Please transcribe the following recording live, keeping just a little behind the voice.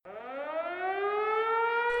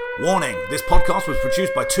Warning, this podcast was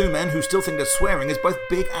produced by two men who still think that swearing is both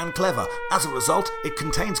big and clever. As a result, it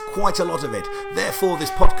contains quite a lot of it. Therefore,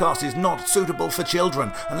 this podcast is not suitable for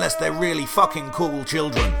children, unless they're really fucking cool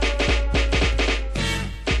children.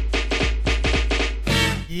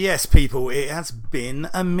 Yes, people, it has been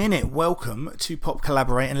a minute. Welcome to Pop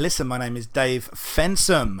Collaborate and Listen. My name is Dave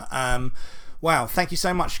Fensom. Wow, thank you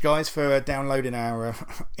so much, guys, for downloading our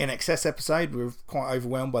In Excess episode. We were quite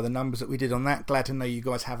overwhelmed by the numbers that we did on that. Glad to know you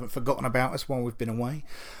guys haven't forgotten about us while we've been away.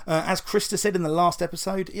 As Krista said in the last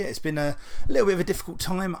episode, yeah, it's been a little bit of a difficult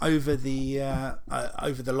time over the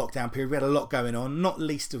lockdown period. We had a lot going on, not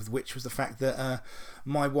least of which was the fact that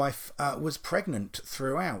my wife was pregnant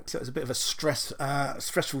throughout. So it was a bit of a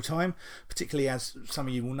stressful time, particularly as some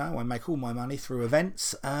of you will know, I make all my money through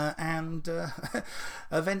events, and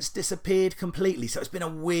events disappeared completely. So it's been a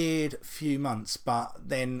weird few months, but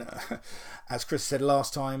then, as Chris said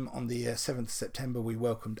last time, on the 7th of September, we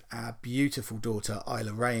welcomed our beautiful daughter,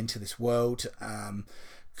 Isla Ray, into this world.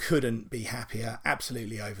 Couldn't be happier,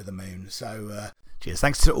 absolutely over the moon. So, cheers.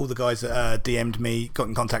 Thanks to all the guys that DM'd me, got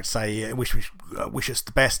in contact to say wish us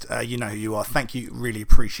the best. You know who you are. Thank you. Really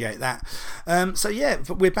appreciate that. So yeah,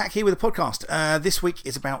 we're back here with a podcast. This week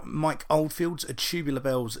is about Mike Oldfield's Tubular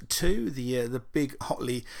Bells 2, the big,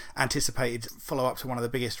 hotly anticipated follow-up to one of the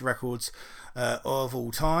biggest records of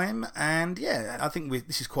all time. And yeah, I think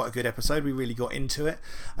this is quite a good episode. We really got into it.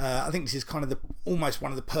 I think this is kind of almost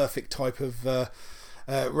one of the perfect type of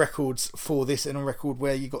records for this, and a record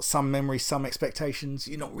where you've got some memory, some expectations,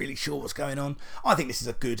 you're not really sure what's going on. I think this is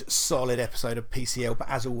a good, solid episode of PCL, but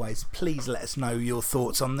as always, please let us know your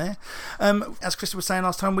thoughts on there. As Krista was saying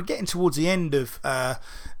last time, we're getting towards the end of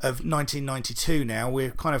 1992 now.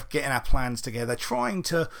 We're kind of getting our plans together, trying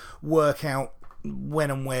to work out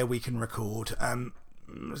when and where we can record.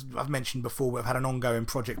 As I've mentioned before, we've had an ongoing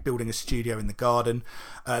project building a studio in the garden.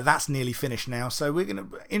 That's nearly finished now, so we're going to,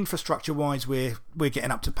 infrastructure wise, we're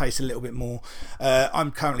getting up to pace a little bit more.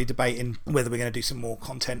 I'm currently debating whether we're going to do some more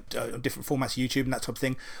content on different formats, YouTube and that type of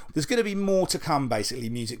thing. There's going to be more to come, basically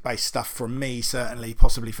music based stuff from me, certainly,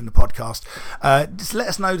 possibly from the podcast. Just let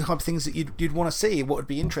us know the type of things that you'd want to see, what would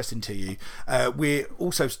be interesting to you. We're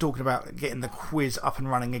also talking about getting the quiz up and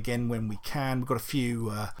running again when we can. We've got a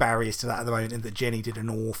few barriers to that at the moment, and that Jenny did an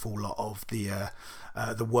awful lot of the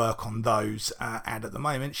work on those, and at the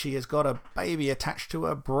moment she has got a baby attached to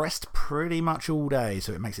her breast pretty much all day,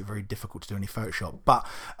 so it makes it very difficult to do any Photoshop. But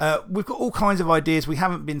we've got all kinds of ideas. We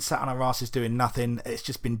haven't been sat on our asses doing nothing. It's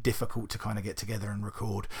just been difficult to kind of get together and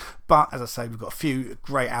record. But as I say, we've got a few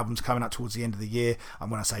great albums coming up towards the end of the year, and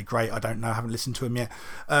when I say great, I don't know, I haven't listened to them yet,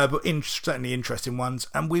 but certainly interesting ones,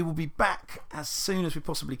 and we will be back as soon as we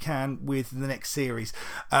possibly can with the next series.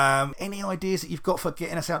 Any ideas that you've got for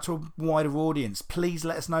getting us out to a wider audience, please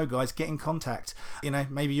let us know, guys. Get in contact. You know,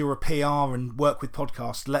 maybe you're a PR and work with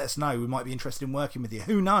podcasts. Let us know. We might be interested in working with you.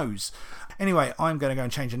 Who knows? Anyway, I'm going to go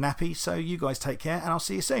and change a nappy, so you guys take care, and I'll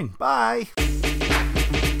see you soon. Bye.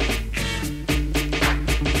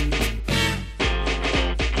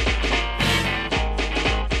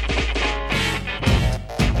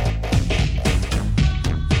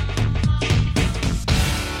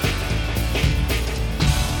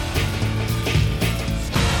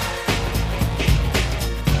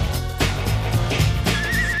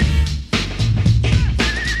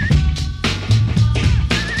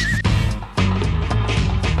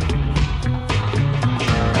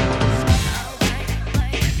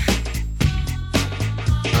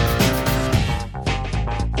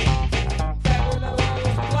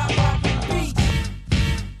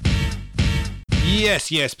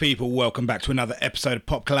 Yes, people, welcome back to another episode of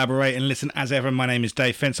Pop Collaborate and Listen. As ever, my name is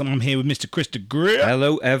Dave Fensom. I'm here with Mr. Krista Greer.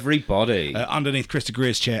 Hello, everybody. Underneath Krista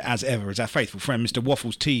Greer's chair, as ever, is our faithful friend, Mr.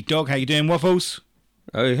 Waffles T. Dog. How you doing, Waffles?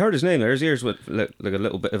 I heard his name there. His ears would look like a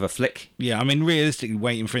little bit of a flick. Yeah, I mean, realistically,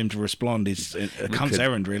 waiting for him to respond is a cunt's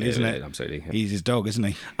errand, really, isn't it? Absolutely. Yeah. He's his dog, isn't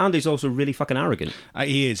he? And he's also really fucking arrogant.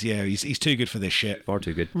 He is, yeah. He's too good for this shit. Far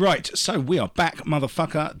too good. Right, so we are back,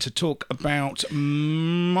 motherfucker, to talk about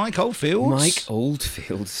Mike Oldfield. Mike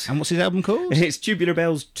Oldfield. And what's his album called? It's Tubular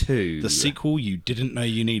Bells 2. The sequel you didn't know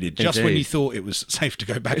you needed. Indeed. Just when you thought it was safe to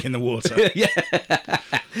go back in the water.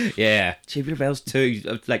 Yeah. Tubular Bells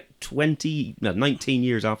 2, like 19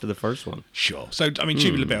 years after the first one. Sure. So, I mean,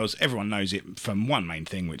 Tubular Bells, everyone knows it from one main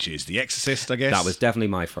thing, which is The Exorcist, I guess. That was definitely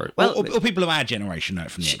my first. Well, or people of our generation know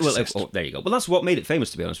it from The Exorcist. Well, there you go. Well, that's what made it famous,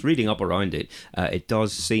 to be honest. Reading up around it, it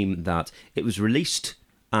does seem that it was released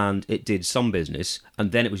and it did some business,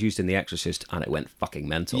 and then it was used in The Exorcist, and it went fucking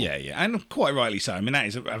mental. Yeah, and quite rightly so. I mean, that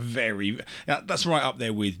is a very... that's right up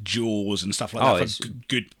there with Jaws and stuff like that for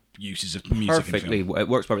good uses of music in Perfectly, film. it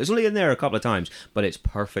works perfectly. It's only in there a couple of times, but it's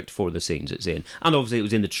perfect for the scenes it's in, and obviously it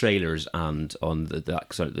was in the trailers and on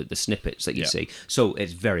the snippets that you see. So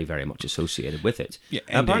it's very, very much associated with it. Yeah,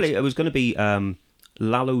 apparently it was going to be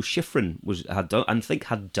Lalo Schifrin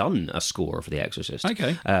had done a score for The Exorcist.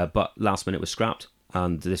 Okay. But last minute was scrapped.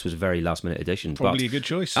 And this was a very last minute addition. Probably a good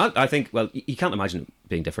choice. I think, well, you can't imagine it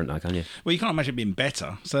being different now, can you? Well, you can't imagine it being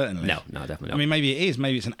better, certainly. No, definitely not. I mean, maybe it is.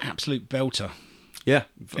 Maybe it's an absolute belter. Yeah.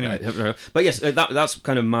 Anyway. But yes, that's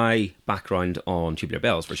kind of my background on Tubular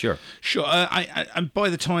Bells, for sure. Sure. And by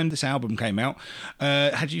the time this album came out,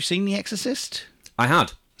 had you seen The Exorcist? I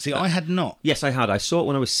had. See, I had not. Yes, I had. I saw it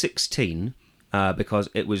when I was 16. Because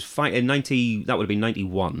it was in 90, that would have been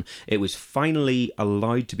 91. It was finally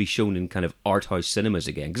allowed to be shown in kind of art house cinemas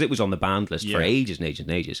again, because it was on the banned list for ages and ages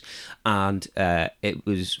and ages. And it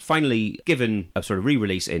was finally given a sort of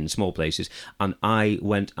re-release in small places, and I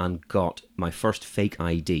went and got my first fake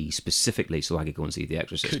ID specifically so I could go and see The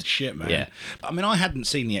Exorcist. Good shit, man. Yeah. I mean, I hadn't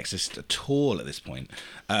seen The Exorcist at all at this point,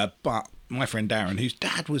 but my friend Darren, whose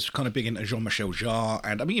dad was kind of big into Jean-Michel Jarre,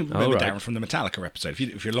 and I mean, you remember Darren from the Metallica episode.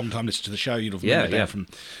 If you're a long time listener to the show, you'll remember Darren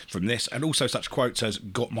from this, and also such quotes as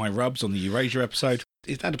 "Got My Rubs" on the Erasure episode.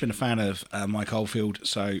 His dad had been a fan of Mike Oldfield,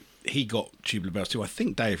 so he got Tubular Bells too, I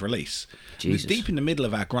think, day of release. Jesus. It was deep in the middle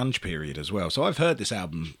of our grunge period as well, so I've heard this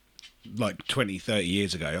album like 20, 30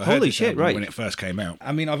 years ago. I heard this album when it first came out.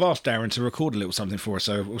 I mean, I've asked Darren to record a little something for us,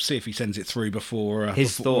 so we'll see if he sends it through before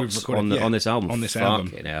his thoughts on this album. On this album.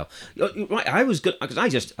 Fucking hell. Right, I was good because I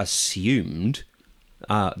just assumed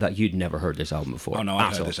that you'd never heard this album before. Oh no,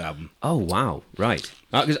 I've heard this album. Oh wow, right.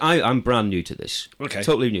 Because I'm brand new to this. Okay,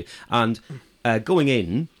 totally new. And going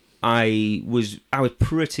in, I was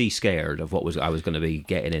pretty scared of what I was going to be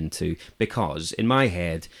getting into, because in my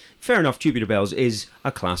head, fair enough, Tubular Bells is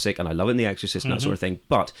a classic and I love it in The Exorcist and that sort of thing,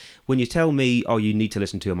 but when you tell me, you need to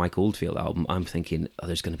listen to a Mike Oldfield album, I'm thinking,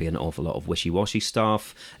 there's going to be an awful lot of wishy-washy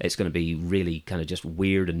stuff, it's going to be really kind of just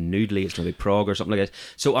weird and noodly, it's going to be prog or something like that.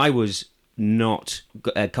 So I was not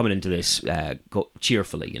coming into this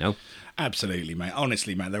cheerfully, you know. Absolutely, mate.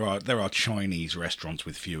 Honestly, mate, there are Chinese restaurants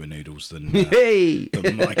with fewer noodles than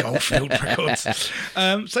Mike Oldfield records.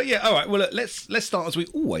 So yeah, all right. Well, let's start as we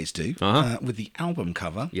always do with the album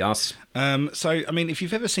cover. Yes. So I mean, if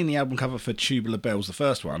you've ever seen the album cover for Tubular Bells, the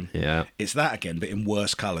first one, it's that again, but in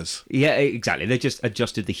worse colours. Yeah, exactly. They just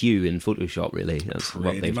adjusted the hue in Photoshop. Really, that's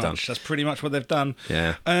what they've done. That's pretty much what they've done.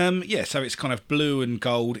 Yeah. So it's kind of blue and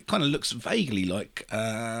gold. It kind of looks vaguely like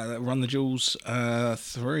Run the Jewels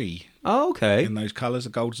 3. Oh, okay. In those colours, the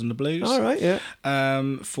golds and the blues. All right, yeah.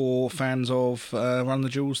 For fans of Run the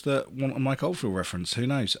Jewels that want a Mike Oldfield reference, who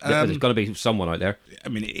knows? There's got to be someone out there. I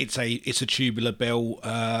mean, it's a tubular bell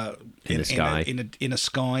in the sky, in a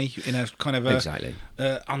sky, in a kind of exactly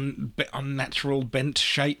unnatural bent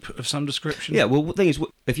shape of some description. Yeah. Well, the thing is,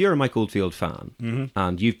 if you're a Mike Oldfield fan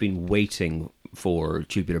and you've been waiting for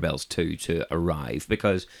Tubular Bells 2 to arrive,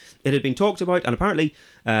 because it had been talked about, and apparently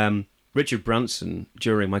Richard Branson,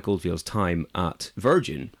 during Mike Oldfield's time at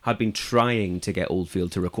Virgin, had been trying to get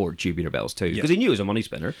Oldfield to record Tubular Bells 2, because he knew it was a money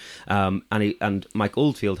spinner, and Mike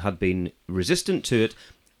Oldfield had been resistant to it,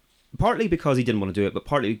 partly because he didn't want to do it, but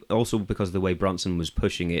partly also because of the way Branson was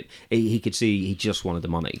pushing it. He could see he just wanted the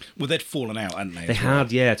money. Well, they'd fallen out, hadn't they? They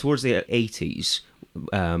had, yeah, towards the 80s.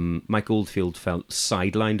 Mike Oldfield felt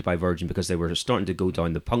sidelined by Virgin because they were starting to go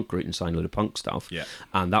down the punk route and sign a load of punk stuff. Yeah.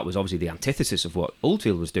 And that was obviously the antithesis of what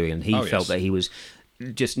Oldfield was doing, and he felt that he was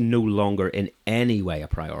just no longer in any way a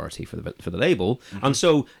priority for the label, and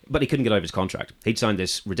so, but he couldn't get out of his contract. He'd signed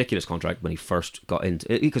this ridiculous contract when he first got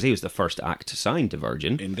into it, because he was the first act signed to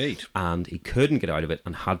Virgin. Indeed. And he couldn't get out of it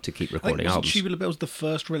and had to keep recording albums. Tubular Bells the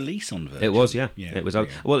first release on Virgin? It was, yeah. It was.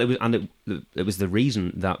 Well, it was, and it was the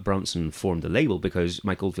reason that Branson formed the label, because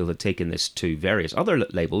Mike Oldfield had taken this to various other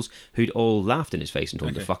labels who'd all laughed in his face and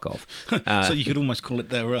told him to fuck off. So you could almost call it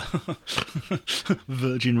their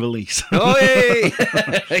Virgin release. Oh, hey!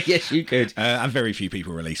 Yes, you could. And very few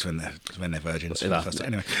people release when they're virgins.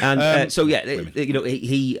 Anyway, and so yeah,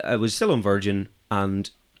 he was still on Virgin and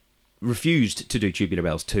refused to do Tubular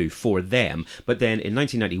Bells 2 for them. But then in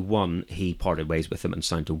 1991, he parted ways with them and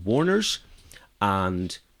signed to Warner's.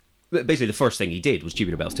 And basically, the first thing he did was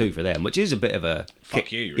Tubular Bells 2 for them, which is a bit of a fuck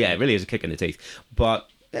you. Really. Yeah, it really is a kick in the teeth. But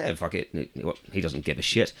fuck it, he doesn't give a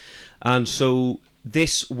shit. And so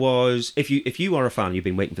this was, if you are a fan, you've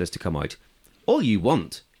been waiting for this to come out. All you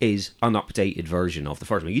want is an updated version of the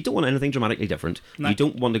first one. You don't want anything dramatically different. No. You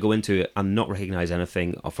don't want to go into it and not recognise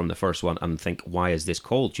anything from the first one and think, why is this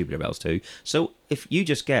called Tubular Bells 2? So if you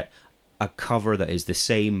just get a cover that is the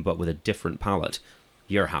same but with a different palette,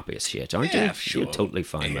 you're happy as shit, aren't Yeah, you? sure. You're totally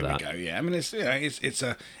fine with Here that. we go. Yeah, I mean,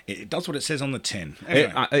 it does what it says on the tin. It,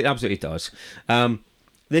 Anyway. it absolutely does.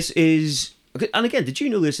 This is, and again, did you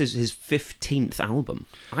know this is his 15th album?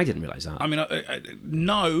 I didn't realise that. I mean,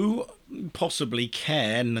 no, possibly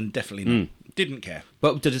can, and definitely not. Didn't care.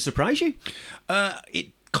 But did it surprise you?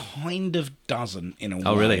 It kind of doesn't in a way.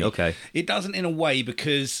 Oh, really? Okay. It doesn't in a way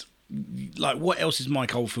because, like, what else is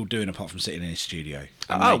Mike Oldfield doing apart from sitting in his studio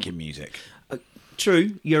and making music?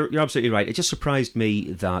 True, you're absolutely right. It just surprised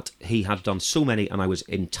me that he had done so many, and I was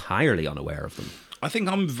entirely unaware of them. I think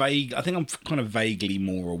I'm vague. I think I'm kind of vaguely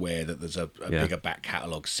more aware that there's a bigger back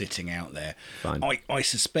catalogue sitting out there. Fine. I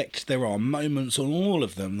suspect there are moments on all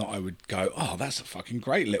of them that I would go, oh, that's a fucking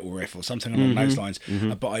great little riff or something along those lines.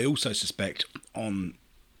 But I also suspect on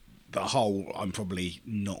the whole, I'm probably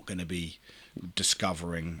not going to be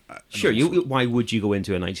discovering. Sure, why would you go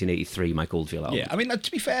into a 1983 Mike Oldfield album? Yeah, I mean,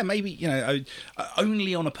 to be fair, maybe,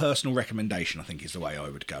 only on a personal recommendation, I think is the way I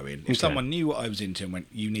would go in. If someone knew what I was into and went,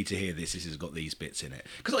 you need to hear this has got these bits in it.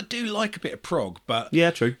 Because I do like a bit of prog, but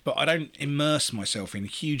yeah, true. But I don't immerse myself in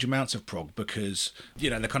huge amounts of prog because, the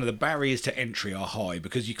kind of the barriers to entry are high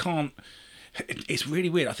because you can't. It's really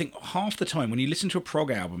weird. I think half the time when you listen to a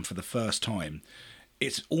prog album for the first time,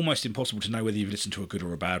 it's almost impossible to know whether you've listened to a good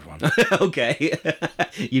or a bad one. Okay.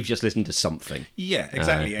 You've just listened to something. Yeah,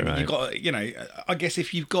 exactly. And right. you've got, I guess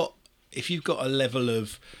if you've got a level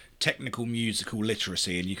of technical musical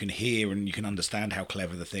literacy and you can hear and you can understand how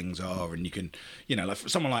clever the things are and you can, like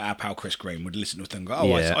someone like our pal Chris Green would listen to a thing and go,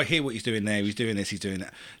 oh, Yeah. I hear what he's doing there, he's doing this, he's doing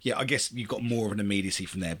that. Yeah, I guess you've got more of an immediacy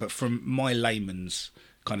from there. But from my layman's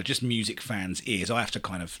kind of just music fans' ears, I have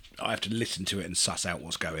to listen to it and suss out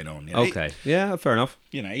what's going on. Okay, yeah, fair enough.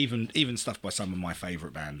 Even stuff by some of my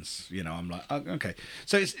favourite bands, I'm like, oh, okay.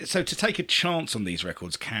 So to take a chance on these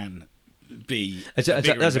records can be That's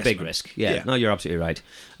a big risk. Yeah, no, you're absolutely right.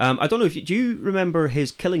 I don't know if do you remember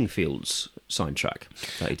his Killing Fields soundtrack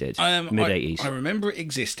that he did mid-80s? I remember it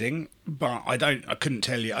existing, but I couldn't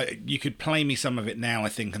tell you. You could play me some of it now, I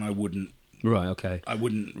think, and I wouldn't. Right, okay. I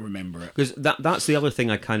wouldn't remember it. Because that's the other thing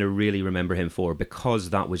I kind of really remember him for, because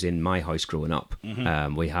that was in my house growing up.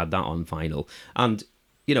 We had that on vinyl. And,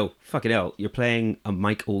 fucking hell, you're playing a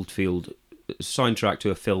Mike Oldfield soundtrack to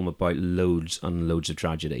a film about loads and loads of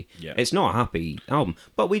tragedy. Yeah. It's not a happy album,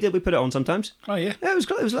 but we put it on sometimes. Oh, yeah? Yeah, it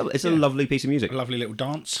was lovely. It's a lovely piece of music. A lovely little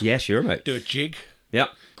dance. Yeah, sure, mate. Do a jig. Yeah.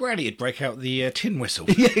 Granny would break out the tin whistle.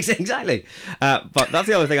 Yeah, exactly. But that's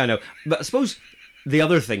the other thing I know. But I suppose the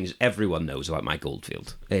other things everyone knows about Mike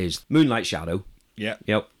Oldfield is Moonlight Shadow. Yeah.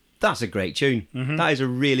 Yep. That's a great tune. That is a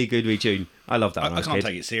really good wee tune. I love that. I can't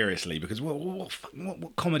take it seriously because what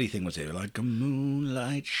comedy thing was it? Like a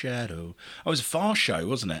Moonlight Shadow. Oh, it was a Far Show,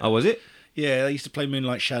 wasn't it? Oh, was it? Yeah, they used to play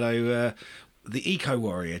Moonlight Shadow. The Eco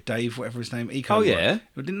Warrior, Dave, whatever his name, Eco Warrior. Yeah?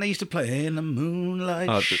 Didn't they used to play in the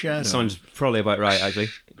Moonlight Shadow? Sounds probably about right, actually.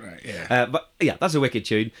 Right, yeah. But yeah, that's a wicked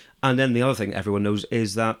tune. And then the other thing everyone knows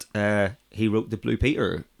is that he wrote the Blue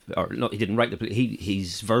Peter, or not, he didn't write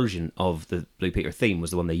his version of the Blue Peter theme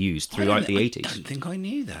was the one they used throughout the 80s. I don't think I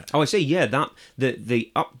knew that. Oh, I see. Yeah,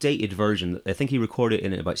 the updated version. I think he recorded it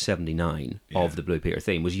in about 79 of the Blue Peter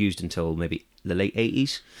theme was used until maybe the late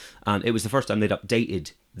 80s, and it was the first time they'd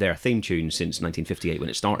updated their theme tune since 1958 when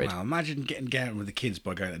it started. Wow, imagine getting down with the kids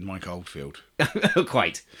by going to Mike Oldfield.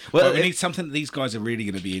 Quite. Well, we need something that these guys are really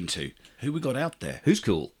going to be into. Who we got out there? Who's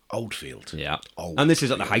cool? Oldfield. Yeah. Oldfield. And this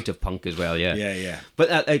is at the height of punk as well, yeah. Yeah.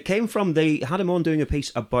 But it came from, they had him on doing a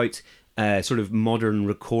piece about sort of modern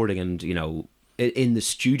recording and, in the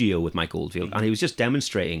studio with Mike Oldfield, and he was just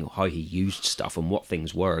demonstrating how he used stuff and what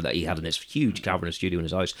things were that he had in this huge cavernous studio in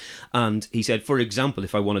his house. And he said, for example,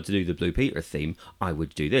 if I wanted to do the Blue Peter theme, I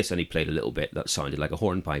would do this. And he played a little bit that sounded like a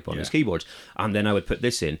hornpipe on his keyboards. And then I would put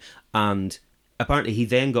this in. And apparently he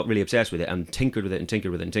then got really obsessed with it and tinkered with it and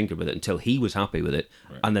tinkered with it and tinkered with it until he was happy with it.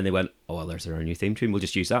 Right. And then they went, oh, well, there's our new theme tune. We'll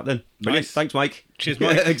just use that then. Brilliant. Nice. Thanks, Mike. Cheers,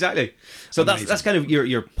 Mike. Exactly. So that's kind of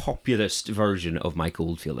your populist version of Mike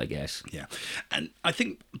Oldfield, I guess. Yeah. And I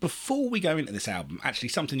think before we go into this album, actually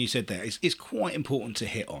something you said there is quite important to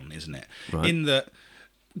hit on, isn't it? Right. In that,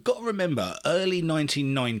 got to remember, early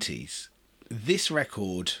 1990s, this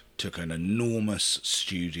record took an enormous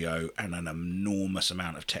studio and an enormous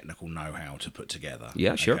amount of technical know-how to put together.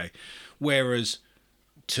 Yeah, sure. Okay? Whereas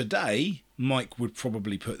today, Mike would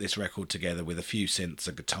probably put this record together with a few synths,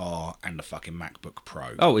 a guitar, and a fucking MacBook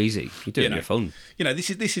Pro. Oh, easy. You do it on your phone. This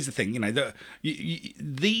is the thing.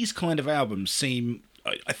 These kind of albums seem,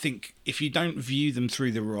 I think, if you don't view them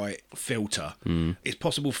through the right filter, it's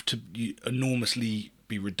possible to enormously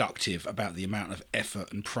be reductive about the amount of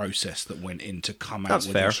effort and process that went in to come out That's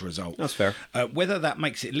with fair. this result. That's fair. Whether that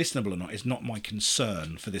makes it listenable or not is not my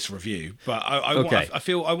concern for this review. But Okay. I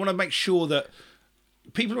feel I want to make sure that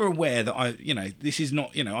people are aware that this is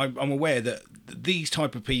not, I'm aware that these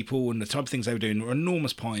type of people and the type of things they were doing were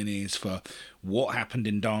enormous pioneers for what happened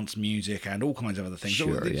in dance music and all kinds of other things.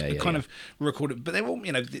 Sure, Of recorded, but they're all,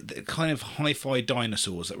 the kind of hi-fi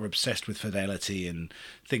dinosaurs that were obsessed with fidelity and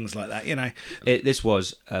things like that, This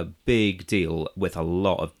was a big deal with a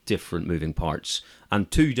lot of different moving parts and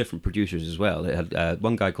two different producers as well. It had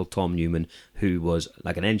one guy called Tom Newman, who was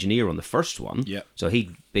like an engineer on the first one. Yep. So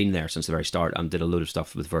he'd been there since the very start and did a load of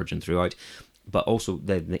stuff with Virgin throughout. But also,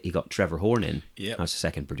 then he got Trevor Horn in Yep. as a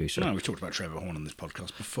second producer. No, we've talked about Trevor Horn on this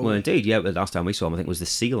podcast before. Well, indeed, yeah. The last time we saw him, I think, was the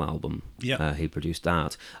Seal album. Yeah. He produced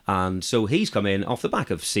that. And so he's come in off the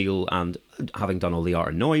back of Seal and having done all the Art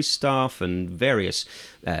of Noise stuff and various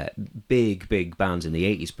big bands in the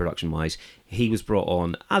 80s production-wise, he was brought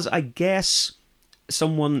on as, I guess,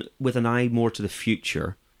 someone with an eye more to the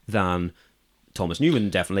future than Thomas Newman,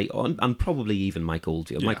 definitely, and probably even Mike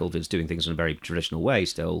Oldfield. Yeah. Mike Oldfield's doing things in a very traditional way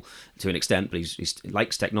still, to an extent, but he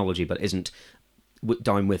likes technology but isn't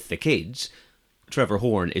down with the kids. Trevor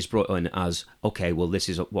Horn is brought in as, okay, well, this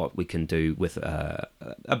is what we can do with a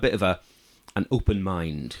bit of an open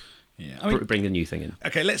mind. Yeah, Bring the new thing in.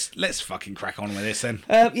 Okay, let's fucking crack on with this then.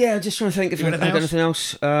 Just trying to think if I've got anything anything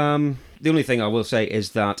else. The only thing I will say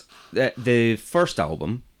is that the first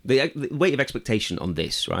album, the weight of expectation on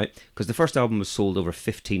this, right? Because the first album was sold over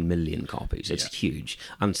 15 million copies. It's huge,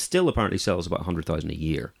 and still apparently sells about 100,000 a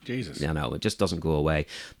year. Jesus. Yeah, no, it just doesn't go away.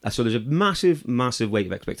 So there's a massive weight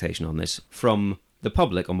of expectation on this from the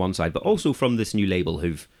public on one side, but also from this new label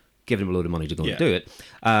who've given him a load of money to go and do it.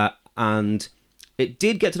 And it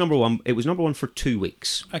did get to number one. It was number one for 2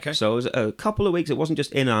 weeks. Okay. So it was a couple of weeks. It wasn't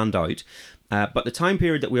just in and out. But the time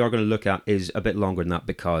period that we are going to look at is a bit longer than that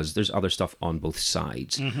because there's other stuff on both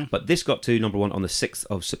sides. Mm-hmm. But this got to number one on the 6th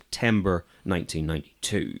of September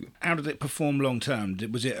 1992. How did it perform long term?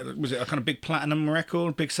 Was it a kind of big platinum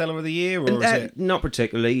record, big seller of the year, or is it? Not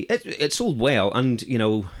particularly. It sold well, and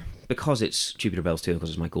because it's Tubular Bells 2, because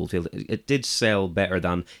it's Mike Oldfield, it did sell better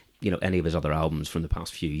than any of his other albums from the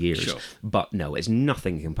past few years. Sure. But no, it's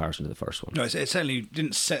nothing in comparison to the first one. No, it certainly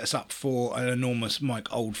didn't set us up for an enormous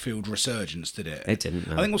Mike Oldfield resurgence, did it? It didn't,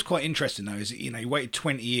 no. I think what's quite interesting, though, is that, he waited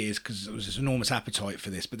 20 years because there was this enormous appetite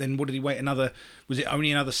for this, but then what did he wait was it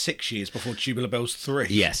only another 6 years before Tubular Bells 3?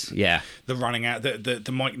 Yes, yeah. The running out,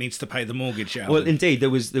 the Mike needs to pay the mortgage album. Well, indeed,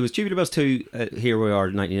 there was Tubular Bells 2, here we are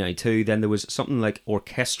in 1992, then there was something like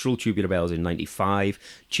Orchestral Tubular Bells in 95,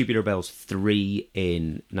 Tubular Bells 3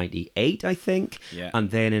 in 98, I think. Yeah.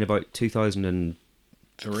 And then in about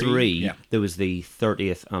 2003, there was the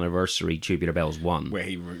 30th anniversary Tubular Bells 1. Where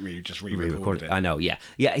he just re-recorded it. I know, yeah.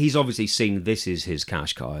 Yeah, he's obviously seen this is his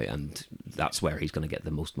cash cow, and that's where he's going to get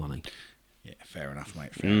the most money. Yeah, fair enough,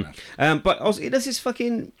 mate, fair enough. But also, this is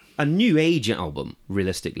fucking a new age album,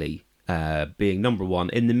 realistically. Being number one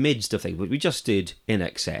in the midst of things. We just did In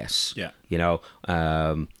Excess,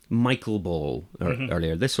 Michael Ball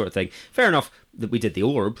earlier, this sort of thing. Fair enough that we did The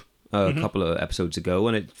Orb a couple of episodes ago,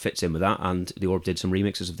 and it fits in with that, and The Orb did some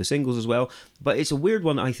remixes of the singles as well. But it's a weird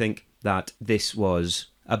one, I think, that this was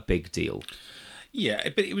a big deal. Yeah,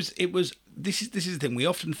 but it was. This is the thing. We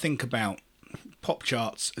often think about pop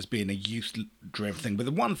charts as being a youth-driven thing, but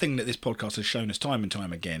the one thing that this podcast has shown us time and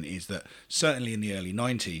time again is that certainly in the early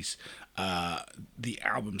 90s, the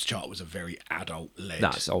albums chart was a very adult-led.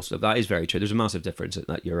 That is very true. There's a massive difference in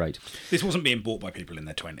that. You're right. This wasn't being bought by people in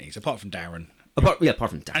their 20s, apart from Darren. Apart from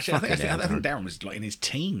Darren. Actually, I think Darren was like in his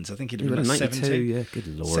teens. I think he'd have been 17. Yeah, good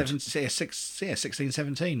lord. 16,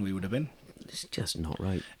 17 we would have been. It's just not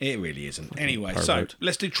right. It really isn't. Anyway, pervert. so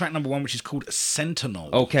let's do track number one, which is called Sentinel.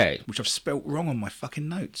 Okay. Which I've spelt wrong on my fucking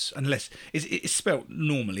notes. Unless it's spelt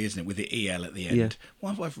normally, isn't it, with the EL at the end? Yeah.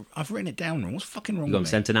 Well, I've written it down wrong. What's fucking wrong You've with got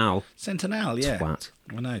me? Sentinel. Sentinel, yeah. Twat.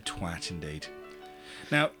 I know, twat indeed.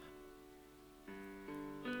 Now,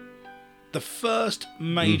 the first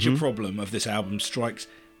major problem of this album strikes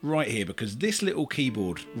right here, because this little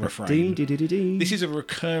keyboard refrain, this is a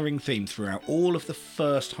recurring theme throughout all of the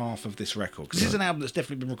first half of this record, because this is an album that's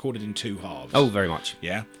definitely been recorded in 2 halves. Oh, very much.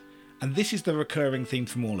 Yeah, and this is the recurring theme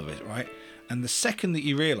from all of it, right? And the second that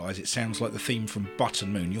you realise it sounds like the theme from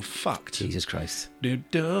Button Moon, you're fucked. Jesus Christ.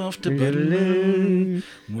 After Button Moon,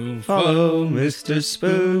 we'll follow Mr.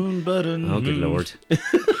 Spoon, Button Moon. Oh, good lord.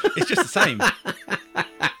 It's just the same.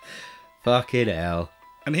 Fucking hell.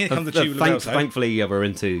 And here come the Tubular Bells. Thankfully, we're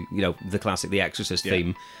into the classic The Exorcist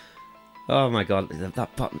theme. Oh my god,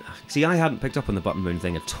 that button. See, I hadn't picked up on the Button Moon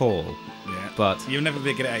thing at all. Yeah, but you'll never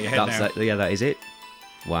be get it out of your head now. That is it.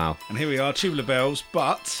 Wow. And here we are, Tubular Bells,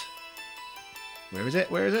 but... Where is it?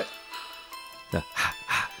 The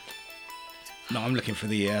No, I'm looking for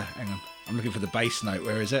the... hang on. I'm looking for the bass note.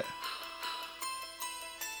 Where is it?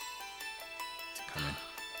 It's coming.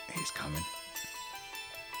 It's coming.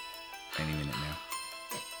 Any minute now.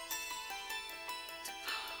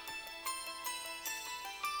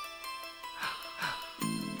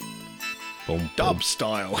 boom, Dub boom.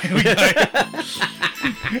 style. Here we go.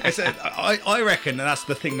 I reckon that's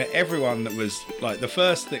the thing that everyone that was like the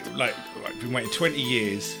first thing, like been waiting 20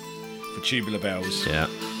 years for Tubular Bells. Yeah.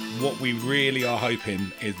 What we really are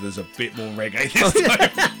hoping is there's a bit more reggae this time.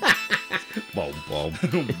 Boom, boom.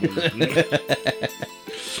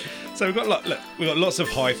 So we've got we've got lots of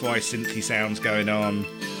hi-fi synthy sounds going on.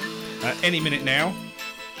 Any minute now,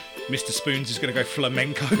 Mr. Spoons is going to go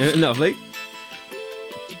flamenco. Lovely.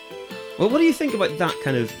 Well, what do you think about that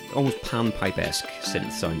kind of almost panpipe-esque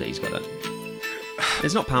synth sound that he's got?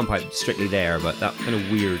 It's not panpipe strictly there, but that kind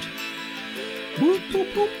of weird.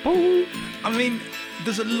 I mean,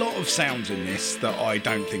 there's a lot of sounds in this that I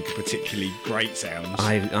don't think are particularly great sounds.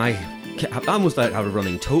 I almost like have a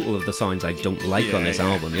running total of the sounds I don't like on this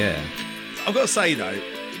album. Yeah. I've got to say though,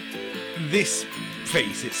 this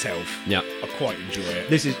piece itself, I quite enjoy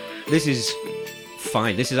it. This is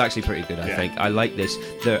fine. This is actually pretty good. I think I like this.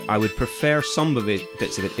 I would prefer some of it,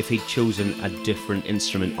 bits of it, if he'd chosen a different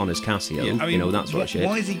instrument on his Casio. Yeah, I mean, that sort of shit.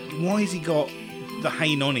 Why has he got the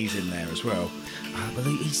Hey Nonnies in there as well? Well,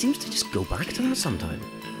 he seems to just go back to that sometime.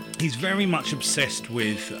 He's very much obsessed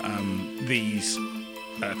with these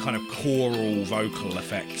kind of choral vocal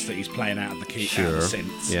effects that he's playing out of the key, out of the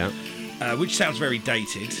synths. Yeah. Which sounds very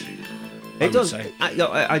dated. It does.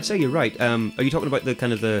 I'd say you're right. Are you talking about the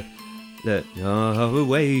kind of the that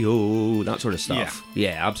sort of stuff?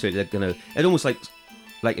 Yeah, absolutely. It almost like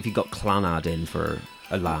if you got Clanad in for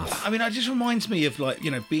a laugh. I mean, it just reminds me of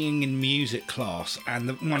being in music class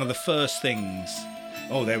and one of the first things.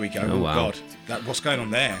 Oh, there we go. Oh wow. God, what's going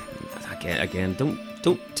on there? Again, don't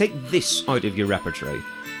take this out of your repertory.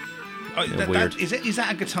 Oh, is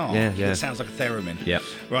that a guitar? Yeah. It sounds like a theremin. Yeah.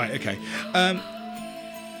 Right. Okay.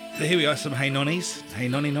 Here we are. Some Hey Nonnies. Hey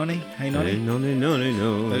Nonny. Hey Nonny. Hey Nonny.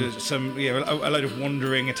 There's some a load of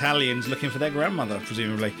wandering Italians looking for their grandmother,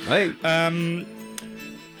 presumably. Hey.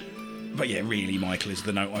 But yeah, really, Michael is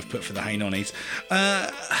the note I've put for the Hey Nonnies.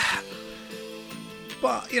 But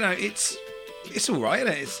it's all right,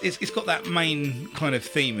 isn't it? It's got that main kind of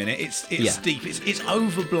theme in it. It's deep. It's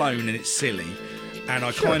overblown and it's silly, and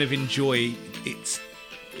I kind of enjoy its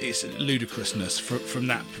ludicrousness from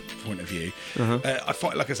that point of view. I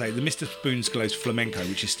find, like I say, the Mr. Spoons Glows flamenco,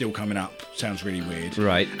 which is still coming up, sounds really weird.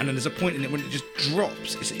 Right. And then there's a point in it when it just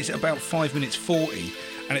drops. It's about 5 minutes 40.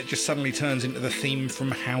 And it just suddenly turns into the theme from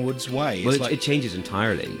Howard's Way. Well, it changes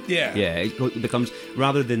entirely. Yeah. Yeah, it becomes,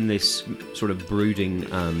 rather than this sort of brooding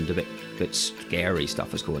and a bit scary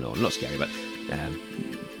stuff that's going on. Not scary, but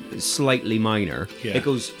slightly minor. Yeah. It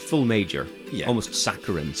goes full major. Yeah. Almost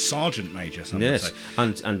saccharine. Sergeant major, some would say.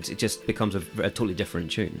 And it just becomes a totally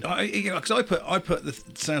different tune. Because I put the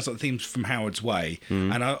sounds like the themes from Howard's Way,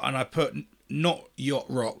 and I put not yacht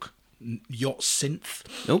rock, yacht synth.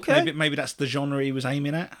 Okay. Maybe that's the genre he was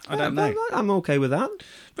aiming at. I don't know. I'm okay with that.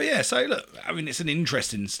 But yeah, so look, I mean, it's an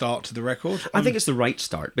interesting start to the record. I think it's the right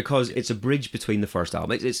start because it's a bridge between the first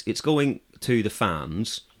album. It's going to the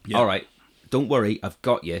fans. Yeah. All right, don't worry, I've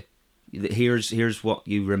got you. Here's what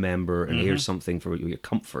you remember, and here's something for your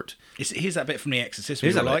comfort. Here's that bit from The Exorcist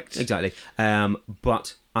which I liked. Exactly.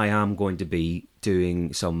 But I am going to be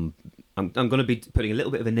doing some. I'm going to be putting a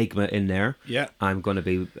little bit of Enigma in there. Yeah. I'm going to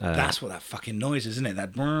be... that's what that fucking noise is, isn't it?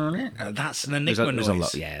 That's an Enigma noise. There's a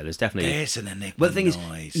lot, yeah, there's definitely... There's an Enigma noise. Well, the thing is,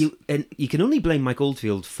 you can only blame Mike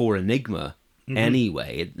Oldfield for Enigma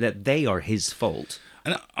anyway. That they are his fault.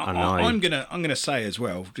 And I'm gonna say as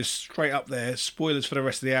well, just straight up there, spoilers for the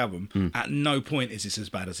rest of the album, at no point is this as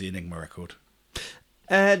bad as the Enigma record.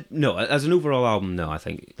 No, as an overall album, no, I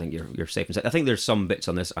think you're safe and safe. I think there's some bits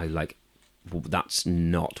on this I like. Well, that's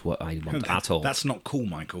not what I want at all. That's not cool,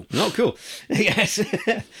 Michael. Not cool. Yes.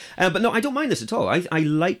 But no, I don't mind this at all. I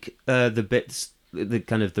like the bits, the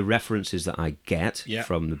kind of the references that I get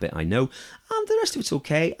from the bit I know, and the rest of it's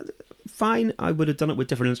okay. Fine, I would have done it with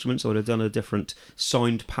different instruments. I would have done a different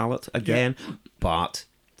sound palette again, but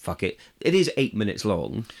fuck it. It is 8 minutes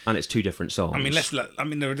long, and it's two different songs. I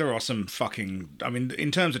mean, there are some fucking... I mean, in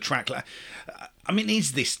terms of track... I mean,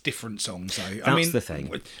 is this different songs, though? That's the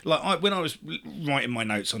thing. Like, when I was writing my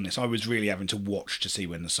notes on this, I was really having to watch to see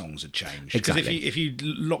when the songs had changed. Exactly. Because if you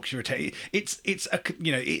lock your attention... It's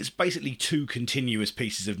basically two continuous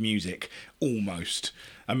pieces of music, almost.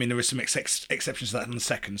 I mean, there are some exceptions to that on the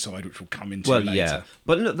second side, which we'll come into later. Yeah,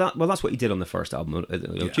 but no, that's what he did on the first album.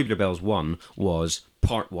 Tubular Bells 1 was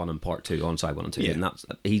part 1 and part 2 on side 1 and 2, and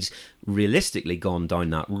he's realistically gone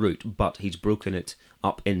down that route, but he's broken it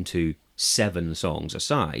up into 7 songs a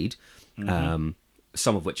side.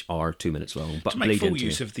 Some of which are 2 minutes long, but to make full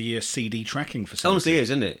use of the CD tracking facility. Honestly, is,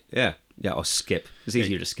 isn't it? Yeah, or skip. It's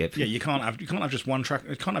easier to skip. Yeah, you can't have just one track.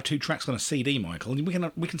 You can't have 2 tracks on a CD, Michael.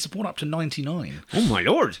 We can support up to 99. Oh my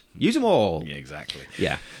lord! Use them all. Yeah, exactly.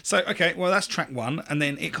 Yeah. So okay, well that's track 1, and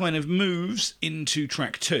then it kind of moves into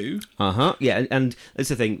track 2. Yeah, and that's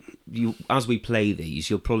the thing. As we play these,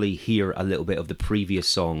 you'll probably hear a little bit of the previous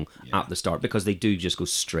song at the start because they do just go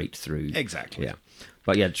straight through. Exactly. Yeah.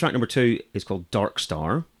 But yeah, track number 2 is called Dark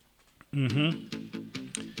Star. Okay,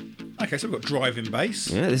 so we've got driving bass.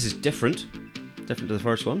 Yeah, this is different to the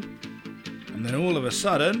first one. And then all of a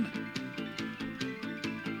sudden,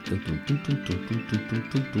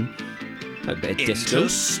 a bit of disco.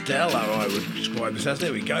 Interstellar, I would describe this as.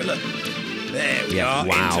 There we go, look. There we are,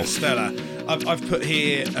 wow. Interstellar. I've put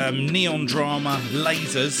here neon drama,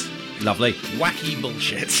 lasers. Lovely. Wacky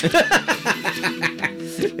bullshit.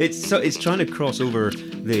 It's trying to cross over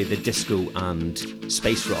the disco and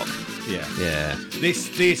space rock. Yeah. This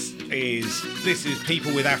is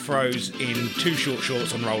people with afros in 2 short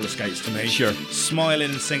shorts on roller skates to me. Sure. Smiling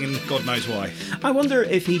and singing God knows why. I wonder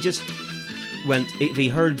if he just if he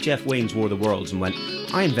heard Jeff Wayne's War of the Worlds and went,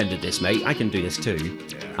 I invented this, mate, I can do this too.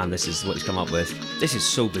 Yeah. And this is what he's come up with. This is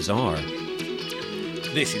so bizarre.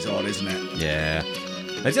 This is odd, isn't it? Yeah.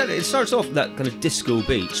 It starts off that kind of disco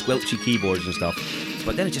beat, squelchy keyboards and stuff,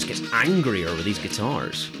 but then it just gets angrier with these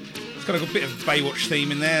guitars. It's got a bit of Baywatch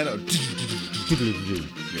theme in there.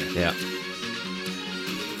 Yeah.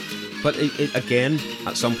 But it again,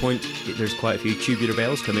 at some point, there's quite a few Tubular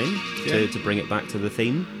Bells come in to bring it back to the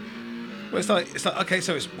theme. Well, it's like okay,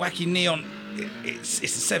 so it's wacky neon. It's the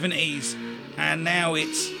 70s, and now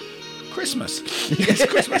it's Christmas. It's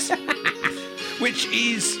Christmas, which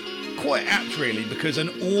is quite apt, really, because an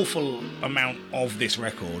awful amount of this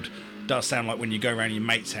record does sound like when you go around your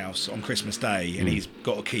mate's house on Christmas Day and he's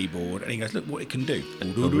got a keyboard and he goes, look what it can do.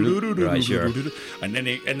 Right, sure. And then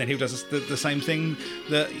he does the same thing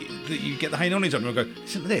that you get the Hey Nonnies on and he'll go,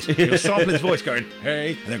 listen to this. He'll sample his voice going,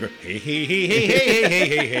 hey, and then go, hey, hey, hey, hey, hey, hey,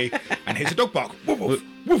 hey, hey, and here's a dog bark. Woof, woof,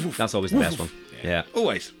 woof, woof, that's always the best one. Yeah.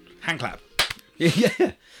 Always. Hand clap.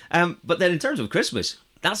 Yeah. But then in terms of Christmas,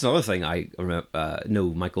 that's another thing I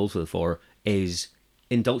know Mike Oldfield for is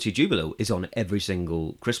In Dulce Jubilo is on every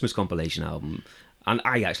single Christmas compilation album, and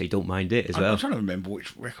I actually don't mind it as well. I'm trying to remember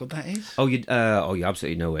which record that is. Oh, you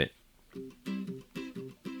absolutely know it.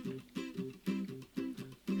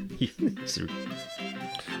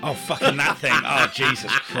 Oh, fucking that thing. Oh,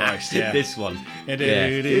 Jesus Christ, yeah. This one. Yeah.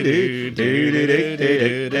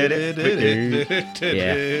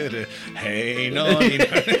 Hey, Nonny.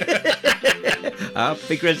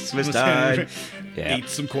 Happy Christmas time. Yeah. Eat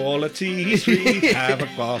some quality sweet, have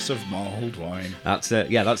a glass of mulled wine. That's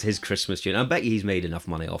his Christmas tune. I bet he's made enough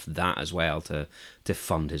money off that as well to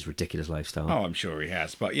fund his ridiculous lifestyle. Oh, I'm sure he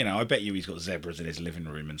has. But, I bet you he's got zebras in his living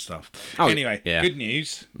room and stuff. Oh, anyway, yeah. Good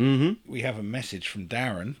news. Mm-hmm. We have a message from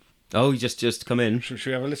Darren. Oh, just come in. Should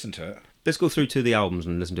we have a listen to it? Let's go through to the albums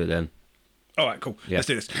and listen to it then. All right, cool. Yeah. Let's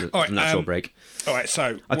do this. All right, natural break. All right,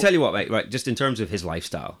 so I'll tell you what, mate. Right, just in terms of his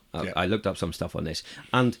lifestyle, I looked up some stuff on this,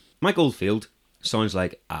 and Mike Oldfield sounds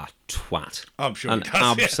like a twat. I'm sure an he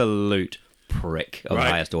does, absolute prick of the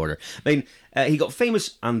highest order. I mean, he got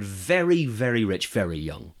famous and very, very rich very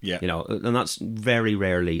young. Yeah, and that's very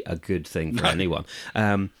rarely a good thing for anyone.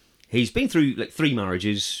 He's been through 3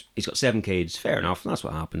 marriages. He's got 7 kids. Fair enough. That's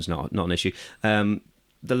what happens. Not an issue. The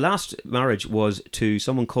last marriage was to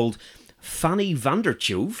someone called Fanny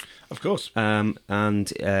Vanderchoof. Of course. And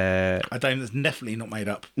I don't. That's definitely not made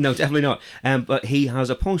up. No, definitely not. But he has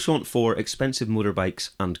a penchant for expensive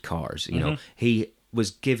motorbikes and cars. You know, he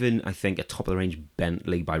was given, I think, a top of the range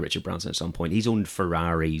Bentley by Richard Branson at some point. He's owned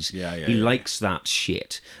Ferraris. He likes that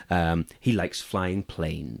shit. He likes flying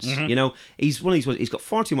planes. He's one of these. He's got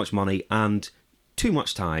far too much money and too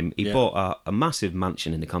much time. He bought a massive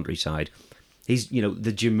mansion in the countryside. He's the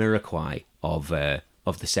Jamiroquai of the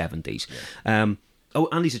 70s. Yeah.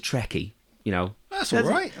 And he's a Trekkie. That's all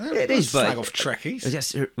right. It is, but flag off Trekkies.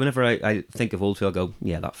 Yes, whenever I think of Oldfield, I go,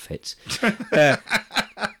 yeah, that fits.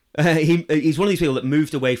 He's one of these people that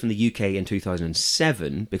moved away from the UK in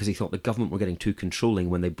 2007 because he thought the government were getting too controlling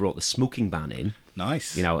when they brought the smoking ban in.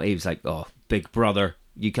 Nice. He was like, oh, big brother,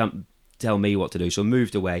 you can't tell me what to do. So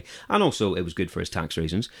moved away. And also it was good for his tax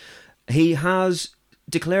reasons. He has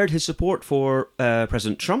declared his support for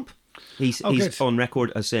President Trump. He's on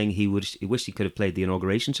record as saying he wished he could have played the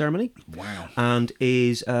inauguration ceremony. Wow. And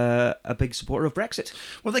is a big supporter of Brexit.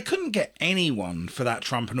 Well, they couldn't get anyone for that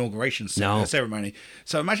Trump inauguration ceremony.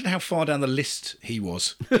 So imagine how far down the list he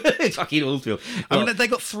was. Fucking Oldfield. I mean, they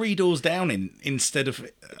got 3 doors down instead of...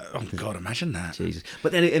 oh, God, imagine that. Jesus.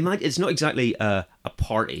 But then it's not exactly a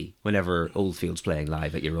party whenever Oldfield's playing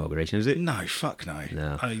live at your inauguration, is it? No, fuck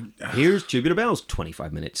no. Here's Tubular Bells,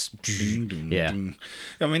 25 minutes. Yeah.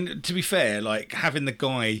 I mean, to be fair, like, having the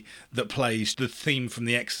guy that plays the theme from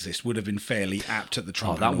The Exorcist would have been fairly apt at the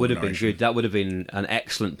Trump that would have been good. That would have been an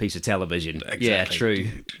excellent piece of television. Exactly. Yeah, true.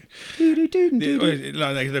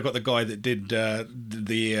 They've got the guy that did the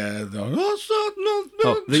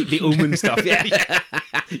Omen stuff, yeah.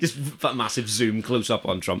 Just a massive zoom close up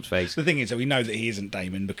on Trump's face. The thing is that we know that he isn't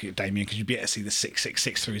Damien, because you'd be able to see the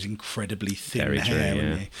 666 through his incredibly thin Very hair. true,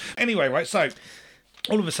 yeah. Anyway, right, so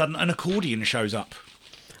all of a sudden an accordion shows up.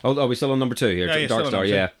 Oh, are we still on number 2 here? Yeah, Dark Star,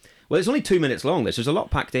 yeah. Well, it's only 2 minutes long, this. There's a lot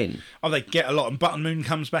packed in. Oh, they get a lot, and Button Moon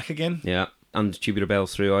comes back again. Yeah, and Tubular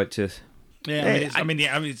Bells throughout to... Yeah,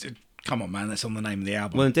 come on, man, that's on the name of the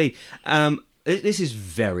album. Well, indeed. This is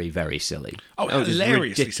very, very silly. Oh,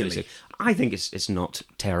 hilariously silly. I think it's not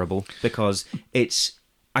terrible because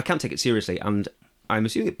I can't take it seriously, and I'm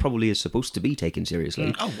assuming it probably is supposed to be taken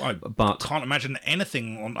seriously. But can't imagine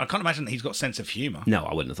anything. I can't imagine that he's got sense of humour. No,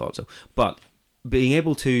 I wouldn't have thought so. But being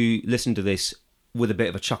able to listen to this with a bit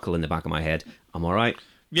of a chuckle in the back of my head, I'm all right.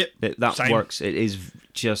 Yep, that same. Works. It is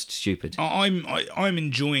just stupid. I'm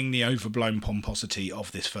enjoying the overblown pomposity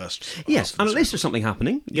of this first. Yes, and at least there's something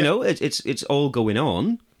happening. You know, it's all going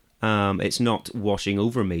on. It's not washing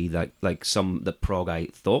over me like some the prog I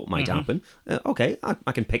thought might happen. Okay,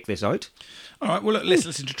 I can pick this out. All right, well, let's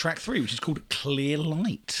listen to track 3, which is called Clear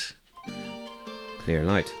Light. Clear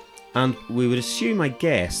Light. And we would assume, I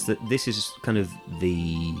guess, that this is kind of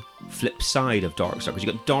the flip side of Dark Star, because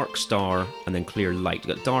you've got Dark Star and then Clear Light.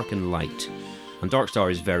 You've got Dark and Light. And Dark Star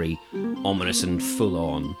is very ominous and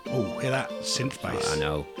full-on. Oh, hear that synth bass. I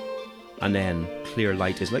know. And then Clear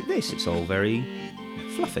Light is like this. It's all very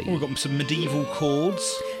fluffy. Oh, we've got some medieval chords.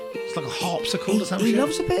 It's like a harpsichord or something. He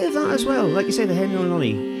loves a bit of that as well. Like you say, the Henry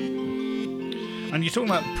Lonnie. And you're talking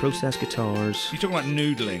about... processed guitars. You're talking about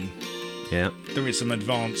noodling. Yeah. There is some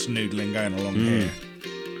advanced noodling going along here.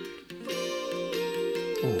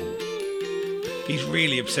 Oh. He's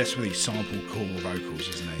really obsessed with these sample core vocals,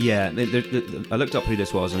 isn't he? Yeah. I looked up who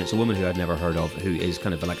this was, and it's a woman who I'd never heard of, who is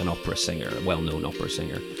kind of like an opera singer, a well-known opera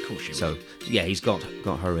singer. Of course she So, yeah, he's got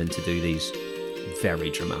her in to do these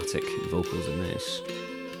very dramatic vocals in this.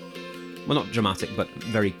 Well, not dramatic, but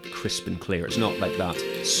very crisp and clear. It's not like that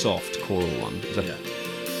soft choral one.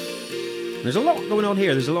 There's a lot going on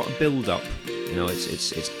here. There's a lot of build-up. You know,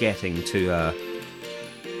 it's getting to a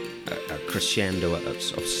crescendo of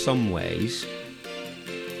some ways.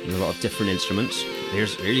 There's a lot of different instruments. Here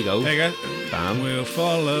you go. There you go. Bam. We'll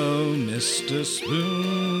follow Mr.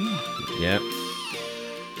 Spoon. Yeah.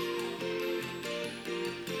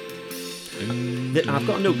 I've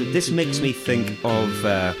got to note that this makes me think of...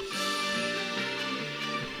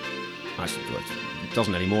 it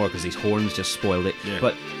doesn't anymore because these horns just spoiled it. Yeah.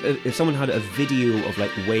 But if someone had a video of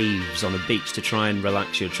like waves on a beach to try and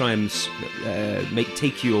relax you, try and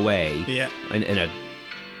take you away in a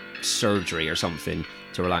surgery or something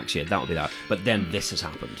to relax you, that would be that. But then this has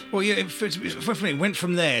happened. Well, yeah, it went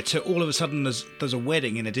from there to all of a sudden there's a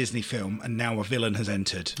wedding in a Disney film, and now a villain has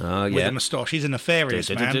entered with a moustache. He's a nefarious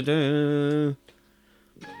man.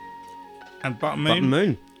 And Button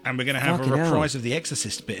Moon. And we're going to have a reprise of the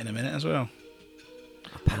Exorcist bit in a minute as well.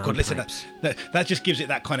 God, listen, that just gives it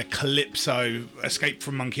that kind of calypso, Escape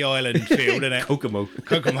from Monkey Island feel, doesn't it? Kokomo.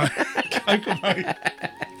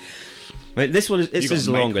 Right, this is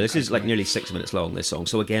longer. This is like nearly 6 minutes long, this song.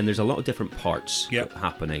 So again, there's a lot of different parts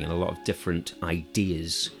happening and a lot of different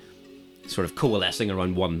ideas sort of coalescing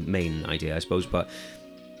around one main idea, I suppose. But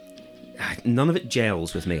none of it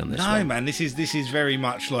gels with me on this one. No, man, this is very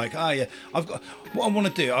much like, I've got what I want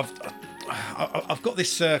to do. I've got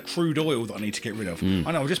this crude oil that I need to get rid of.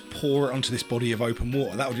 I know, I'll just pour it onto this body of open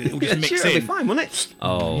water. It'll just mix It'll in. be fine, won't it?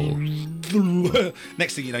 Oh.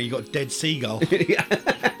 Next thing you know, you got Dead Seagull.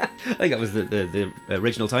 I think that was the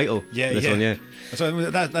original title. Yeah, this one.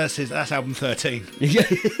 So that's album 13.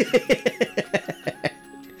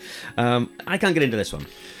 I can't get into this one.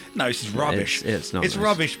 No, this is rubbish. It's not. It's nice.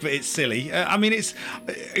 Rubbish, but it's silly. I mean,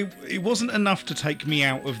 it wasn't enough to take me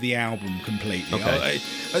out of the album completely. Okay.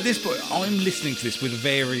 At this point, I'm listening to this with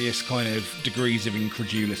various kind of degrees of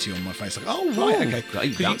incredulity on my face. Like, oh right, okay.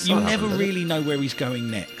 Because you never really know where he's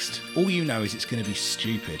going next. All you know is it's going to be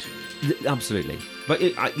stupid. Absolutely, but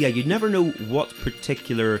you never know what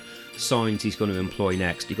particular sounds he's going to employ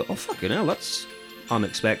next. You go, oh, fucking hell, that's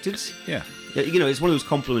unexpected. Yeah. You know, it's one of those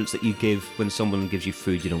compliments that you give when someone gives you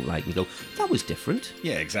food you don't like. You go, that was different.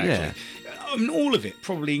 Yeah, exactly. Yeah. All of it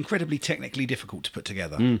probably incredibly technically difficult to put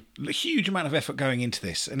together. A huge amount of effort going into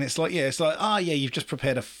this, and it's like, you've just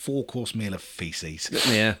prepared a 4-course meal of feces.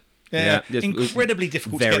 Yeah. Yeah, incredibly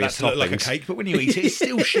difficult to get that to look like a cake, but when you eat it, it's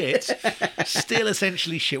still shit. Still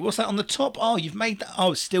essentially shit. What's that on the top? Oh, you've made that.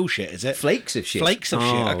 Oh, it's still shit, is it? Flakes of shit. Flakes of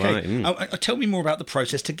shit, okay. Right. Tell me more about the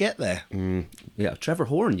process to get there. Yeah, Trevor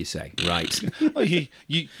Horn, you say? Right. Oh, you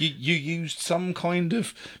used some kind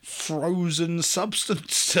of frozen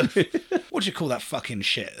substance to... What do you call that fucking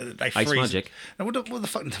shit? They freeze. Ice magic. No, what the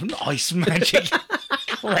fuck? Ice magic.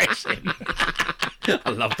 Crashing.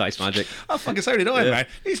 I loved Ice Magic. Oh, fucking so did I, man.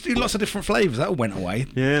 He used to do lots of different flavours. That all went away.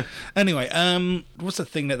 Yeah. Anyway, what's the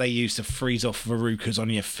thing that they used to freeze off verrucas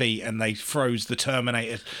on your feet, and they froze the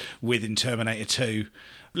Terminator with in Terminator 2?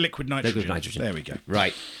 Liquid nitrogen. Liquid nitrogen. There we go.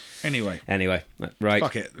 Right. Anyway, right.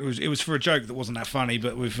 Fuck it. It was for a joke that wasn't that funny,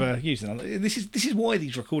 but we've used it. This is why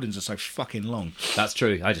these recordings are so fucking long. That's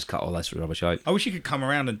true. I just cut all this rubbish out. I wish you could come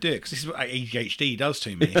around and do it, because this is what ADHD does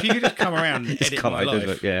to me. If you could just come around and edit my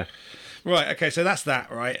life. Yeah. Right, okay, so that's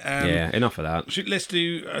that, right? Yeah, enough of that. Let's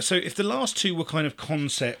do... so if the last two were kind of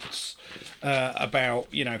concepts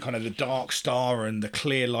about, kind of the dark star and the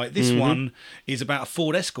clear light, this one is about a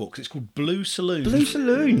Ford Escort, 'cause it's called Blue Saloon. Blue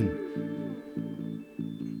Saloon!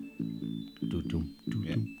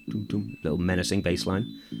 Little menacing bass line.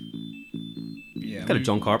 Yeah, Kind of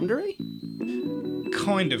John Carpenter-y?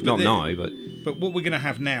 Kind of. Not now, but... But what we're going to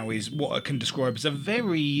have now is what I can describe as a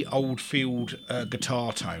very old-field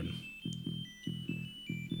guitar tone.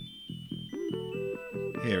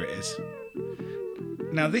 Here it is.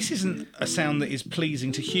 Now, this isn't a sound that is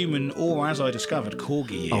pleasing to human or, as I discovered,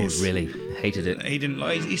 corgi ears. Oh, really? Hated it. He didn't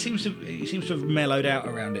like. He seems to have mellowed out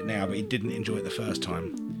around it now, but he didn't enjoy it the first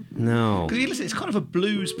time. No. Because listen, it's kind of a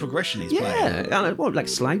blues progression he's playing. Yeah, and like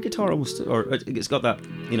slide guitar almost, or it's got that.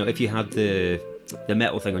 If you had the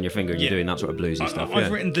metal thing on your finger and you're doing that sort of bluesy stuff.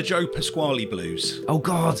 I've written the Joe Pasquale blues. Oh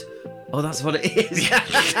God. Oh, that's what it is.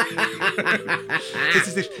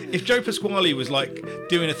 If Joe Pasquale was like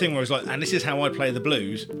doing a thing where he was like, and this is how I play the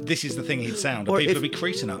blues, this is the thing he'd sound, and people would be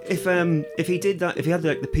creasing up. If he did that, if he had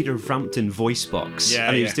like the Peter Frampton voice box,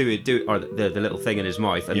 and he was doing or the little thing in his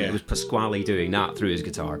mouth, and it was Pasquale doing that through his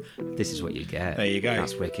guitar, this is what you get. There you go.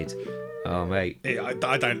 That's wicked. Oh mate,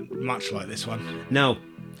 I don't much like this one. No.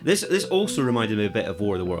 This also reminded me a bit of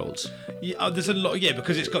War of the Worlds. Yeah, there's a lot. Yeah,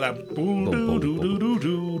 because it's got that.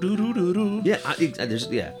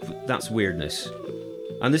 Yeah, that's weirdness.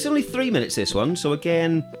 And there's only 3 minutes this one, so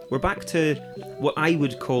again, we're back to what I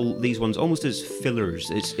would call these ones almost as fillers.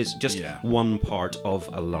 It's just one part of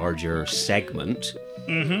a larger segment.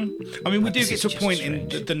 Mm-hmm. I mean, we do get to a point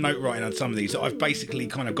strange. In the note writing on some of these that I've basically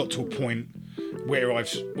kind of got to a point where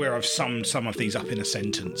I've summed some of these up in a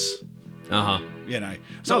sentence. So I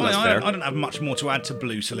don't have much more to add to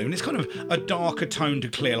Blue Saloon. It's kind of a darker tone to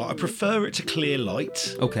Clear Light. I prefer it to Clear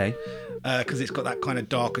Light. Okay. Because it's got that kind of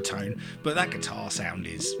darker tone. But that guitar sound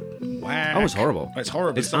is whack. Oh, it's horrible. It's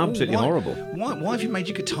horrible. It's absolutely horrible. Why have you made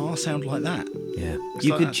your guitar sound like that? Yeah.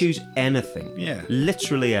 You could choose anything. Yeah.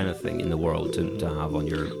 Literally anything in the world to have on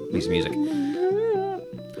your piece of music. I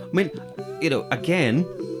mean, again,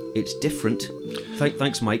 it's different.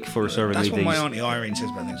 Thanks, Mike, for serving me these. That's what my Auntie Irene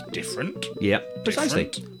says about things. Different. Yeah,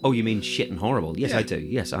 precisely. Oh, you mean shit and horrible? Yes, I do.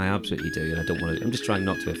 Yes, I absolutely do, and I don't want to. I'm just trying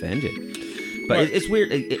not to offend you. But it's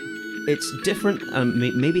weird. It's different.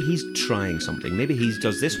 Maybe he's trying something. Maybe he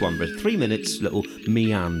does this one for 3 minutes, little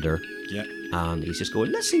meander. Yeah. And he's just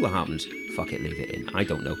going, let's see what happens. Fuck it, leave it in. I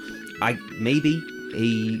don't know. Maybe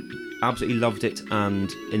he absolutely loved it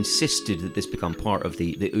and insisted that this become part of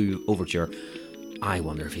the overture. I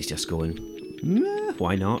wonder if he's just going,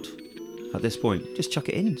 why not? At this point, just chuck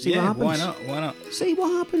it in, see what happens. Why not? See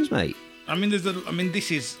what happens, mate. I mean,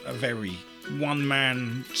 this is a very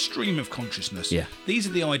one-man stream of consciousness. Yeah. These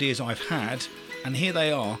are the ideas I've had, and here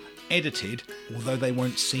they are, edited, although they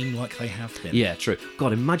won't seem like they have been. Yeah, true.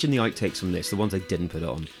 God, imagine the outtakes from this, the ones they didn't put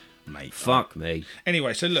on. Mate. Fuck me.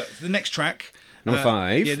 Anyway, so look, the next track... Number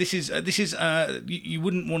 5. Yeah, this is you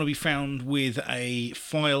wouldn't want to be found with a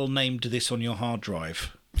file named this on your hard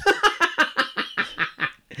drive.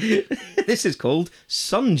 This is called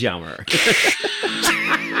Sunjammer.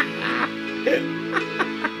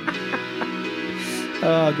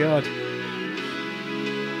 Oh, God.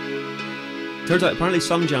 Turns out, apparently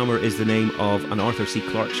Sunjammer is the name of an Arthur C.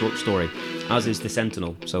 Clarke short story, as is The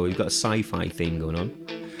Sentinel, so we've got a sci-fi theme going on.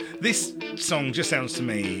 This song just sounds to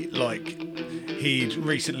me like he'd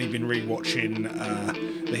recently been rewatching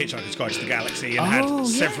The Hitchhiker's Guide to the Galaxy and had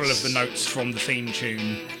several of the notes from the theme tune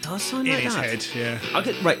in his head. Yeah.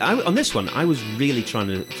 On this one, I was really trying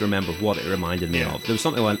to remember what it reminded me of. There was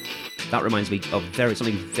something that reminds me of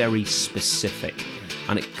something very specific,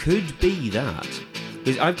 and it could be that.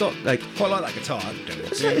 Because I've got quite like that guitar.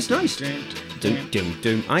 It's nice.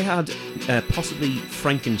 Doom. I had possibly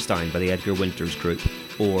Frankenstein by the Edgar Winters Group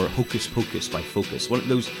or Hocus Pocus by Focus. One of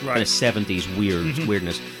those kind of 70s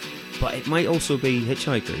weirdness. But it might also be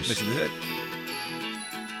Hitchhikers. Listen to it.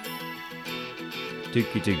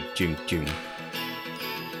 Doom.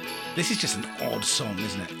 This is just an odd song,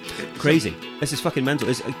 isn't it? Crazy. This is fucking mental.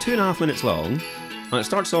 It's 2.5 minutes long, and it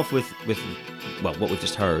starts off with what we've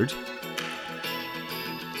just heard.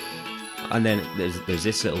 And then there's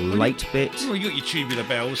this little light bit. Well, you got your tubular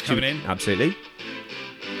bells coming in. Absolutely.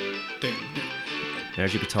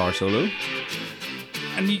 There's your guitar solo.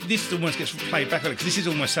 And this almost gets played back because this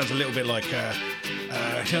almost sounds a little bit like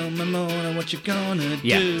 "Tell me more what you're gonna do."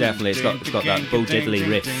 Yeah, definitely. It's got that Bo Diddley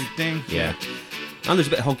riff. Yeah. And there's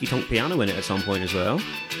a bit of honky-tonk piano in it at some point as well.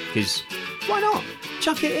 Because why not?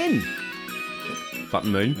 Chuck it in.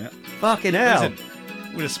 Button Moon. Yeah. Fucking hell.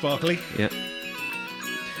 With a sparkly. Yeah.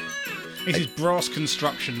 This is brass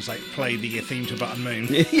constructions play the theme to Button Moon.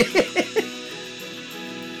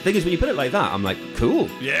 Thing is, when you put it like that, I'm like, cool.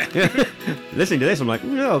 Yeah. Listening to this, I'm like,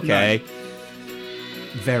 okay. No.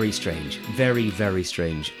 Very strange. Very, very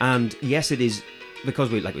strange. And yes, it is,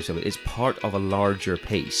 because like we said, it's part of a larger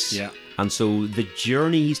piece. Yeah. And so the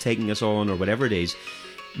journey he's taking us on, or whatever it is,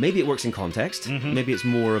 maybe it works in context. Mm-hmm. Maybe it's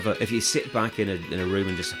more of if you sit back in a room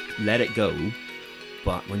and just let it go.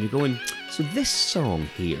 But when you're going, so this song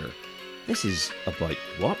here, this is about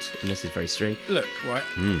what? And this is very strange. Look, right,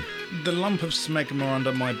 the lump of smegma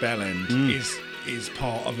under my bell end is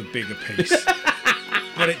part of a bigger piece.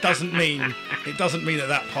 But it doesn't mean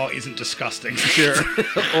that part isn't disgusting. Sure.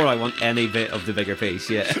 Or I want any bit of the bigger piece,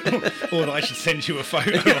 yeah. Or that I should send you a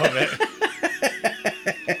photo of it.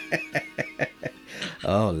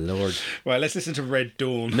 Oh Lord! Right, let's listen to Red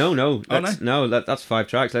Dawn. That's 5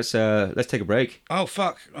 tracks. Let's take a break. Oh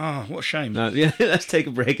fuck! Oh, what a shame. Yeah, let's take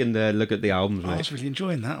a break and look at the albums. I was really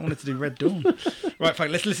enjoying that. I wanted to do Red Dawn. Right,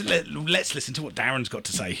 fine. Let's listen to what Darren's got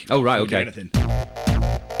to say. Oh right, okay.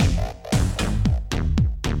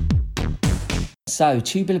 So,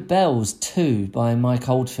 Tubular Bells 2 by Mike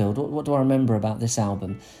Oldfield. What do I remember about this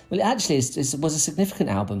album? Well, it actually was a significant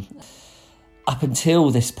album. Up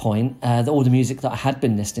until this point, all the music that I had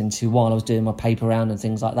been listening to while I was doing my paper round and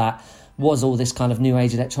things like that was all this kind of new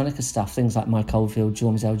age electronica stuff, things like Mike Oldfield,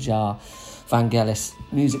 Jean-Michel Jarre, Vangelis,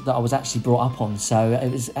 music that I was actually brought up on. So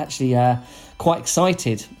it was actually quite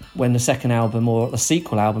excited when the second album, or the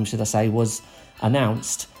sequel album, should I say, was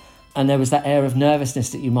announced. And there was that air of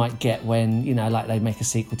nervousness that you might get when, like they make a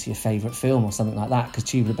sequel to your favourite film or something like that, because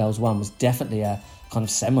Tubular Bells 1 was definitely a kind of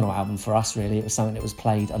seminal album for us, really. It was something that was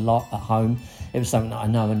played a lot at home. It was something that I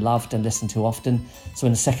know and loved and listened to often. So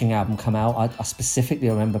when the second album came out, I specifically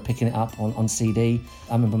remember picking it up on CD.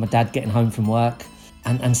 I remember my dad getting home from work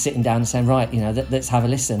and sitting down and saying, right, let's have a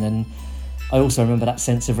listen. And I also remember that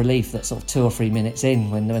sense of relief that sort of 2 or 3 minutes in,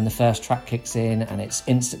 when the first track kicks in and it's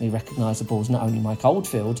instantly recognisable as not only Mike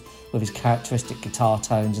Oldfield with his characteristic guitar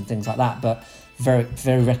tones and things like that, but very,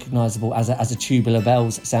 very recognisable as a Tubular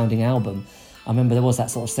Bells sounding album. I remember there was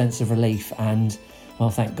that sort of sense of relief, and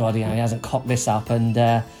well, thank God, he hasn't cocked this up, and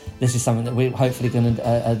this is something that we're hopefully going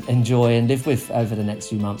to enjoy and live with over the next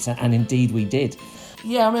few months, and indeed we did.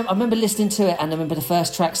 Yeah, I remember listening to it, and I remember the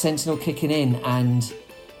first track, Sentinel, kicking in, and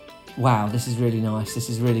wow, this is really nice, this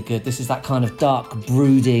is really good. This is that kind of dark,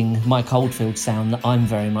 brooding Mike Oldfield sound that I'm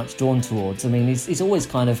very much drawn towards. I mean, he's always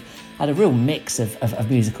kind of had a real mix of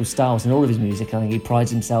musical styles in all of his music. I think he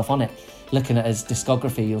prides himself on it. Looking at his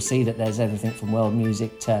discography, you'll see that there's everything from world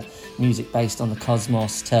music to music based on the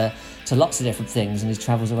cosmos to lots of different things, and his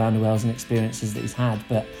travels around the world and experiences that he's had.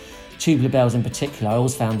 But Tubular Bells in particular, I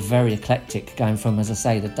always found very eclectic, going from, as I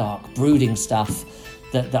say, the dark, brooding stuff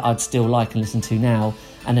that I'd still like and listen to now,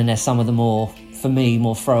 and then there's some of the more, for me,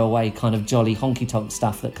 more throwaway kind of jolly honky-tonk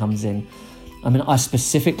stuff that comes in. I mean, I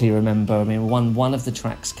specifically remember, one of the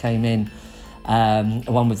tracks came in,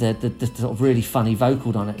 one with the sort of really funny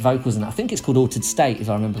vocals on it. I think it's called Altered State, if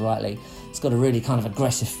I remember rightly. It's got a really kind of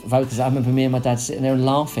aggressive vocals. I remember me and my dad sitting there and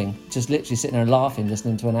laughing, just literally sitting there and laughing,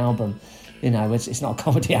 listening to an album. It's not a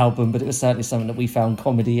comedy album, but it was certainly something that we found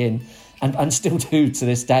comedy in, and still do to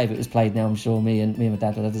this day. If it was played now, I'm sure me and my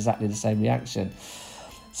dad would have exactly the same reaction.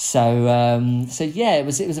 So yeah, it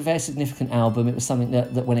was a very significant album. It was something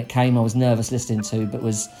that when it came, I was nervous listening to, but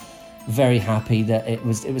was very happy that it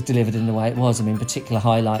was delivered in the way it was. I mean, particular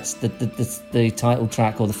highlights, the title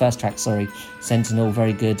track, or the first track, sorry, Sentinel,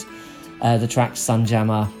 very good. The tracks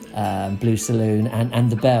Sunjammer, Blue Saloon and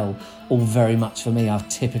The Bell, all very much for me are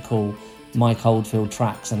typical Mike Oldfield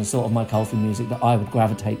tracks and the sort of Mike Oldfield music that I would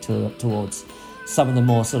gravitate towards. Some of the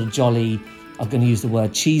more sort of jolly, I'm going to use the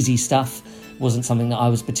word cheesy stuff, wasn't something that I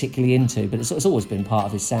was particularly into, but it's always been part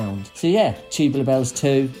of his sound. So yeah, Tubular Bells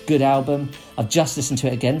 2, good album. I've just listened to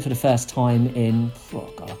it again for the first time in,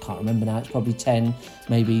 I can't remember now, it's probably 10,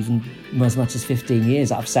 maybe even as much as 15 years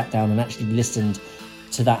that I've sat down and actually listened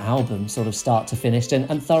to that album, sort of start to finish,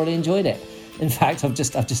 and thoroughly enjoyed it. In fact, I've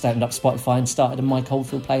just opened up Spotify and started a Mike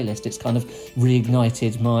Oldfield playlist. It's kind of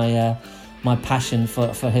reignited my passion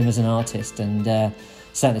for him as an artist, and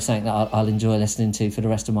certainly something that I'll enjoy listening to for the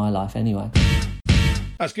rest of my life anyway.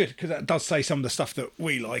 That's good, because that does say some of the stuff that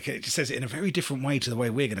we like. It just says it in a very different way to the way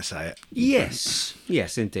we're going to say it. Yes,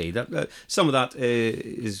 indeed. Some of that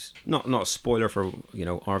is not a spoiler for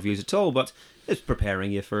our views at all, but it's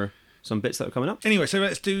preparing you for some bits that are coming up. Anyway, so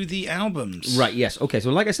let's do the albums. Right, yes. Okay, so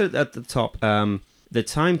like I said at the top, the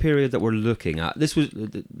time period that we're looking at, this was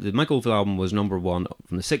the Mike Oldfield album was number 1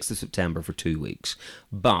 from the 6th of September for 2 weeks,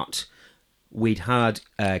 but we'd had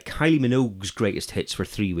Kylie Minogue's greatest hits for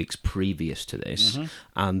 3 weeks previous to this,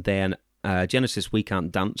 and then Genesis' We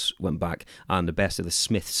Can't Dance went back, and the Best of the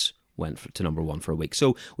Smiths went to number 1 for a week.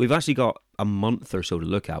 So we've actually got a month or so to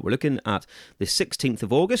look at. We're looking at the 16th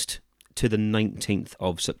of August to the 19th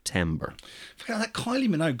of September. Forget that Kylie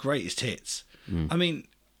Minogue greatest hits. I mean,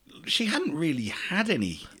 she hadn't really had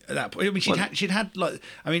any at that point. I mean, she'd had like,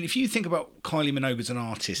 I mean, if you think about Kylie Minogue as an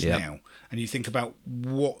artist now, and you think about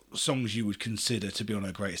what songs you would consider to be on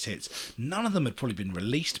her greatest hits, none of them had probably been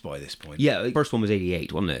released by this point. Yeah, the first one was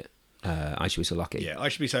 88, wasn't it? I Should Be So Lucky. Yeah, I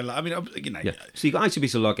Should Be So Lucky. I mean, Yeah. So you got I Should Be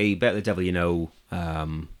So Lucky, Better the Devil You Know,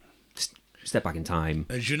 Step Back in Time.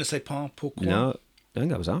 Je ne sais pas pourquoi. No, I think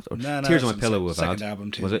that was after. No, Tears on My Pillow we've second had.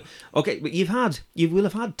 album too. Was it? Okay, but you will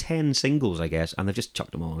have had 10 singles, I guess, and they've just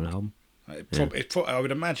chucked them all on an album. I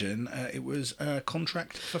would imagine it was a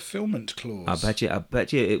contract fulfillment clause. I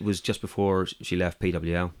bet you it was just before she left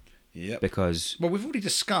PWL. Yeah. Because we've already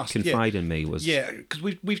discussed. Confide in Me was. Yeah, because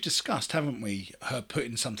we've discussed, haven't we? Her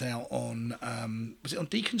putting something out on was it on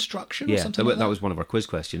Deconstruction or something? That was one of our quiz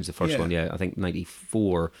questions. The first one, I think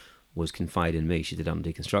 94 was Confide in Me. She did on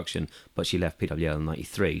Deconstruction, but she left PWL in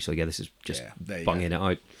 93. So this is just bunging it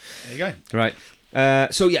out. There you go. Right.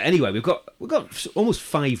 Anyway, we've got almost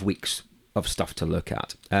 5 weeks of stuff to look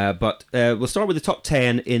at. But we'll start with the top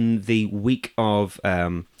 10 in the week of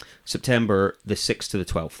September the 6th to the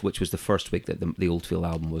 12th, which was the first week that the Oldfield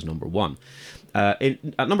album was number 1.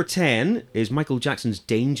 At number 10 is Michael Jackson's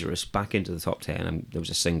Dangerous, back into the top 10. And there was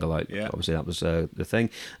a single out. Yeah. Obviously, that was the thing.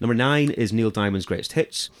 Number 9 is Neil Diamond's Greatest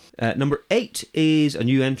Hits. Number 8 is a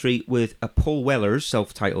new entry with Paul Weller's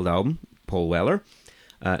self-titled album, Paul Weller.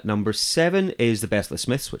 Number 7 is The Best of the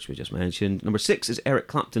Smiths, which we just mentioned. Number 6 is Eric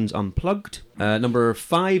Clapton's Unplugged. Number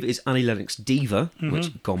 5 is Annie Lennox's Diva,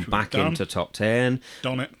 which gone back into top 10.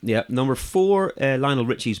 Done it. Yeah. Number 4, Lionel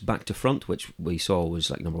Richie's Back to Front, which we saw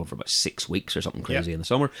was like number 1 for about 6 weeks or something crazy in the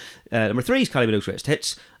summer. Number 3 is Kylie Minogue's Greatest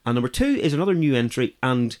Hits. And number 2 is another new entry,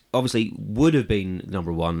 and obviously would have been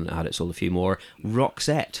number 1 had it sold a few more.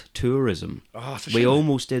 Roxette, Tourism. Oh, it's a shame. We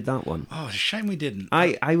almost did that one. Oh, it's a shame we didn't.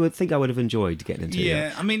 I would think I would have enjoyed getting into it.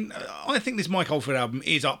 Yeah, I mean, I think this Mike Oldfield album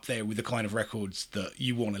is up there with the kind of records that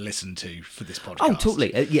you want to listen to for this podcast. Oh,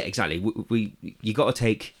 totally. Yeah, exactly. You got to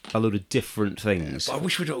take a load of different things. I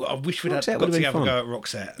wish we'd got to have a go at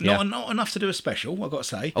Roxette. Not enough to do a special, I've got to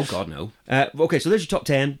say. Oh God, no. Okay, so there's your top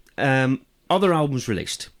 10. Other albums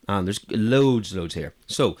released, and there's loads here.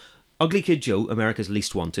 So, Ugly Kid Joe, America's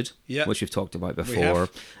Least Wanted, which we've talked about before.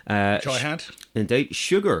 Which I had. Indeed.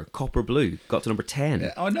 Sugar, Copper Blue, got to number 10.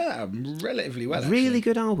 Yeah, I know that album relatively well, actually. Really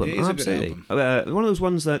good album, it is absolutely. A good album. One of those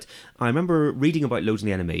ones that I remember reading about loads in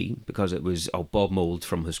the NME, because it was, Bob Mould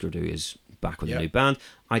from Husker Du is back with a new band.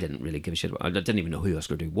 I didn't really give a shit about it. I didn't even know who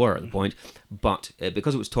Husker Du were at the point, but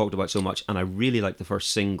because it was talked about so much, and I really liked the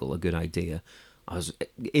first single, A Good Idea, I was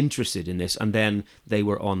interested in this, and then they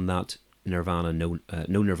were on that Nirvana, No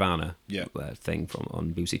Nirvana thing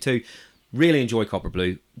on BBC Two. Really enjoy Copper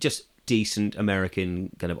Blue. Just decent American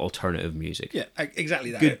kind of alternative music. Yeah,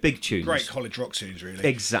 exactly that. Good big tunes. Great college rock tunes, really.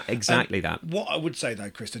 Exactly that. What I would say though,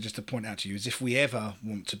 Krista, just to point out to you, is if we ever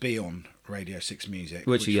want to be on Radio 6 Music,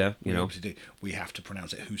 which we obviously do, we have to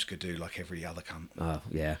pronounce it Husker Du like every other cunt. Oh,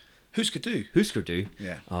 yeah. Husker Du. Husker Du?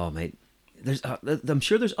 Yeah. Oh, mate. I'm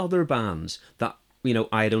sure there's other bands that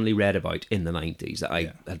I had only read about in the 90s that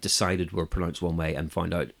I had decided were pronounced one way and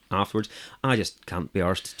found out afterwards. I just can't be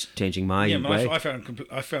arsed changing my way. I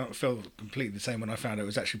felt completely the same when I found it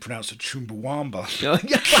was actually pronounced a Chumbawamba.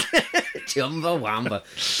 Chumbawamba.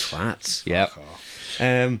 Twats. Yeah.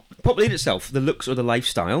 Pop Lead itself, the looks or the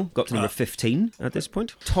lifestyle, got to number 15 at this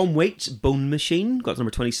point. Tom Waits' Bone Machine got to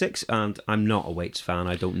number 26, and I'm not a Waits fan,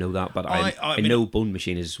 I don't know that, but I know Bone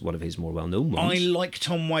Machine is one of his more well-known ones. I like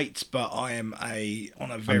Tom Waits, but I am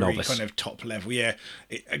on a very kind of top level. Yeah,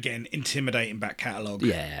 again, intimidating back catalogue.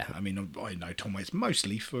 Yeah. I mean, I know Tom Waits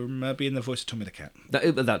mostly from being the voice of Tommy the Cat.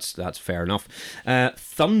 That's fair enough.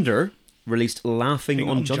 Thunder released Laughing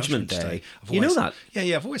on Judgment Day. You know that?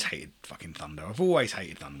 Yeah, I've always hated fucking Thunder.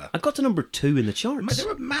 I got to number 2 in the charts.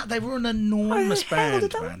 They were an enormous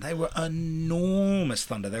band, man. They were enormous,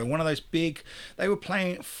 Thunder. They were one of those big... They were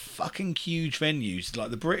playing at fucking huge venues.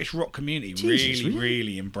 Like, the British rock community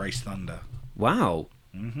really embraced Thunder. Wow.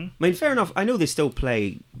 Mm-hmm. I mean, fair enough. I know they still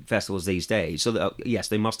play festivals these days, so that, yes,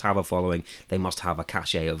 they must have a following. They must have a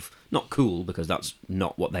cachet of not cool, because that's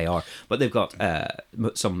not what they are, but they've got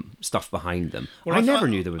some stuff behind them. Well, I never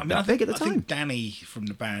knew they were that big at the time. I think Danny from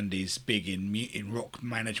the band is big in rock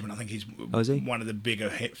management. I think he's one of the bigger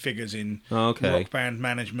hit figures in rock band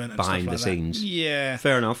management and behind stuff like the scenes. That. Yeah,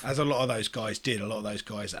 fair enough. As a lot of those guys did. A lot of those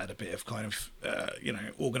guys that had a bit of kind of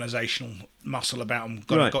organisational muscle about them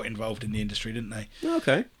got involved in the industry, didn't they?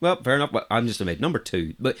 Okay, well, fair enough. Well, I'm just amazed. Number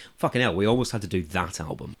 2, but fucking hell, we almost had to do that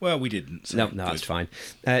album. Well, we didn't. So no, that's fine.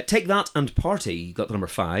 Take That and Party got to number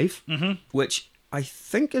 5, which I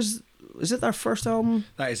think is it their first album?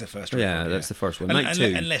 That is their first record. Yeah, that's the first one.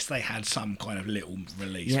 Unless they had some kind of little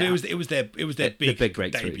release. Yeah. But it was their big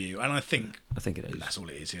breakthrough debut, and I think it is. That's all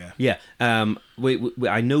it is. Yeah. Yeah. We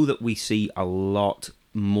I know that we see a lot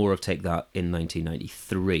more of Take That in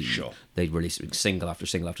 1993. Sure. They released single after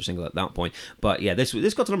single after single at that point. But yeah, this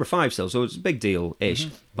got to number 5 still, so it's a big deal-ish.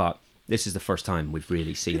 But this is the first time we've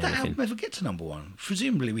really seen anything. Did that album ever get to number 1?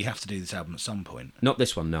 Presumably we have to do this album at some point. Not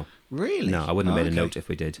this one, no. Really? No, I wouldn't have made a note if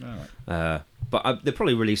we did. All right. But they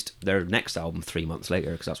probably released their next album 3 months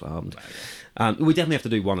later, because that's what happened. We definitely have to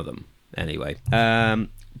do one of them, anyway.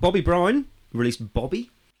 Bobby Brown released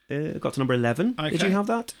Bobby. Got to number 11. Okay. Did you have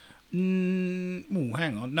that? Hang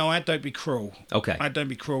on. No, I had Don't Be Cruel. Okay. I had Don't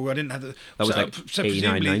Be Cruel. I didn't have the... That was like so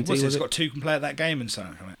presumably, it's got 2 can play at that game and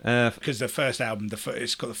something on it. Because the first album,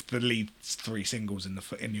 it's got the lead 3 singles in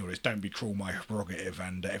the order. It's Don't Be Cruel, My Prerogative,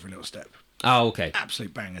 and Every Little Step. Oh, okay.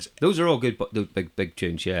 Absolute bangers. Those are all good, big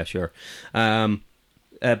tunes. Yeah, sure.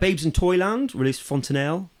 Babes in Toyland released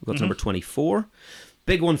Fontanelle. Got to number 24.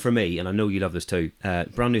 Big one for me, and I know you love this too.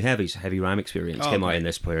 Brand New Heavy's Heavy Rhyme Experience came out in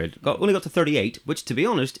this period. Only got to 38, which, to be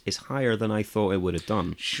honest, is higher than I thought it would have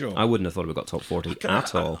done. Sure. I wouldn't have thought it would have got top 40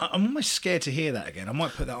 at all. I'm almost scared to hear that again. I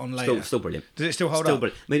might put that on later. Still brilliant. Does it still hold up?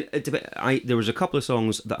 Brilliant. I mean, there was a couple of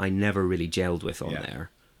songs that I never really gelled with on there.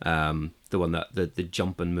 The one that the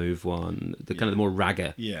jump and move one, the kind of the more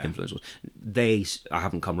ragga influence ones. I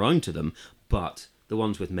haven't come round to them, but the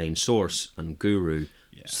ones with Main Source and Guru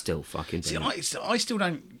still fucking brilliant. See, I still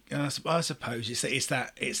don't. I suppose it's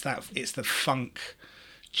the funk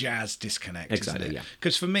jazz disconnect. Exactly. Yeah.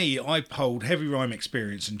 Because for me, I hold Heavy Rhyme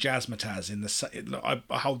Experience and Jazzmatazz in the.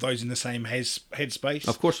 I hold those in the same headspace.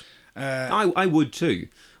 Of course, I would too,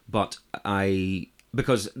 but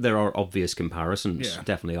because there are obvious comparisons,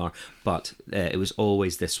 definitely are. But it was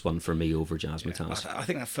always this one for me over Jazzmatazz. I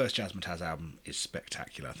think that first Jazzmatazz album is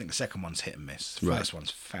spectacular. I think the second one's hit and miss. The first one's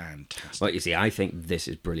fantastic. Well, you see, I think this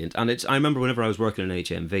is brilliant. And I remember whenever I was working in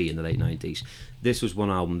HMV in the late 90s, this was one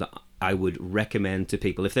album that I would recommend to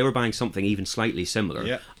people. If they were buying something even slightly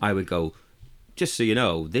similar, I would go, just so you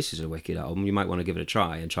know, this is a wicked album. You might want to give it a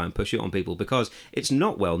try and push it on people, because it's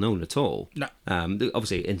not well known at all. No.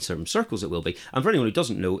 Obviously, in certain circles it will be. And for anyone who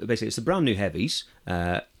doesn't know, basically it's the Brand New Heavies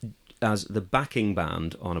as the backing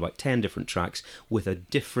band on about 10 different tracks with a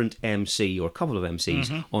different MC or a couple of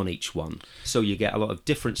MCs on each one. So you get a lot of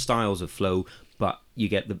different styles of flow, but you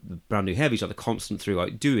get the Brand New Heavies are the constant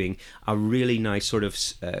throughout doing a really nice sort of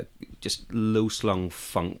just low-slung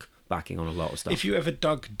funk backing on a lot of stuff. If you ever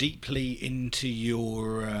dug deeply into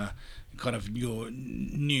your kind of your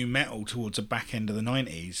new metal towards the back end of the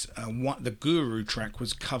 90s, the Guru track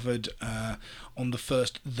was covered on the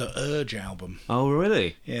first The Urge album. Oh,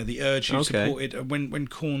 really? Yeah, The Urge who supported when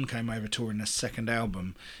Korn came over touring their second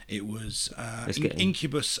album. It was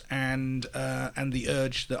Incubus and The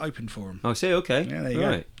Urge that opened for them. Oh, I see. Okay. Yeah, there you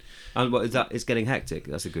go. And what is that? It's getting hectic.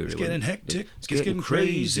 That's the Guru. It's getting hectic. It's getting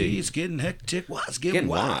crazy. It's getting hectic. Wow, it's getting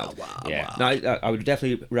wild. Yeah. No, I would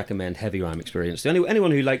definitely recommend Heavy Rhyme Experience.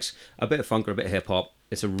 Anyone who likes a bit of funk or a bit of hip hop,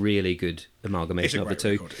 It's a really good amalgamation of the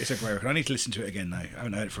two. Record. It's a great record. I need to listen to it again, though. I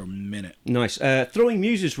haven't heard it for a minute. Nice. Throwing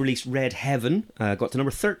Muses released Red Heaven, got to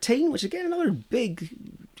number 13, which again another big,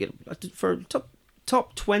 for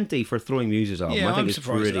top 20 for Throwing Muses album. Yeah, I think I'm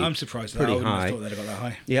surprised. I'm surprised that I wouldn't have thought they'd have got that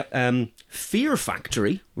high. Yeah. Fear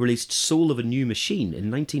Factory released Soul of a New Machine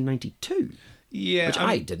in 1992. Yeah, which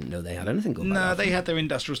I didn't know they had anything going on. No, they had their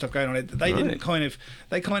industrial stuff going on. They didn't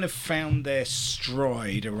they kind of found their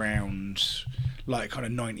stride around like kind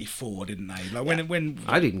of 94, didn't they? Like when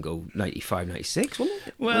I'd even go 95, 96, wasn't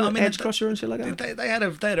it? Well, I mean, Edge Crusher and shit like that. They had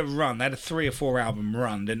a run. They had a 3 or 4 album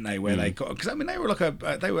run, didn't they? Where they got, because I mean they were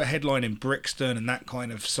they were headlining Brixton and that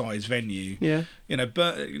kind of size venue. Yeah. You know,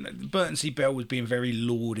 Burton C. Bell was being very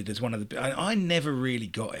lauded as one of the. I never really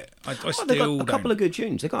got it. I still they got a couple of good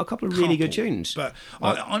tunes. They got a couple of really good tunes. But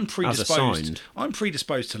I'm predisposed. I'm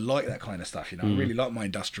predisposed to like that kind of stuff. You know, I really like my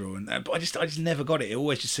industrial, but I just never got it. It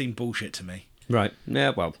always just seemed bullshit to me. Right.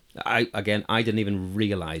 Yeah. Well, I didn't even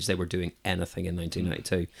realise they were doing anything in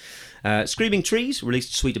 1992. Screaming Trees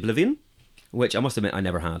released Sweet Oblivion, which I must admit I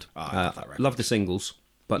never had. I love that record. Loved the singles,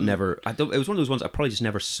 but never. It was one of those ones I probably just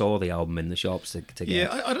never saw the album in the shops to get.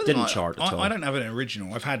 Yeah, I don't didn't chart at all. I don't have an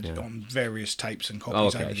original. I've had on various tapes and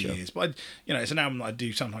copies over the years, but it's an album that I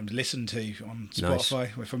do sometimes listen to on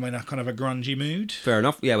Spotify if I'm in a kind of a grungy mood. Fair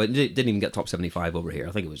enough. Yeah, but it didn't even get top 75 over here.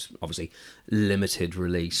 I think it was obviously limited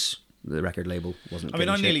release. The record label wasn't. I mean,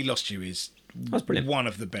 I Nearly Lost You is one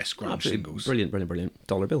of the best grunge singles. Brilliant.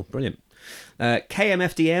 Dollar Bill, brilliant.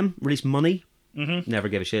 KMFDM released Money. Mm-hmm. Never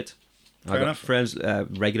give a shit. Fair enough. Friends,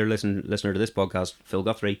 regular listener to this podcast, Phil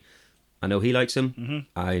Guthrie. I know he likes him. Mm-hmm.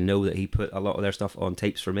 I know that he put a lot of their stuff on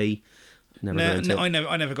tapes for me. I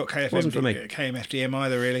never got KMFDM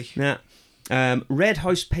either, really. Nah. Red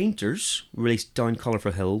House Painters released Down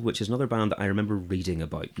Colourful Hill, which is another band that I remember reading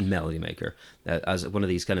about, Melody Maker, as one of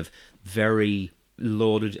these kind of very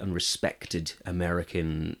lauded and respected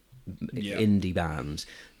American indie bands.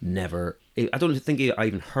 I don't think I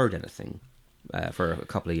even heard anything for a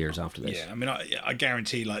couple of years after this. Yeah, I mean, I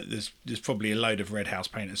guarantee like there's probably a load of Red House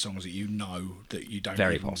Painters songs that you don't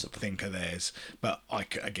very even possible think are theirs. But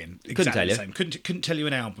couldn't exactly tell you. the same. Couldn't tell you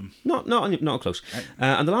an album. Not close. Right.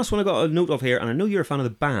 And the last one I got a note of here, and I know you're a fan of the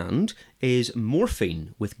band, is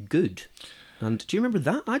Morphine with Good. And do you remember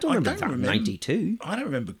that? I don't remember that. 92. I don't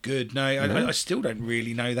remember Good. No, I still don't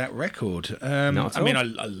really know that record. I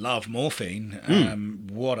love Morphine.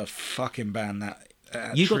 What a fucking band that.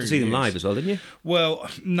 You got to see them live as well, didn't you? Well,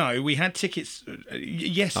 no, we had tickets.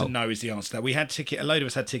 Yes and no is the answer to that. We had a load of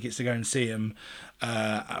us had tickets to go and see them.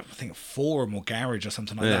 I think Forum or Garage or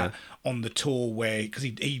something like that on the tour because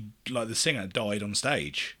he like the singer died on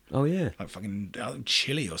stage. Oh yeah, like fucking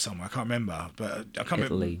Chile or somewhere. I can't remember, but I can't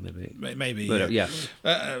Italy, remember. Maybe. But, yeah.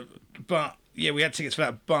 But yeah, we had tickets for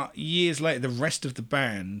that. But years later, the rest of the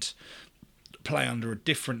band play under a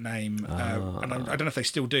different name, and I don't know if they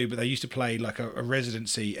still do, but they used to play like a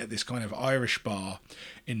residency at this kind of Irish bar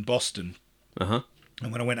in Boston.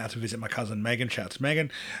 And when I went out to visit my cousin Megan, shout out to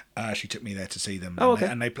Megan, she took me there to see them. Oh, okay.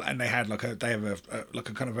 And they had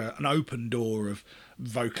an open door of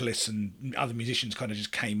vocalists and other musicians kind of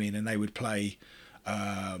just came in and they would play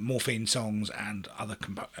Morphine songs and other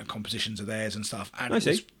compositions of theirs and stuff. And it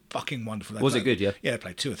was fucking wonderful. Was it good? Yeah. Yeah, they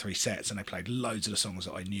played 2 or 3 sets and they played loads of the songs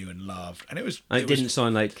that I knew and loved. And it didn't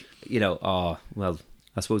sound like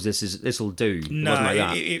I suppose this will do. No, wasn't like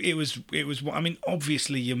that. It was. I mean,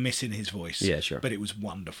 obviously you're missing his voice. Yeah, sure. But it was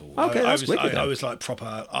wonderful. Okay, that's wicked. I was like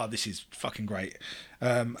proper. Oh, this is fucking great.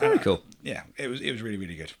 Very cool. It was really,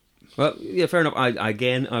 really good. Well, yeah, fair enough.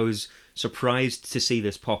 I was surprised to see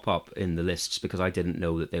this pop up in the lists because I didn't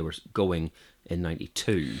know that they were going in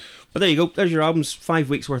 92. But there you go. There's your albums. 5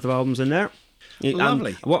 weeks worth of albums in there.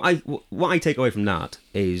 Lovely. What I take away from that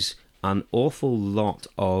is an awful lot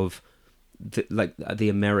of the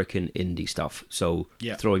American indie stuff. So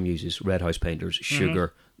Throwing Muses, Red House Painters,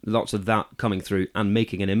 Sugar, lots of that coming through and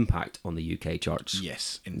making an impact on the UK charts.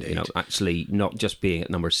 Yes, indeed. Actually not just being at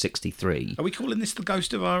number 63. Are we calling this the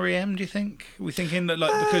ghost of REM, do you think? Are we thinking that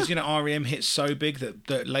because REM hits so big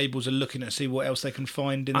that labels are looking to see what else they can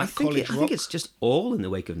find in that college rock? I think it's just all in the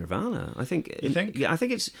wake of Nirvana. I think Yeah, I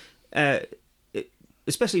think it's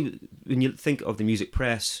especially when you think of the music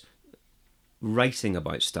press writing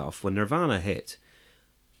about stuff. When Nirvana hit,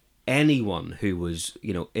 anyone who was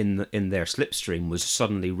in their slipstream was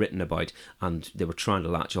suddenly written about, and they were trying to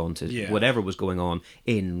latch on to whatever was going on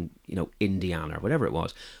in Indiana or whatever it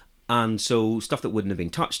was. And so stuff that wouldn't have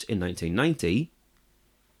been touched in 1990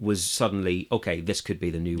 was suddenly this could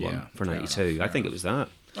be the new one for 92. I think it was that.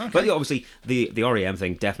 Okay. But obviously the REM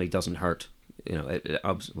thing definitely doesn't hurt.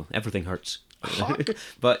 Everything hurts.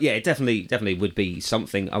 But yeah, it definitely would be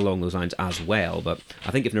something along those lines as well. But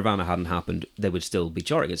I think if Nirvana hadn't happened, they would still be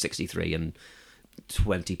charting at 63 and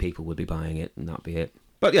 20 people would be buying it, and that'd be it.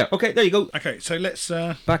 But yeah, okay, there you go. Okay, so let's...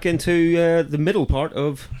 Back into the middle part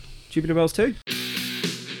of Tubular Bells 2.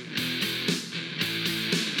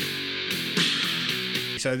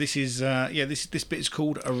 So this is, this bit is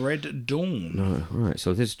called A Red Dawn. Right,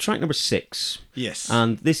 so this is track number 6. Yes.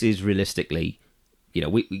 And this is realistically,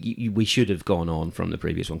 we should have gone on from the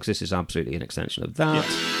previous one, because this is absolutely an extension of that.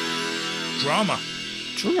 Yes. Drama.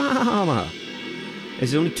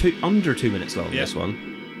 It's only under 2 minutes long, this one.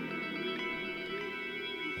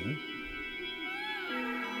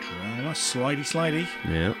 Drama, slidey.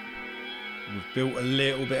 Yeah. We've built a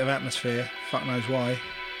little bit of atmosphere. Fuck knows why.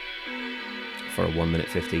 For a 1 minute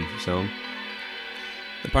 50 song.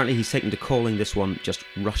 Apparently he's taken to calling this one just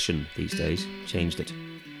Russian these days. Changed it.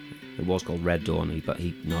 It was called Red Dawn, but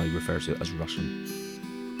he now refers to it as Russian.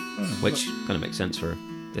 Which kind of makes sense for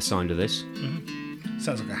the sound of this. Mm-hmm.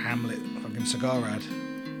 Sounds like a Hamlet fucking cigar ad.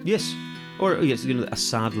 Yes. Or yes, a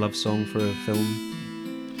sad love song for a film.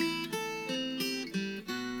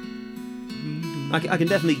 I can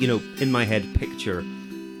definitely, in my head picture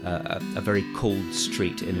a very cold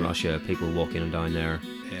street in Russia, people walking down there.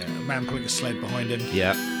 Yeah, a man pulling a sled behind him.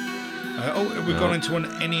 Yeah. We've gone into an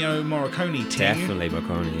Ennio Morricone thing. Definitely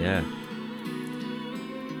Morricone, yeah.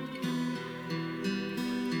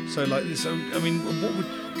 So,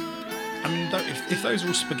 if those are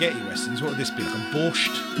all spaghetti westerns, what would this be? Like a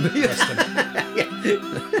borscht western?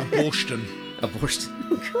 A borschten. A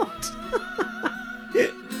borschten. God.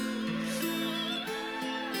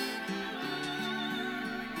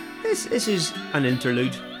 This is an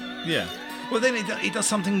interlude. Yeah. Well, then it does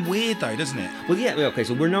something weird though, doesn't it? Well, yeah. Okay,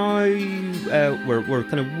 so we're now we're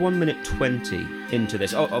kind of 1 minute 20 into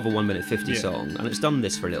this of a 1 minute 50 song, and it's done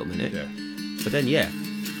this for a little minute. Yeah. But then,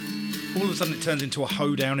 all of a sudden it turns into a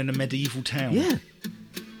hoedown in a medieval town. Yeah.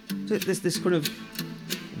 So this kind of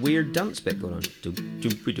weird dance bit going on.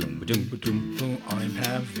 I'm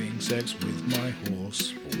having sex with my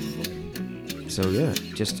horse. So yeah,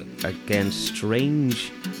 just again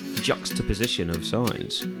strange juxtaposition of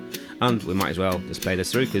sounds. And we might as well just play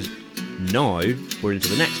this through, because now we're into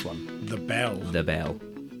the next one. The Bell. The Bell.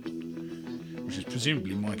 Which is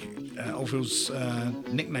presumably Mike Oldfield's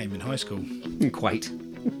nickname in high school. Quite.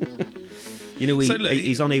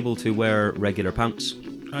 He's unable to wear regular pants.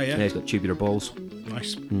 Oh, yeah? Yeah, he's got tubular balls.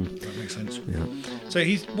 Nice. That makes sense. Yeah. So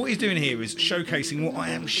what he's doing here is showcasing what I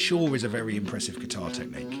am sure is a very impressive guitar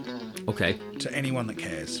technique. Okay. To anyone that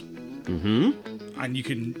cares. Mm-hmm. And you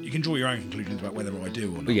can draw your own conclusions about whether I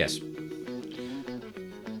do or not. Yes.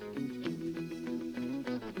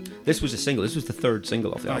 This was a single. This was the third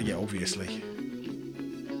single off the album. Yeah, obviously.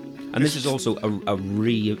 And this is also a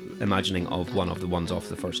reimagining of one of the ones off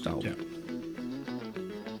the first album. Yeah.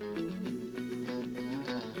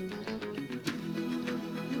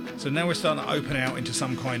 So now we're starting to open out into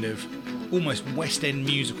some kind of almost West End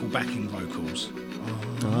musical backing vocals.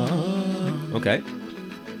 Okay.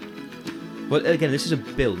 Well, again, this is a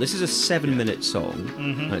build. This is a 7 minute song,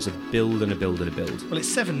 and it's a build and a build and a build. Well,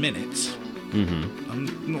 it's 7 minutes. Mm-hmm. I'm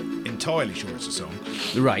not entirely sure it's a song.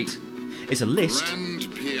 Right. It's a list.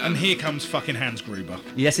 And here comes fucking Hans Gruber.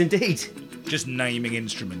 Yes, indeed. Just naming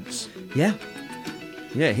instruments. Yeah.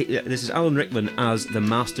 Yeah, this is Alan Rickman as the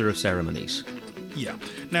Master of Ceremonies. Yeah.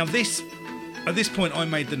 Now this, at this point I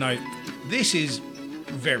made the note, this is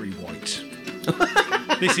very white.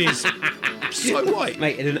 This is so white.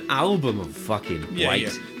 Mate, in an album of fucking white.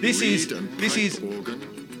 Yeah. This is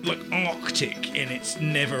like Arctic in its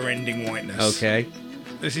never-ending whiteness. Okay.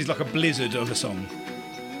 This is like a blizzard of a song.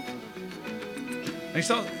 And it's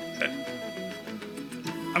not...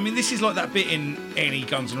 I mean, this is like that bit in any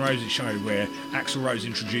Guns N' Roses show where Axl Rose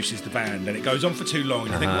introduces the band and it goes on for too long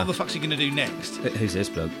and you think, what the fuck's he going to do next? Who's this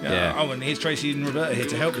bloke? Yeah. Oh, and here's Tracy and Roberta here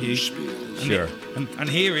to help you. Sure. And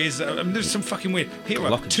here is... there's some fucking weird... Here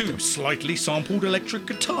are two slightly sampled electric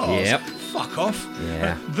guitars. Yep. Fuck off.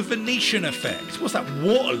 Yeah. The Venetian effect. What's that,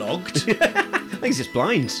 waterlogged? I think it's just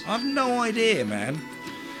blinds. I've no idea, man.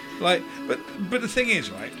 Like, but the thing is,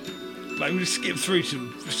 right? Like, we'll just skip through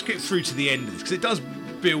to the end of this because it does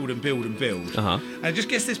build and build and build, and it just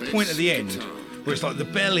gets this point at the end where it's like the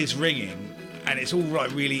bell is ringing and it's all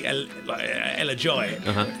like really elegiac,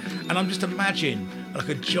 and I'm just imagining like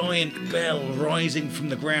a giant bell rising from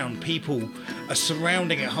the ground. People are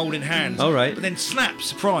surrounding it, holding hands. All right. But then snap,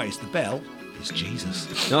 surprise! The bell is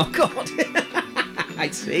Jesus. Oh God. I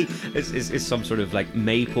see. It's some sort of like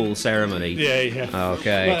maypole ceremony. Yeah.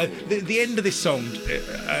 Okay. Well, the end of this song,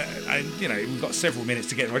 and we've got several minutes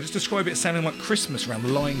to get there. I just describe it as sounding like Christmas around the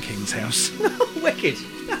Lion King's house. Wicked.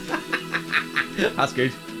 That's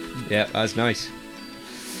good. Yeah, that's nice.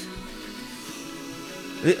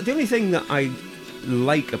 The only thing that I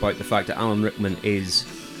like about the fact that Alan Rickman is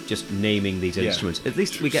just naming these instruments, at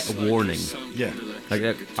least we get a warning. Yeah.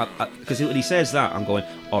 Because when he says that, I'm going,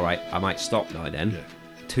 all right, I might stop now then. Yeah.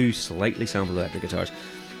 2 slightly sampled electric guitars.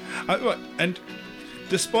 Right, and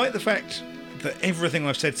despite the fact that everything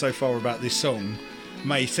I've said so far about this song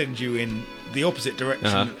may send you in the opposite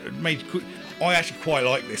direction, I actually quite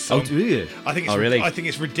like this song. Oh, do you? I think it's really? I think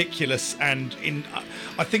it's ridiculous, and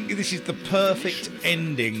I think this is the perfect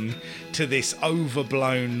ending to this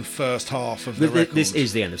overblown first half of the record. This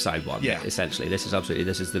is the end of side 1. Yeah. Essentially, this is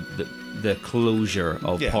the closure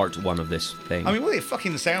of part 1 of this thing. I mean, what it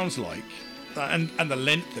fucking sounds like, and the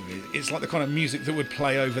length of it, it's like the kind of music that would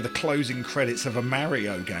play over the closing credits of a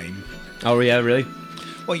Mario game. Oh yeah, really?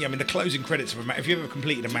 Well, yeah, I mean, the closing credits of if you've ever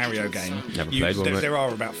completed a Mario game, there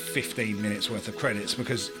are about 15 minutes worth of credits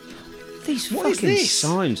because these fucking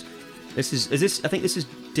sounds. Is this? I think this is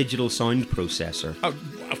Digital Sound Processor. Oh,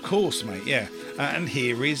 of course, mate. Yeah, and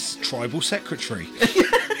here is Tribal Secretary.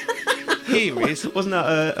 Wasn't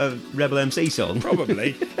that a Rebel MC song?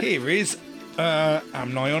 Probably. Here is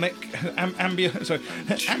Ambiotic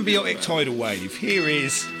Tidal Wave. Here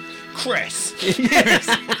is Cress.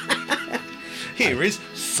 Here is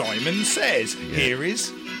Simon Says. Yeah. Here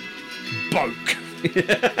is Boke.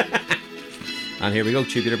 And here we go,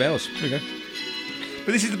 Tubular Bells. Here we go.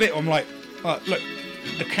 But this is the bit I'm like, look,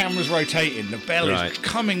 the camera's rotating, the bell is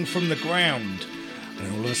coming from the ground,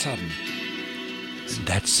 and all of a sudden,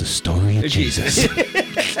 that's the story of Jesus.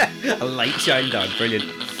 A light shined on,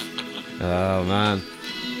 brilliant. Oh man.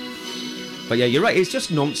 But yeah, you're right. It's just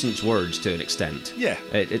nonsense words to an extent. Yeah.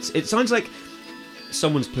 It sounds like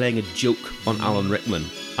someone's playing a joke on Alan Rickman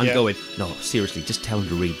and going, no, seriously, just tell him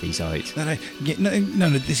to read these out. No.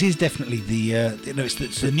 This is definitely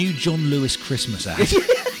it's the new John Lewis Christmas ad.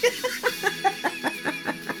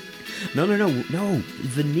 No.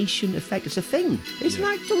 Venetian effect. It's a thing. It's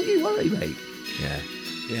like, don't you worry, mate. Yeah.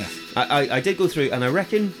 Yeah. I did go through, and I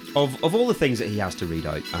reckon of all the things that he has to read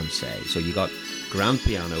out and say, so you got grand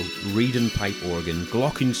piano, reed and pipe organ,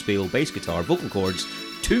 glockenspiel, bass guitar, vocal cords,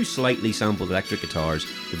 2 slightly sampled electric guitars,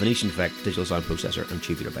 the Venetian effect, digital sound processor, and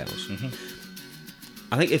tubular bells.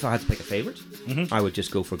 Mm-hmm. I think if I had to pick a favourite, I would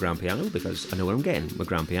just go for grand piano because I know what I'm getting with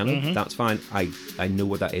grand piano. Mm-hmm. That's fine. I know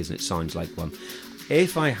what that is and it sounds like one.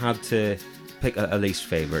 If I had to pick a least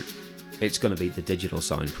favourite, it's going to be the digital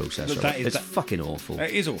sound processor. It's fucking awful.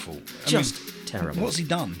 It is awful. Terrible. What's he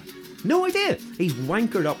done? No idea. He's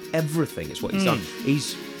wankered up everything, is what he's done.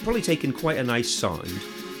 He's probably taken quite a nice sound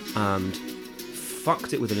and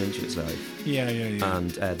fucked it with an inch of its life. Yeah.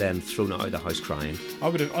 And then thrown it out of the house crying.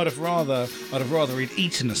 I'd have rather he'd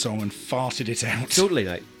eaten a song and farted it out. Totally,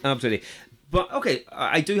 mate. Absolutely. But okay,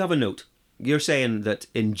 I do have a note. You're saying that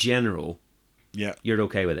in general, you're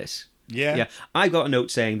okay with this. Yeah. I got a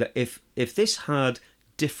note saying that if this had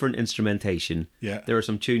different instrumentation, there are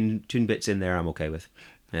some tune bits in there I'm okay with.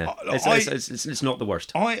 Yeah, it's not the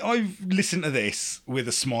worst. I've listened to this with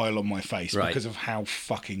a smile on my face because of how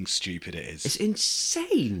fucking stupid it is. It's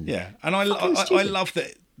insane. Yeah, and I love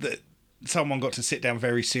that someone got to sit down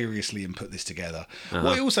very seriously and put this together. What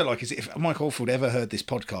I also like is if Mike Oldfield ever heard this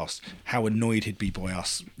podcast, how annoyed he'd be by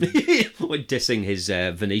us. Dissing his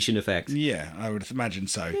Venetian effect. Yeah, I would imagine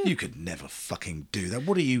so. Yeah. You could never fucking do that.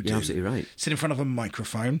 What do you do? You're absolutely right. Sit in front of a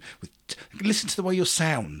microphone listen to the way your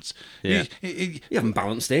sounds. Yeah. You haven't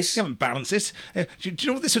balanced this. You haven't balanced this. Do you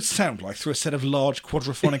know what this would sound like through a set of large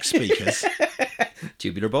quadraphonic speakers?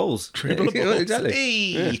 Tubular bowls.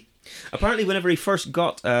 Exactly. Yeah. Apparently, whenever he first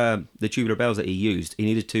got the tubular bells that he used, he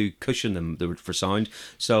needed to cushion them for sound,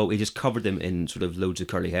 so he just covered them in sort of loads of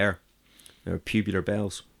curly hair. They're tubular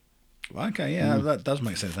bells. Okay, yeah, that does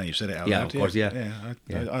make sense now you've said it out loud. Yeah, of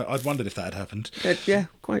course, I'd wondered if that had happened. Yeah,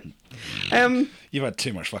 quite. You've had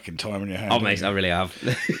too much fucking time on your hands. Oh, mate, I really have.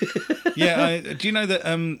 Do you know that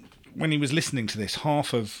when he was listening to this,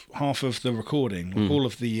 half of the recording, all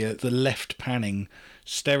of the left panning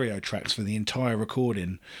stereo tracks for the entire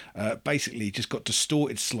recording basically just got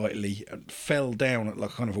distorted slightly and fell down at like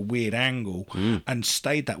kind of a weird angle and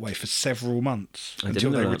stayed that way for several months until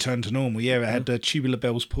they returned to normal. Yeah, it had tubular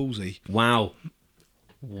bells palsy. Wow.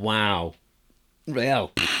 Well.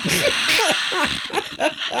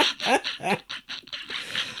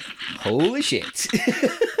 Holy shit.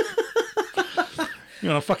 You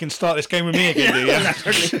want to fucking start this game with me again, do you?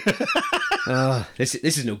 This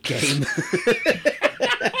is no game.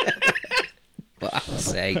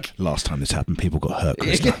 God's sake. Last time this happened, people got hurt,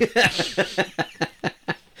 Krista.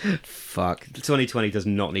 Fuck. 2020 does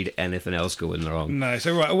not need anything else going wrong. No,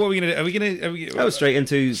 so right, what are we going to do? Oh, straight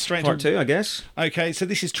into part 2, I guess. Okay, so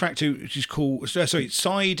this is track 2, which is called,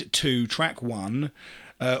 side 2, track 1,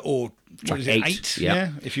 or what is it, 8?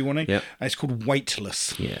 Yeah, if you want to. Yep. It's called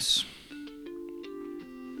Weightless. Yes.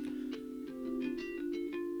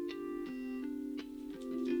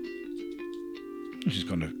 Which is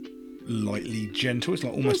kind of lightly gentle. It's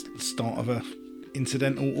like almost the start of a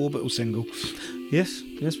incidental orbital single. Yes,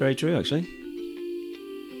 very true, actually.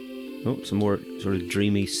 Oh, some more sort of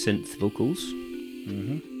dreamy synth vocals.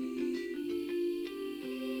 Mm-hmm.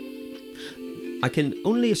 I can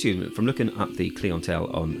only assume from looking at the clientele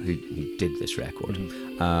on who did this record,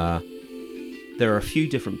 there are a few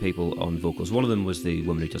different people on vocals. One of them was the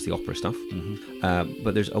woman who does the opera stuff,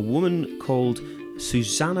 but there's a woman called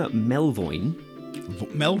Susanna Melvoin.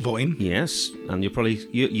 Melvoin? Yes, and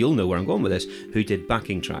you'll know where I'm going with this, who did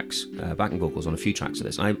backing vocals on a few tracks of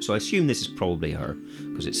this. So I assume this is probably her,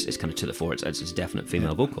 because it's kind of to the fore, it's a definite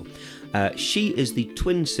female vocal. She is the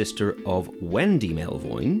twin sister of Wendy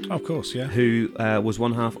Melvoin. Of course, yeah. Who was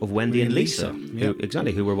one half of Wendy and Lisa. Yep.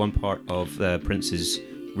 Who were one part of Prince's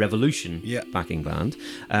Revolution backing band.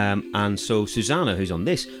 And so Susanna, who's on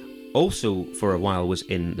this, also for a while was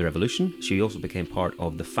in the Revolution. She also became part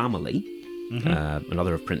of The Family,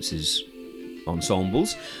 another of Prince's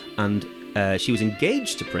ensembles, and she was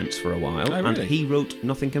engaged to Prince for a while, and he wrote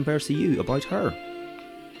Nothing Compares to You about her.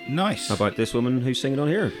 Nice. About this woman who's singing on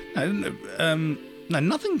here. No,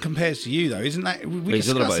 Nothing Compares to You, though, isn't that? We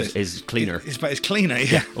discussed about this. Is Cleaner. It's Cleaner,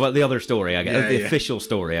 yeah. Well, the other story, I guess. The official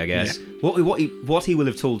story, I guess. Yeah. What he will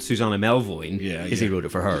have told Susanna Melvoin is he wrote it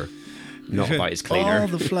for her. Not about his cleaner. All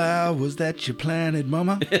the flowers that you planted,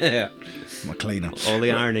 Mama. Yeah. My cleaner. All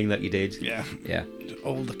the ironing that you did. Yeah. Yeah.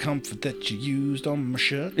 All the comfort that you used on my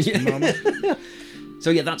shirt, Mama.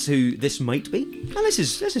 So yeah, that's who this might be. And this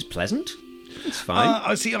is pleasant. It's fine.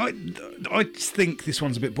 I think this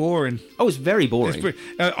one's a bit boring. Oh, it's very boring. Very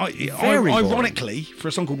ironically, for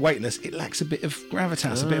a song called Weightless, it lacks a bit of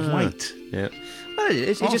gravitas, a bit of weight. Yeah.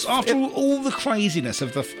 Well, after all the craziness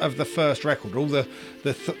of the first record, all the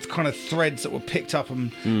kind of threads that were picked up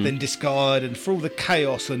and then discarded, and for all the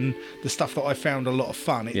chaos and the stuff that I found a lot of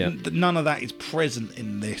fun, none of that is present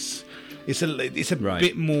in this. It's a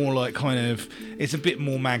bit more like it's a bit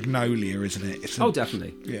more Magnolia, isn't it?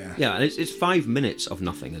 Definitely. Yeah. Yeah, and it's 5 minutes of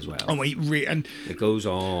nothing as well. Oh, and it goes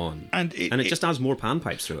on, and it just has more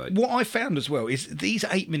panpipes throughout. What I found as well is these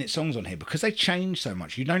 8-minute songs on here, because they change so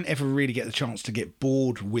much, you don't ever really get the chance to get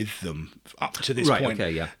bored with them up to this point.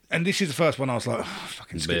 Okay, yeah. And this is the first one I was like,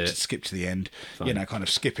 fucking skip to the end. Fine. Kind of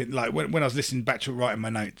skip it. Like when I was listening back to writing my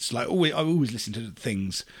notes, like I always listen to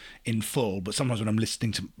things in full, but sometimes when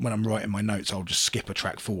I'm writing my notes, I'll just skip a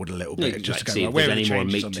track forward a little bit, just to go, see if where there's are the any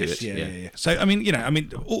more changes meat on to this? it. Yeah. So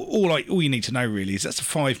all you need to know really is that's a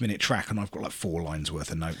 5-minute track, and I've got like 4 lines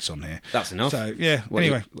worth of notes on here. That's enough. So yeah.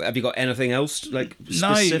 Anyway, have you got anything else like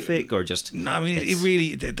specific or just? No, I mean it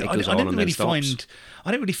really.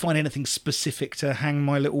 I don't really find anything specific to hang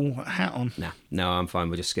my little hat on. No, I'm fine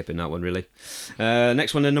with just skipping that one, really.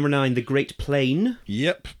 Next one, number 9, The Great Plain.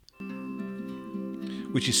 Yep.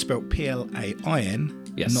 Which is spelled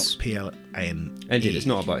Plain, yes. not Plan. Indeed, it's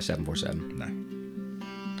not about a 747. No.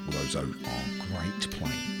 Those are great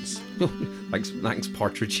planes. Thanks,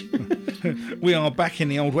 Partridge. We are back in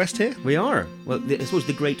the Old West here. We are. Well, I suppose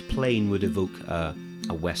the Great Plain would evoke a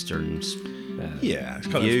Western it's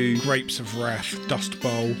kind of Grapes of Wrath, Dust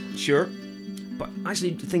Bowl. Sure. But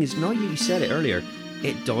actually, the thing is, now you said it earlier,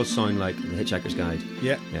 it does sound like The Hitchhiker's Guide.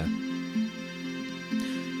 Yeah. Yeah.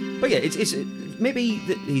 But yeah, it's maybe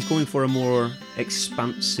he's going for a more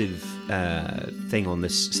expansive thing on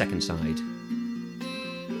this second side.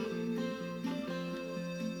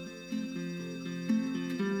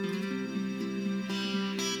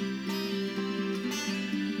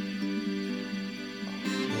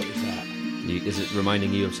 What is that? Is it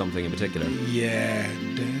reminding you of something in particular? Yeah.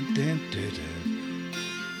 Dun, dun, dun, dun.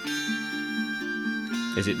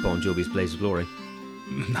 Is it Bon Jovi's Blaze of Glory?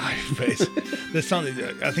 No, but there's something.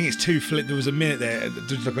 I think it's too fleet. There was a minute there.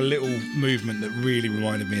 There's like a little movement that really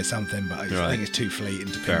reminded me of something, but I think it's too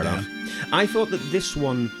fleeting to pin down. I thought that this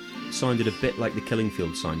one sounded a bit like the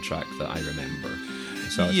Killingfield soundtrack that I remember.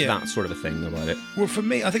 So it's that sort of a thing about it. Well, for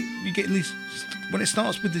me, I think you get these when it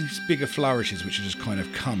starts with these bigger flourishes, which are just kind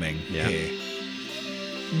of coming here.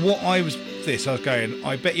 I was going.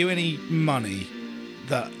 I bet you any money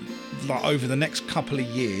that like over the next couple of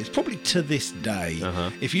years, probably to this day,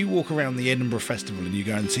 if you walk around the Edinburgh Festival and you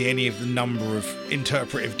go and see any of the number of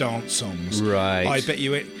interpretive dance songs, right, I bet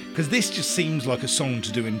you it, because this just seems like a song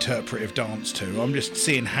to do interpretive dance to. I'm just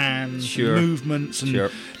seeing hands, movements, and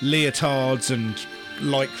leotards and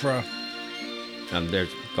lycra. And there's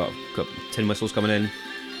got tin whistles coming in.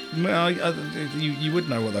 Well, you would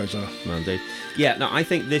know what those are. Well, indeed. Yeah, no, I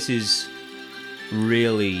think this is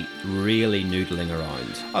really, really noodling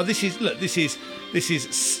around. Oh, this is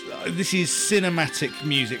cinematic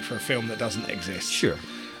music for a film that doesn't exist. Sure.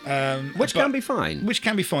 Which can be fine. Which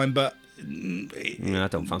can be fine, but I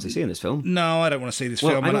don't fancy seeing this film. No, I don't want to see this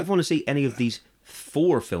film. I don't want to see any of these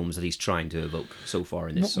 4 films that he's trying to evoke so far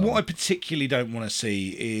in this song. What I particularly don't want to see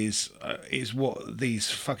is what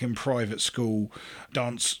these fucking private school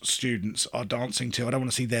dance students are dancing to. I don't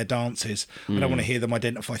want to see their dances. I don't want to hear them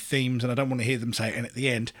identify themes, and I don't want to hear them say, and at the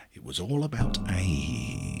end, it was all about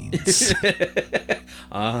AIDS.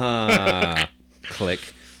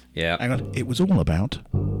 Click. Yeah. Hang on. It was all about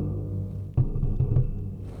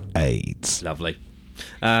AIDS. Lovely.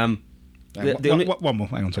 One more.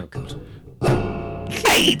 Hang on. Sorry. Oh, God.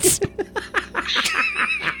 AIDS!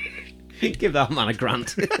 Give that man a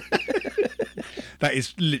grant. That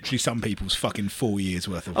is literally some people's fucking 4 years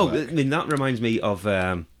worth of work. I mean, that reminds me of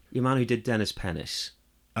your man who did Dennis Pennis.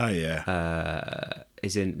 Oh, yeah.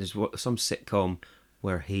 There's some sitcom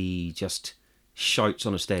where he just shouts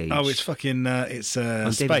on a stage. Oh, it's fucking, it's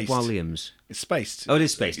Spaced. David Williams. It's Spaced. Oh, it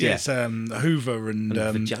is Spaced, yeah. It's Hoover and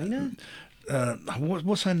Vagina?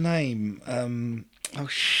 What's her name? Oh,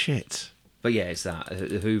 shit. But yeah, it's that,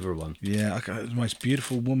 the Hoover one. Yeah, the most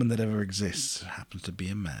beautiful woman that ever exists happens to be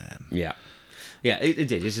a man. Yeah. Yeah, it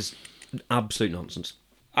did. It's just absolute nonsense.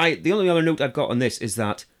 The only other note I've got on this is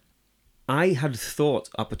that I had thought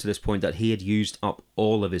up to this point that he had used up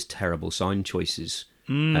all of his terrible sound choices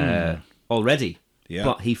already. Yeah.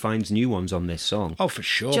 But he finds new ones on this song. Oh, for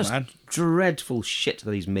sure, just man. Dreadful shit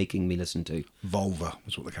that he's making me listen to. Vulva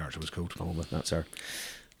was what the character was called. Vulva, that's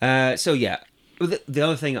her. So, yeah. The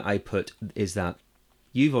other thing I put is that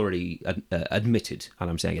you've already admitted, and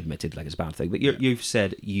I'm saying admitted like it's a bad thing, but you've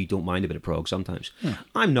said you don't mind a bit of prog sometimes.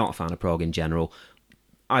 I'm not a fan of prog in general.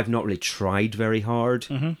 I've not really tried very hard,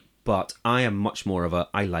 but I am much more of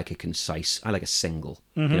I like a single.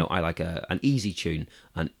 You know, I like an easy tune,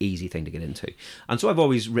 an easy thing to get into. And so I've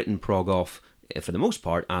always written prog off, for the most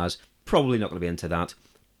part, as probably not going to be into that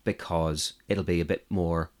because it'll be a bit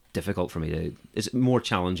more difficult for me to. It's more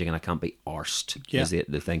challenging, and I can't be arsed. Yeah. Is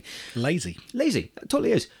the thing. Lazy. It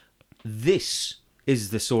totally is. This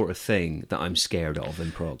is the sort of thing that I'm scared of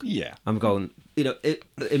in prog. Yeah. I'm going,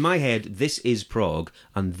 in my head, this is prog,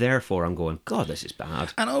 and therefore I'm going, God, this is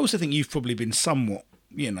bad. And I also think you've probably been somewhat,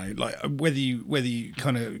 like whether you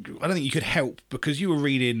kind of, I don't think you could help because you were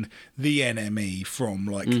reading the NME from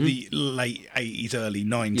like the late 80s, early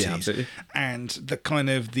 90s. Yeah, absolutely. And the kind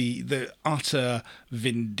of the utter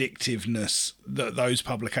vindictiveness that those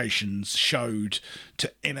publications showed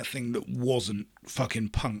to anything that wasn't fucking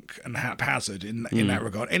punk and haphazard in that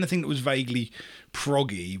regard. Anything that was vaguely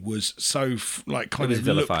proggy was so kind of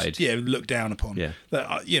vilified. Looked down upon. Yeah.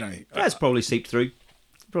 That That's probably seeped through.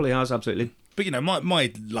 Probably has, absolutely. But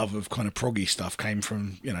my love of kind of proggy stuff came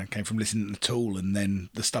from listening to Tool, and then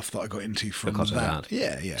the stuff that I got into from because that. Of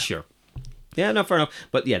that. Yeah. Sure. Yeah, no, fair enough.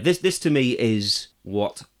 But yeah, this to me is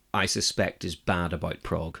what I suspect is bad about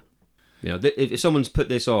prog. If someone's put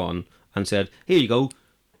this on and said, "Here you go,"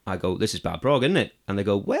 I go, "This is bad prog, isn't it?" And they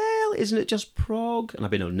go, "Well, isn't it just prog?" And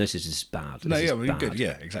I've been, "No, this is just bad." Good.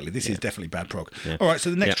 Yeah, exactly. This is definitely bad prog. Yeah. All right,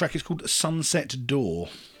 so the next track is called Sunset Door.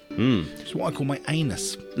 It's what I call my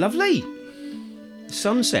anus. Lovely.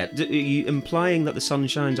 Sunset. Are you implying that the sun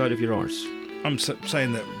shines out of your arse? I'm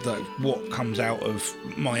saying that what comes out of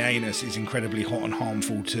my anus is incredibly hot and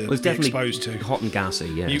harmful to be exposed to. Hot and gassy,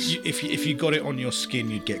 yes. If you got it on your skin,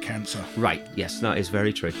 you'd get cancer. Right, yes, that is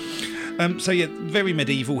very true. So yeah, very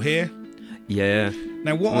medieval here. Yeah.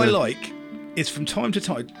 Now what I like is from time to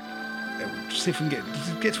time, see if we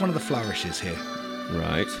can get to one of the flourishes here.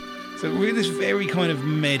 Right. So we're in this very kind of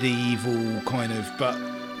medieval kind of, but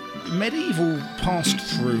medieval passed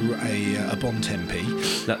through a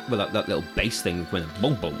Bontempi. That little bass thing went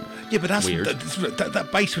boom boom. Yeah, but that's weird. That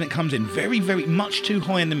bass when it comes in, very very much too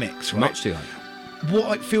high in the mix, right? Much too high.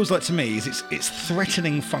 What it feels like to me is it's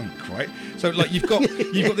threatening funk, right? So like you've got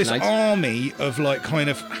this nice army of like kind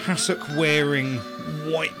of hassock wearing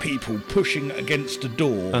white people pushing against a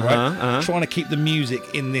door, right? Trying to keep the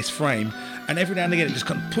music in this frame. And every now and again it just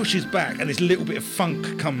kind of pushes back and this little bit of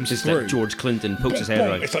funk comes it's through. Like George Clinton pokes his head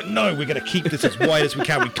out. It's like, no, we're going to keep this as wide as we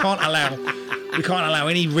can. We can't allow We can't allow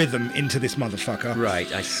any rhythm into this motherfucker.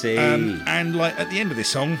 Right, I see. And like at the end of this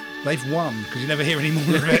song, they've won because you never hear any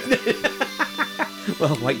more of it.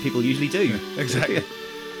 Well, white people usually do. Exactly.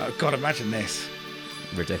 God, imagine this.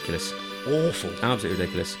 Ridiculous. Awful. Absolutely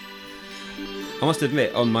ridiculous. I must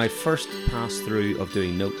admit, on my first pass through of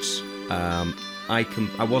doing notes, I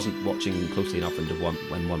wasn't watching closely enough into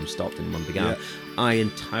when one stopped and one began. Yeah. I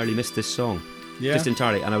entirely missed this song. Yeah. Just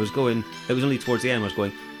entirely. And I was going, it was only towards the end I was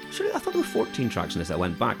going, surely I thought there were 14 tracks in this. I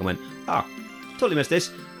went back and went, totally missed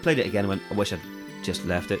this. Played it again and went, I wish I'd just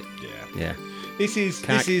left it. Yeah. This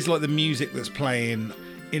is like the music that's playing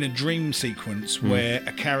in a dream sequence where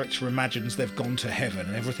a character imagines they've gone to heaven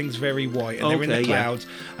and everything's very white and they're in the clouds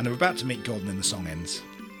and they're about to meet God and then the song ends.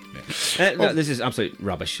 No, this is absolute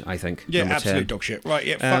rubbish, I think. Yeah, Number absolute 10. dog shit. Right,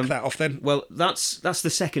 yeah, fuck that off then. Well, that's the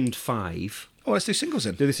second 5. Oh, let's do singles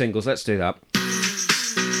then. Do the singles, let's do that.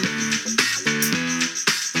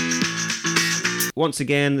 Once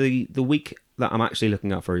again, the week that I'm actually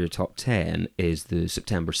looking at for your top 10 is the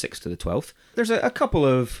September 6th to the 12th. There's a couple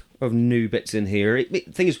of new bits in here. The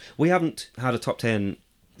thing is, we haven't had a top 10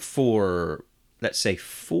 for, let's say,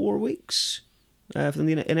 4 weeks for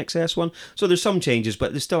the NXS one. So there's some changes,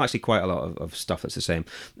 but there's still actually quite a lot of stuff that's the same.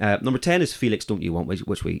 Number 10 is Felix Don't You Want,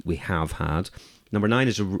 which we have had. Number 9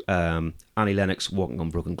 is Annie Lennox, Walking on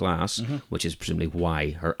Broken Glass, which is presumably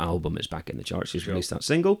why her album is back in the charts. She's released that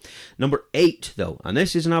single. Number 8, though, and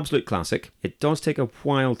this is an absolute classic. It does take a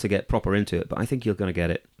while to get proper into it, but I think you're going to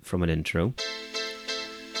get it from an intro.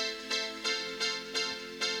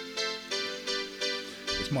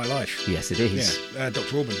 It's My Life. Yes, it is. Yeah,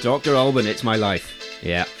 Dr. Alban. Dr. Alban, It's My Life.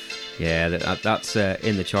 Yeah, that's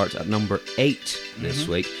in the charts at number 8 this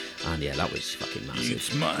week. And yeah, that was fucking massive.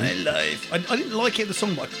 It's my life. I didn't like it at the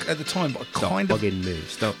time, but I kind of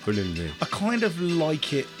Stop bugging me. I kind of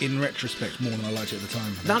like it in retrospect more than I liked it at the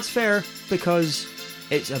time. That's fair because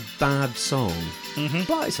it's a bad song,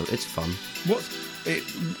 but it's fun.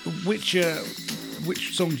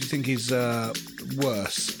 Which song do you think is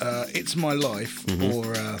worse? It's My Life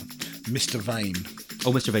or Mr. Vane?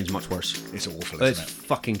 Oh, Mr. Vane's much worse. It's awful, It's isn't it?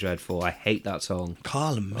 fucking dreadful. I hate that song.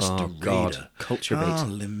 Call him Mr. Oh, God. Reader. Culture bait.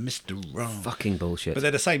 Call him Mr. Wrong. Fucking bullshit. But they're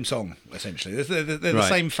the same song, essentially. They're the Right.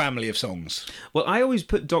 same family of songs. Well, I always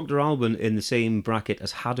put Dr. Alban in the same bracket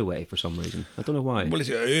as Hadaway for some reason. I don't know why. Well,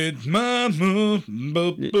 it's my moon.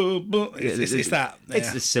 It's that. Yeah.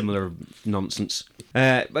 It's the similar nonsense.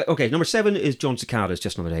 But okay, number 7 is John Cicada's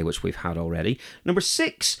Just Another Day, which we've had already. Number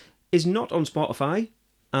 6 is not on Spotify,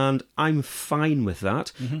 and I'm fine with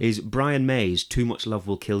that, is Brian May's Too Much Love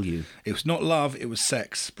Will Kill You. It was not love, it was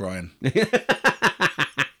sex, Brian.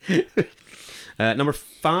 Number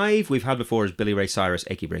 5 we've had before is Billy Ray Cyrus,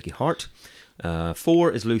 Achy Breaky Heart.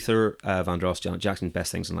 4 is Luther Vandross, Janet Jackson,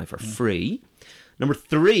 Best Things in Life Are Free. Number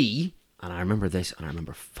 3, and I remember this, and I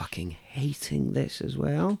remember fucking hating this as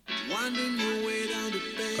well.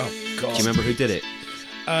 Oh, God. Do you remember who did it?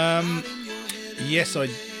 Yes, I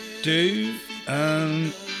do.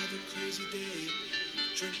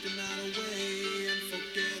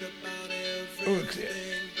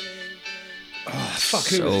 Fuck.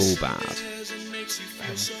 So bad.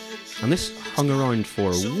 And this hung around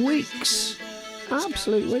for weeks.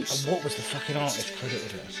 Absolute weeks. What was the fucking artist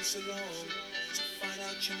credited as?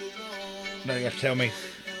 No, you have to tell me.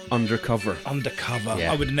 Undercover. Undercover.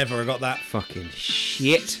 Yeah. I would never have got that. Fucking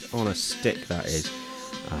shit on a stick, that is.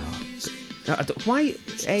 Why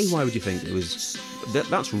would you think it was...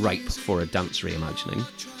 That's ripe for a dance reimagining.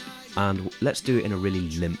 And let's do it in a really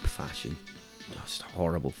limp fashion. Just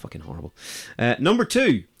horrible, fucking horrible. Number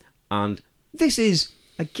 2, and this is,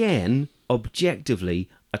 again, objectively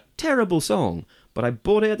a terrible song, but I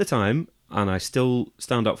bought it at the time, and I still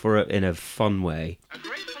stand up for it in a fun way.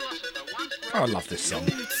 Oh, I love this song.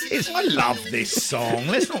 I love this song.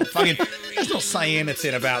 Let's not say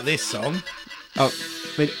anything about this song. Oh,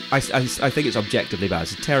 I mean, I think it's objectively bad.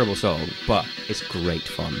 It's a terrible song, but it's great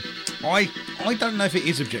fun. I don't know if it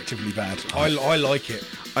is objectively bad. I like it.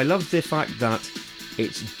 I love the fact that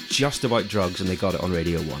it's just about drugs and they got it on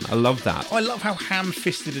Radio 1. I love that. I love how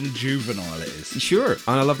ham-fisted and juvenile it is. Sure,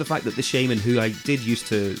 and I love the fact that the Shaman, who I did used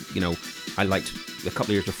to, I liked a couple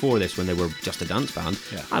of years before this when they were just a dance band.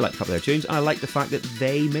 Yeah. I liked a couple of their tunes, and I like the fact that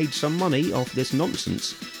they made some money off this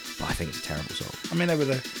nonsense. But I think it's a terrible song. I mean, they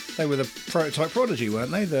were the prototype Prodigy,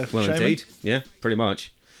 weren't they? Well, Shaman? Indeed. Yeah, pretty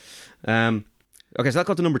much. Okay, so that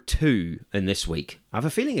got to number 2 in this week. I have a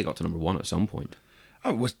feeling it got to number 1 at some point. Oh,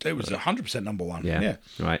 it was 100% number 1. Yeah.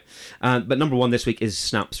 Right. But number 1 this week is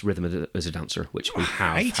Snap's Rhythm as a Dancer, which we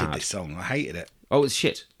have I hated had. this song. I hated it. Oh, it's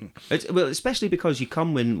shit. Well, especially because you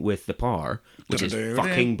come in with The Power, which is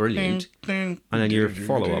fucking brilliant, and then your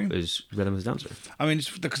follow-up is Rhythm is Dancer. I mean,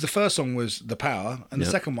 because the first song was The Power, and the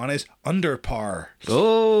second one is Under Par.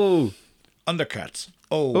 Oh! Undercuts.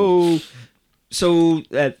 Oh! So,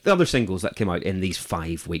 the other singles that came out in these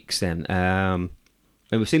 5 weeks then, and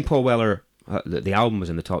we've seen Paul Weller, the album was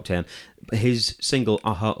in the top 10, his single,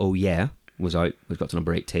 Aha, Oh Yeah, was out. We've got to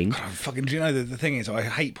number 18. God, do you know, the thing is, I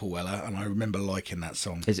hate Paul Weller, and I remember liking that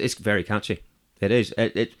song. It's very catchy. It is.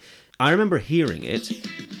 I remember hearing it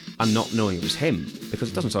and not knowing it was him, because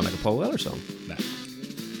it doesn't sound like a Paul Weller song. No.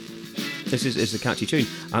 This is a catchy tune.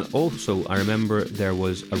 And also, I remember there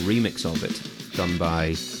was a remix of it done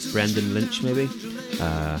by Brendan Lynch, maybe.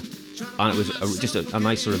 And it was just a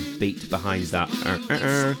nice sort of beat behind that,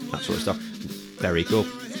 that sort of stuff. Very cool.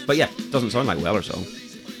 But yeah, doesn't sound like a Weller song.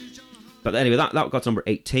 But anyway, that got to number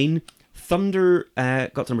 18. Thunder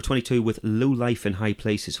got to number 22 with Low Life in High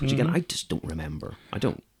Places, which again, I just don't remember.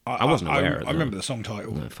 I wasn't aware. I remember the song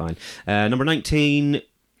title. No, fine. Number 19,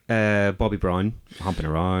 Bobby Brown, Humping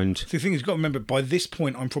Around. So the thing is, you've got to remember, by this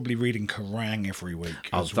point, I'm probably reading Kerrang every week.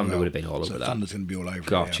 Thunder would have been all over that. Thunder's going to be all over.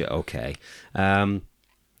 Gotcha, okay.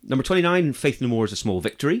 Number 29, Faith No More is a Small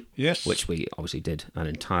Victory. Yes. Which we obviously did an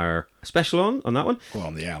entire special on that one. Well,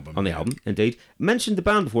 on the album. On the album, indeed. Mentioned the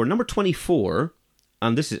band before. Number 24,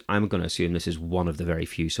 and this is, I'm going to assume this is one of the very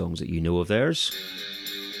few songs that you know of theirs.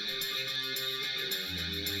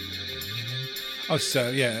 Oh, so,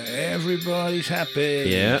 yeah, Everybody's Happy.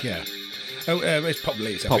 Yeah. Oh, it's Pop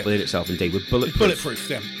Lead itself. Pop Lead itself, indeed, with Bulletproof. Bulletproof,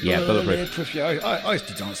 yeah. Yeah, Bulletproof. Yeah, I used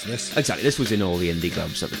to dance to this. Exactly, this was in all the indie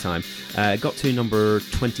clubs at the time. Got to number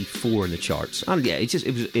 24 in the charts. And yeah, it was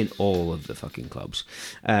in all of the fucking clubs.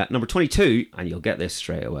 Number 22, and you'll get this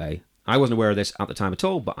straight away. I wasn't aware of this at the time at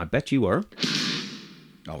all, but I bet you were.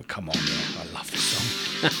 Oh, come on, yeah. I love this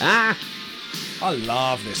song. I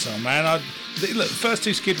love this song, man. Look, the first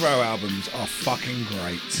two Skid Row albums are fucking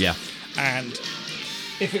great. Yeah. And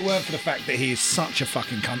if it weren't for the fact that he is such a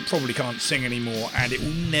fucking cunt, probably can't sing anymore, and it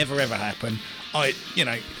will never ever happen.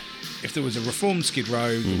 If there was a reformed Skid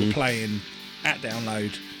Row that were playing at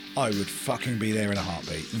Download, I would fucking be there in a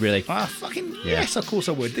heartbeat. Really? Yes, of course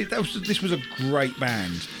I would. This was a great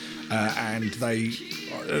band, and they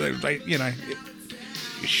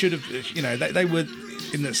should have, they were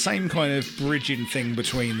in the same kind of bridging thing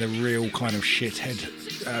between the real kind of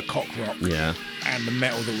shithead cock rock and the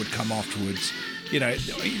metal that would come afterwards.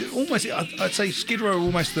 Almost, I'd say Skid Row are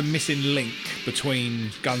almost the missing link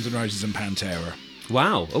between Guns N' Roses and Pantera.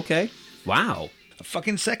 Wow, okay. Wow. The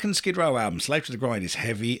fucking second Skid Row album, Slave to the Grind, is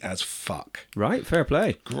heavy as fuck. Right, fair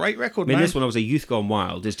play. Great record, man. Man. This one, obviously, Youth Gone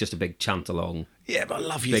Wild is just a big chant along. Yeah, but I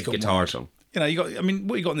love Youth Gone Wild. Big guitar song. What you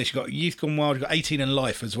got on this? You got Youth Gone Wild, you got 18 and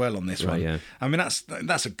Life as well on this one. Yeah. I mean,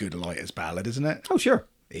 that's a good lighters ballad, isn't it? Oh, sure.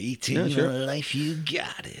 18 and Life, you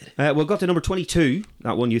got it. Well, got to number 22,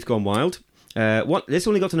 that one, Youth Gone Wild. This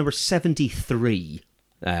only got to number 73,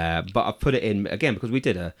 but I've put it in, again, because we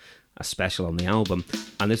did a special on the album,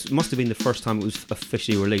 and this must have been the first time it was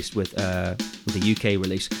officially released with the UK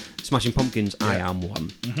release. Smashing Pumpkins' I Am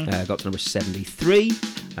One. Got to number 73.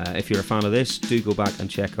 If you're a fan of this, do go back and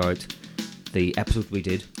check out the episode we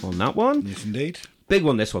did on that one. Yes, indeed. Big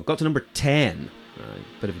one, this one. Got to number 10.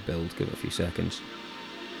 Bit of a build, give it a few seconds.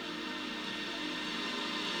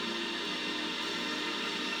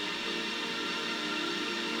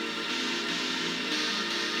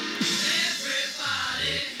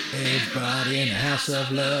 Everybody in the house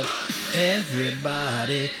of love.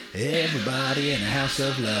 Everybody in the house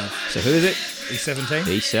of love. So who is it? E17.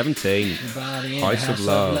 E17. Everybody in House the house of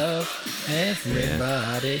Love.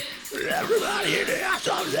 Everybody in the house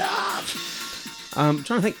of love. I'm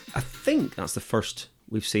trying to think. I think that's the first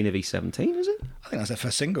we've seen of E17, is it? I think that's their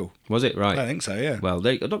first single. Was it? Right. I think so, yeah. Well,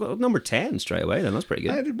 they got number 10 straight away then. That's pretty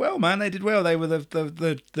good. They did well, man. They did well. They were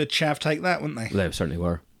the chav take that, weren't they? They certainly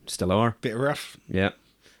were. Still are. Bit rough. Yeah.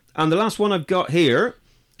 And the last one I've got here,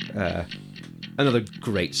 another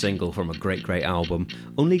great single from a great album,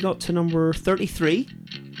 only got to number 33,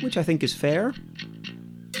 which I think is fair.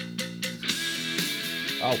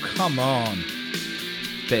 Oh, come on.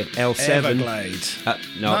 Bit of L7. Everglades.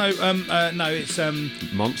 No, it's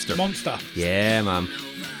Monster. Monster. Yeah, man.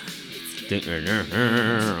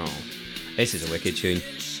 This is a wicked tune.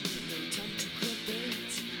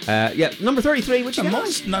 Number 33, which is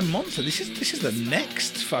Monster. This is the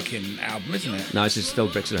next fucking album, isn't it? No, this is still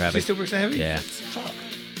Bricks That Are Heavy. Is it still Bricks That Are Heavy? Yeah. Fuck.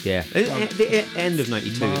 Yeah. The end of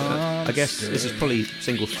 92. I guess this is probably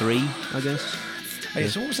single 3, I guess. Hey,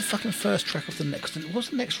 so what was the fucking first track of the next? What's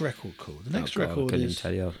the next record called? The next record I couldn't is. even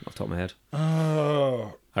tell you off the top of my head.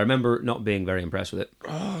 Oh, I remember not being very impressed with it.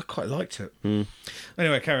 I quite liked it.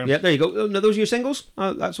 Anyway, carry on. Yeah, there you go. Now, those are your singles.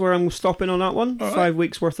 That's where I'm stopping on that one. All right. 5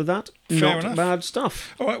 weeks worth of that. Fair Not enough. bad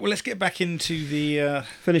stuff. All right, well, let's get back into the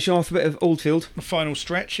Finish off a bit of Oldfield. final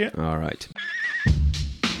stretch. Yeah. All right.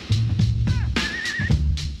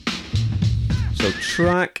 So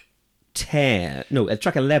track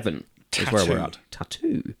track 11 is where we're at.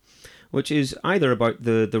 Tattoo. Which is either about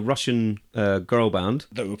the Russian girl band,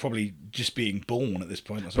 That were probably just being born at this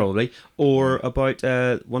point. Or something. probably, or about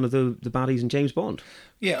one of the baddies in James Bond.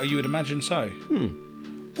 Yeah, you would imagine so.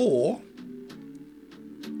 Or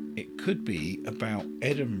it could be about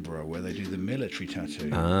Edinburgh, where they do the military tattoo.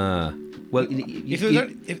 Ah. Well,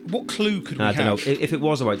 What clue could we I have? don't know. If it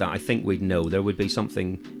was about that, I think we'd know. There would be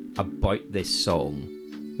something about this song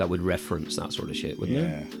that would reference that sort of shit, wouldn't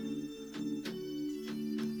there? Yeah.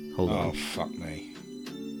 Hold Oh, on. fuck me.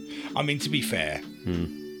 I mean, to be fair,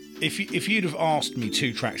 if you'd have asked me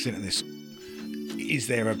 2 tracks into this, is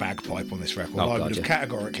there a bagpipe on this record? Oh, I God, would have yeah.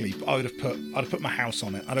 categorically, I'd have put my house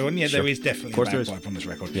on it. I'd have gone, yeah, Sure. there is definitely a course there is. bagpipe on this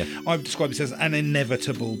record. Yeah. I've described it as an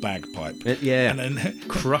inevitable bagpipe. Yeah. And then,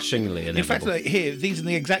 Crushingly in fact, inevitable. here, these are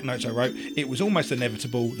the exact notes I wrote. It was almost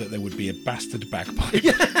inevitable that there would be a bastard bagpipe.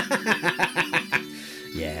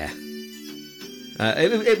 Yeah.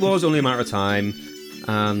 It was only a matter of time,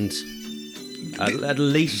 and at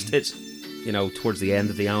least it's, towards the end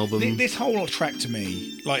of the album. This whole track to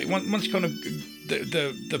me, like once you kind of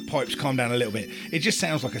the pipes calm down a little bit, it just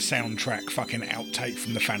sounds like a soundtrack fucking outtake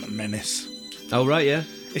from the Phantom Menace. Oh, right, yeah.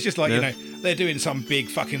 It's just like, Yeah. they're doing some big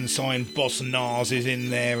fucking sign, Boss Nas is in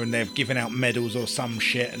there and they're giving out medals or some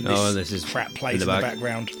shit, and this is crap plays in in the the back.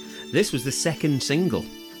 background. This was the second single.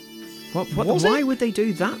 What? Was Why it? would they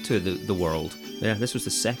do that to the world? Yeah, this was the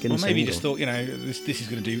second Well, single. maybe you just thought, this is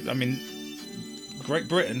going to do, I mean, Great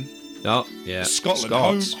Britain, Oh, yeah.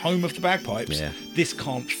 Scotland, Scots. home of the bagpipes, Yeah. this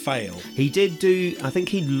can't fail. He did do, I think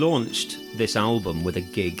he launched this album with a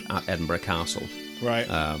gig at Edinburgh Castle. Right.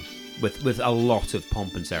 With a lot of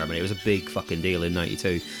pomp and ceremony. It was a big fucking deal in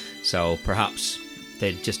 92. So perhaps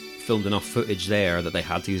they'd just filmed enough footage there that they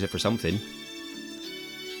had to use it for something.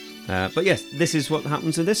 But yes, this is what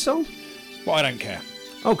happens in this song. But I don't care.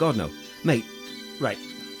 Oh God, no, mate. Right,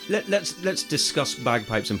 let's discuss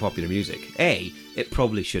bagpipes in popular music. It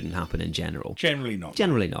probably shouldn't happen in general. Generally not.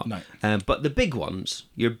 Generally not. No. But the big ones,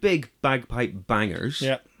 your big bagpipe bangers.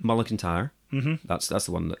 Yeah. Mull and Kintyre. Mm-hmm. That's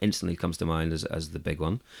the one that instantly comes to mind as the big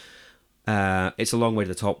one. It's a long way to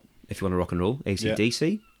the top if you want to rock and roll.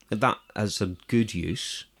 AC/DC. That has a good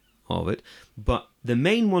use of it. But the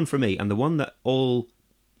main one for me, and the one that all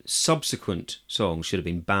subsequent songs should have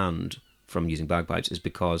been banned from using bagpipes, is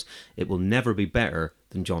because it will never be better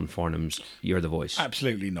than John Farnham's "You're the Voice."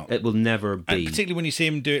 Absolutely not. It will never be. And particularly when you see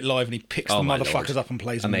him do it live and he picks the my motherfuckers Lord. up and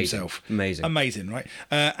plays them Amazing. himself. Amazing. Right?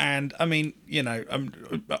 And I mean,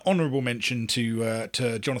 honourable mention to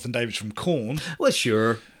Jonathan Davis from Korn, Well,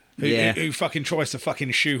 sure. who fucking tries to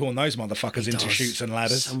fucking shoehorn those motherfuckers into does. chutes and For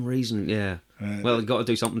ladders. some reason, yeah. Well, you've got to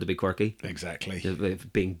do something to be quirky. Exactly.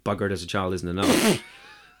 If being buggered as a child isn't enough.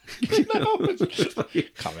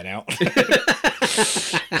 Coming out.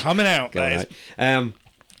 Coming out. Go That is right.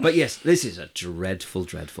 But yes, this is a dreadful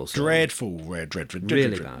song. dreadful.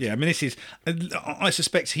 Really bad. Yeah, I mean, this is. I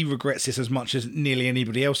suspect he regrets this as much as nearly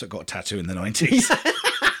anybody else that got a tattoo in the 90s.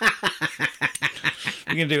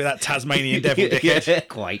 You're going to do with that Tasmanian devil, dickhead. Yeah,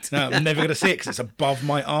 quite. No, I'm never going to see it because it's above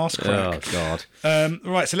my arse crack. Oh, God.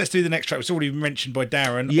 Right, so let's do the next track. It's already been mentioned by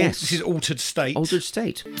Darren. Yes. This is Altered State, Altered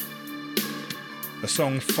State. a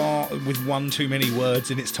song far with one too many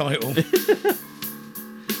words in its title.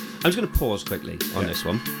 I'm just going to pause quickly on this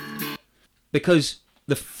one. Because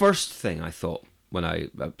the first thing I thought when I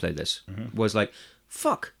played this was like,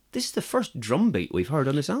 fuck, this is the first drum beat we've heard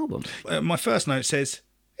on this album. My first note says,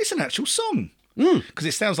 it's an actual song. Because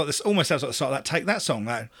it sounds like this, almost sounds like the start of that Take That song.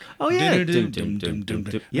 That. Oh, yeah. Yeah.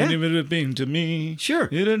 Yeah. Been to me. Sure.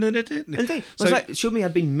 And I was like, it showed me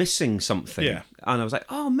I'd been missing something. Yeah. And I was like,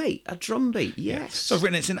 oh, mate, a drum beat, yes. So I've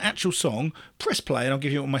written it's an actual song. Press play and I'll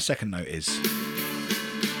give you what my second note is.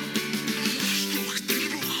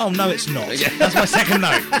 Oh, no, it's not. That's my second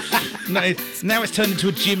note. No, now it's turned into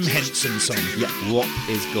a Jim Henson song. Yeah, what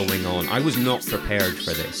is going on? I was not prepared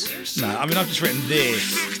for this, No, I mean, I've just written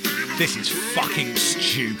this. This is fucking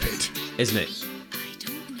stupid. isn't it?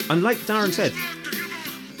 And like Darren said,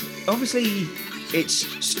 obviously it's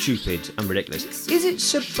stupid and ridiculous. Is it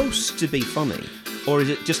supposed to be funny? Or is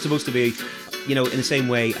it just supposed to be, in the same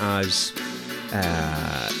way as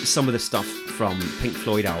some of the stuff from Pink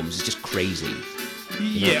Floyd albums is just crazy?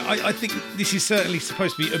 Yeah, I think this is certainly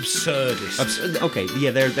supposed to be absurdist. Okay,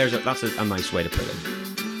 yeah, that's a nice way to put it.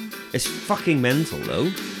 It's fucking mental,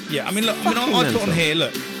 though. Yeah, I mean, look, I put on here,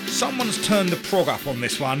 look, someone's turned the prog up on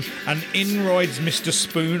this one, and in rides Mr.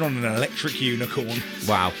 Spoon on an electric unicorn.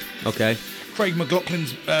 Wow, okay. Craig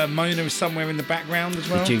McLaughlin's Mona is somewhere in the background as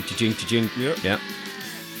well. Cha-ching. Yep. Yeah.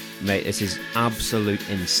 Mate, this is absolute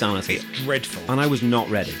insanity. It's dreadful. And I was not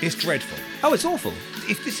ready. It's dreadful. Oh, it's awful.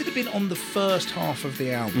 If this had been on the first half of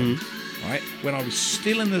the album, right, when I was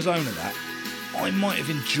still in the zone of that, I might have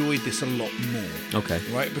enjoyed this a lot more. Okay.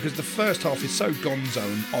 Right, because the first half is so gonzo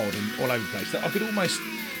and odd and all over the place that I could almost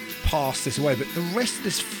pass this away. But the rest of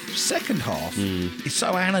this second half is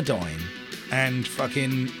so anodyne and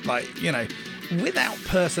fucking, like, you know, without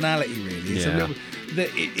personality, really. It's a little,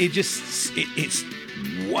 it's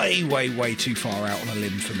way too far out on a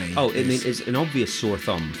limb for me. Oh, I mean, it's an obvious sore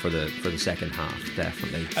thumb for the second half,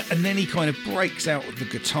 definitely. And then he kind of breaks out with the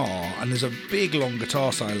guitar, and there's a big long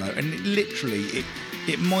guitar solo, and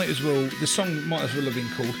it might as well, the song might as well have been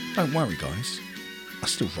called "Don't Worry, Guys, I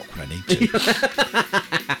Still Rock When I Need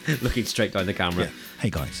to." Looking straight down the camera. Yeah. Hey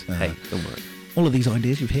guys. Hey, don't worry. All of these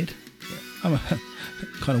ideas you've hit. I'm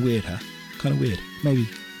kind of weird, huh? Kind of weird. Maybe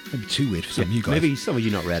too weird for some of you guys. Maybe some of you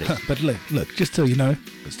not ready. But look, just so you know,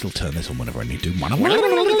 I still turn this on whenever I need to.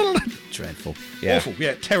 Dreadful. Yeah. Awful.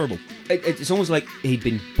 Yeah, terrible. It's almost like he'd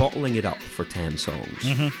been bottling it up for 10 songs.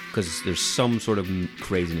 Because there's some sort of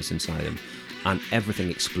craziness inside him. And everything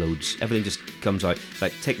explodes. Everything just comes out.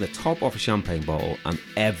 Like taking the top off a champagne bottle and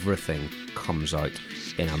everything comes out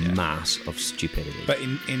in a mass of stupidity. But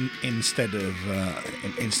instead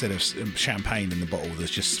of champagne in the bottle,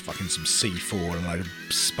 there's just fucking some C4 and a load of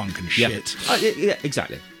spunk and shit. Yeah,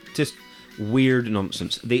 exactly. Just weird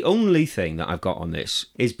nonsense. The only thing that I've got on this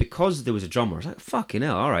is because there was a drummer. I was like, fucking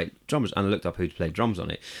hell, all right, drummers. And I looked up who played drums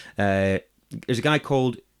on it. There's a guy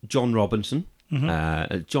called John Robinson.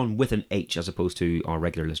 John with an H as opposed to our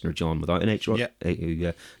regular listener John without an H.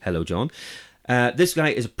 Hello, John. This guy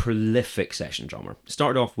is a prolific session drummer.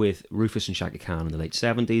 Started off with Rufus and Shaka Khan in the late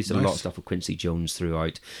 70s. Did a lot of stuff with Quincy Jones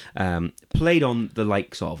throughout. Played on the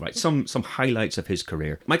likes of, some highlights of his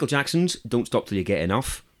career. Michael Jackson's Don't Stop Till You Get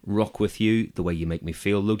Enough. Rock With You, The Way You Make Me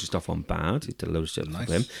Feel. Loads of stuff on Bad. Did loads of stuff with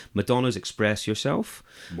him. Madonna's Express Yourself.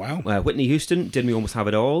 Wow. Whitney Houston, Did We Almost Have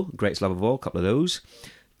It All? Greatest Love of All. A couple of those.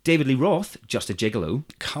 David Lee Roth, Just a Gigolo.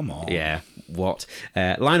 Come on. Yeah, what?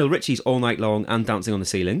 Lionel Richie's All Night Long and Dancing on the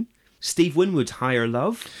Ceiling. Steve Winwood's Higher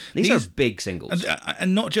Love. These are big singles.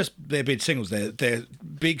 And not just their big singles, they're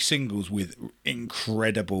big singles with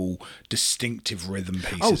incredible, distinctive rhythm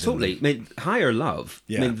pieces. Oh, totally. I mean, Higher Love,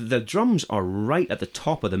 I mean, the drums are right at the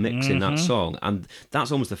top of the mix in that song, and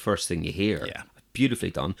that's almost the first thing you hear. Yeah. Beautifully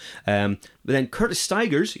done. But then Curtis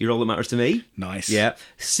Stigers, You're All That Matters to Me. Nice. Yeah.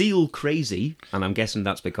 Seal Crazy, and I'm guessing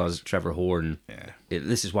that's because Trevor Horn,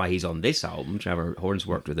 this is why he's on this album. Trevor Horn's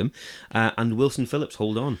worked with him. And Wilson Phillips,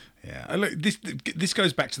 Hold On. Yeah, look, this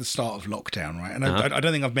goes back to the start of lockdown, right? And I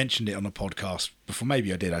don't think I've mentioned it on a podcast before.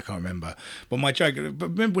 Maybe I did, I can't remember. But my joke,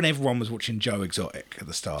 remember when everyone was watching Joe Exotic at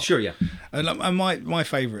the start? Sure, yeah. And my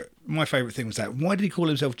favourite thing was that, why did he call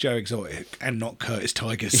himself Joe Exotic and not Curtis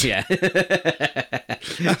Tigers? Yeah.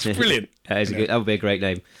 That's brilliant. That would be a great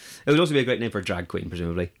name. It would also be a great name for a drag queen,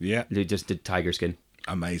 presumably. Yeah. Who just did tiger skin.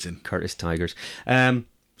 Amazing. Curtis Tigers.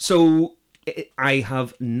 So I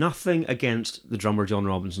have nothing against the drummer John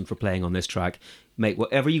Robinson for playing on this track. Mate,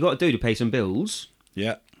 whatever you got to do to pay some bills.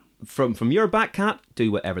 Yeah. From your back, cat,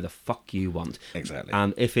 do whatever the fuck you want. Exactly.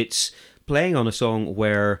 And if it's playing on a song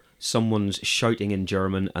where someone's shouting in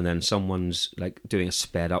German and then someone's like doing a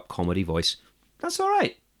sped up comedy voice, that's all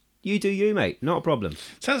right. You do you, mate. Not a problem.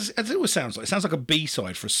 As it always sounds like. It sounds like a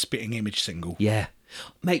B-side for a Spitting Image single. Yeah.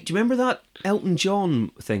 Mate, do you remember that Elton John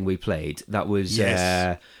thing we played? That was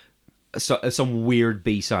some weird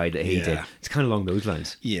B-side that he did. It's kind of along those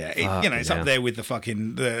lines. Yeah. It's up there with the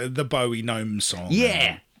fucking the Bowie Gnome song.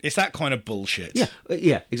 Yeah. It's that kind of bullshit.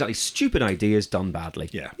 Yeah, exactly. Stupid ideas done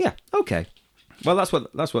badly. Yeah. Yeah, okay. Well, that's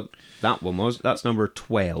what that one was. That's number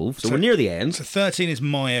 12. So we're near the end. So 13 is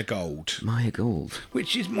Maya Gold. Maya Gold.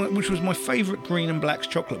 Which was my favourite Green and Black's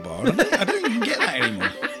chocolate bar. I don't think you can get that anymore.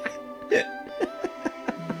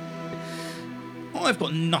 I've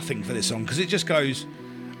got nothing for this song because it just goes...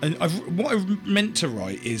 And what I meant to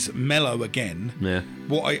write is Mellow Again. Yeah.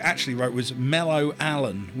 What I actually wrote was Mellow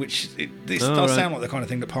Allen, which does sound like the kind of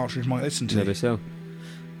thing that Partridge might listen to. Maybe so.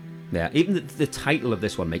 Yeah, even the title of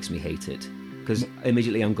this one makes me hate it. Because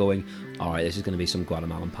immediately I'm going, all right, this is going to be some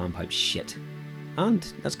Guatemalan panpipe shit. And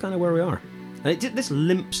that's kind of where we are. And this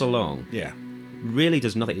limps along. Yeah. Really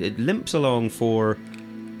does nothing. It limps along for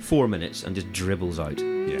 4 minutes and just dribbles out.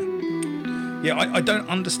 Yeah. Yeah, I don't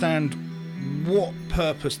understand what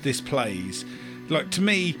purpose this plays. Like, to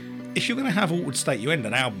me, if you're going to have Altered State, you end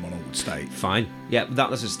an album on Altered State. Fine. Yeah, that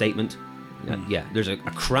was a statement. Yeah, there's a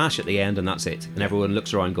crash at the end and that's it. And everyone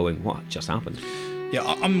looks around going, what just happened? Yeah,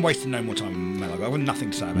 I'm wasting no more time on Malaga. I've got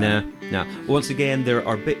nothing to say about it. Nah. Once again, there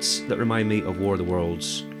are bits that remind me of War of the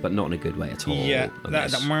Worlds, but not in a good way at all. Yeah,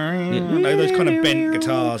 those kind of bent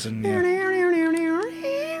guitars and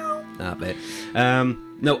that bit.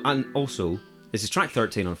 No, and also, this is track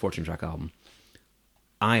 13 on a 14-track album.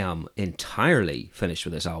 I am entirely finished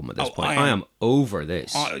with this album at this point. I am over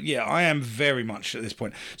this. I am very much at this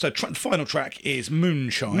point. So the final track is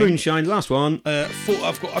Moonshine. Moonshine, last one. I've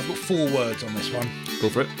got 4 words on this one. Go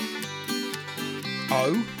for it.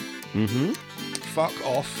 Oh. Mm-hmm. Fuck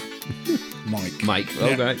off. Mike.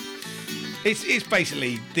 Okay. It's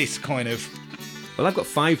basically this kind of. Well, I've got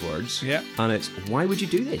 5 words. Yeah. And it's, why would you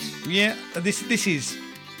do this? Yeah. This is.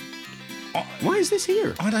 Why is this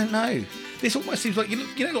here? I don't know. This almost seems like you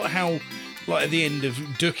know like how like at the end of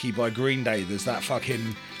Dookie by Green Day there's that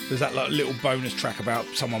like little bonus track about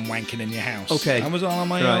someone wanking in your house. Okay. I was on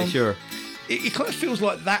my own. Right, sure. It kind of feels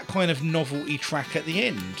like that kind of novelty track at the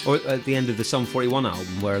end. Or at the end of the Sum 41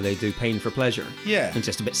 album where they do Pain for Pleasure. Yeah. And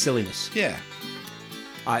just a bit silliness. Yeah.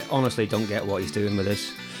 I honestly don't get what he's doing with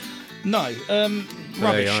this. No. Rubbish.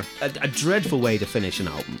 There you are. A dreadful way to finish an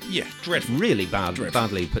album. Yeah, dreadful. Really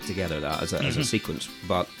badly put together that as a sequence.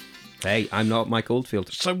 But hey, I'm not Mike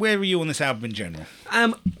Oldfield. So where are you on this album in general?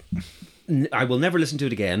 I will never listen to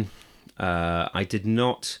it again. I did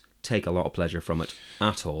not take a lot of pleasure from it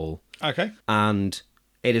at all. Okay. And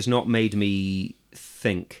it has not made me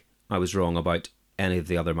think I was wrong about any of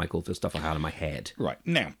the other Mike Oldfield stuff I had in my head. Right.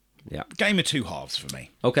 Now, game of 2 halves for me.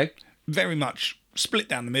 Okay. Very much split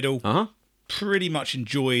down the middle. Uh-huh. Pretty much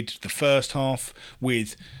enjoyed the first half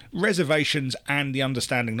with reservations and the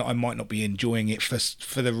understanding that I might not be enjoying it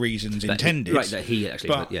for the reasons intended. That he actually...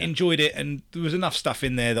 But enjoyed it, and there was enough stuff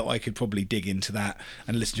in there that I could probably dig into that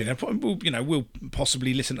and listen to it. We'll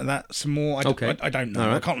possibly listen to that some more. I don't know.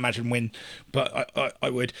 Right. I can't imagine when, but I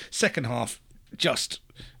would. Second half, just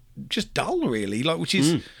dull, really. Which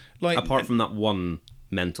is like... Apart from that one...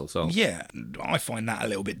 mental song. Yeah, I find that a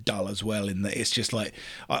little bit dull as well, in that it's just like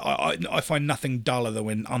I find nothing duller than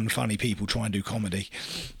when unfunny people try and do comedy.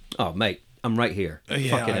 Oh mate, I'm right here. Fucking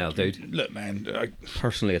hell, dude. Look, man,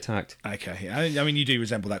 personally attacked. Okay, I mean you do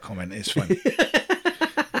resemble that comment. It's fun.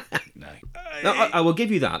 No, I will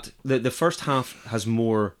give you that. The first half has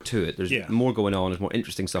more to it. There's more going on. There's more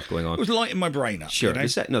interesting stuff going on. It was lighting my brain up. Sure. You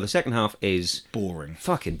know? The second half is... boring.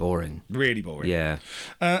 Fucking boring. Really boring. Yeah.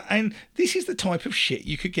 And this is the type of shit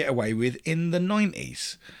you could get away with in the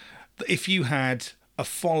 90s. If you had a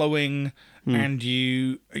following and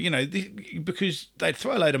because they'd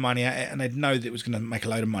throw a load of money at it and they'd know that it was going to make a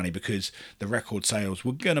load of money because the record sales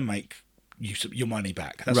were going to make... your money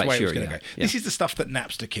back. That's the way it was going to go. Yeah. This is the stuff that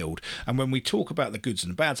Napster killed. And when we talk about the goods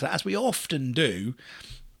and the bads, as we often do,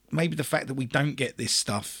 maybe the fact that we don't get this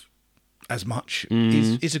stuff as much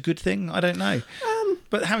is a good thing. I don't know.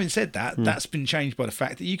 But having said that, that's been changed by the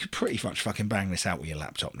fact that you could pretty much fucking bang this out with your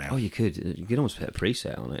laptop now. Oh, you could. You could almost put a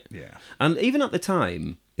preset on it. Yeah. And even at the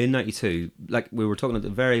time, in 92, like we were talking at the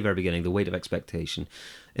very, very beginning, The Weight of Expectation,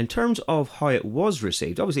 in terms of how it was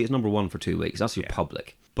received, obviously it's number 1 for 2 weeks. That's your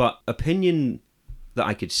public. But opinion that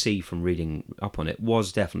I could see from reading up on it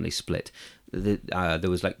was definitely split. There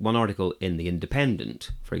was like one article in The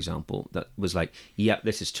Independent, for example, that was like,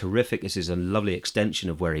 this is terrific. This is a lovely extension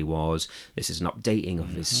of where he was. This is an updating of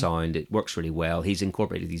his sound. It works really well. He's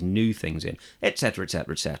incorporated these new things in, etc.,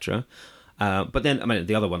 etc., etc. But then, I mean,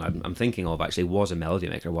 the other one I'm thinking of actually was a Melody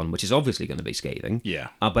Maker one, which is obviously going to be scathing.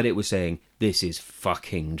 Yeah. But it was saying, this is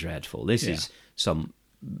fucking dreadful. This is some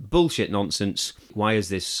bullshit nonsense. Why is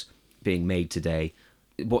this being made today?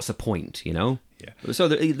 What's the point, you know? Yeah. So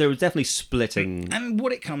there was definitely splitting. And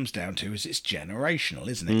what it comes down to is it's generational,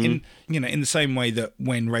 isn't it? In the same way that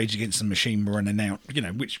when Rage Against the Machine were announced,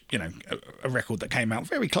 a record that came out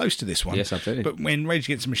very close to this one. Yes, absolutely. But when Rage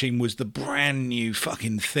Against the Machine was the brand new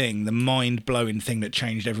fucking thing, the mind-blowing thing that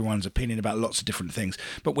changed everyone's opinion about lots of different things.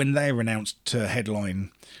 But when they were announced to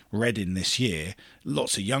headline Reading this year,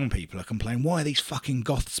 lots of young people are complaining, why are these fucking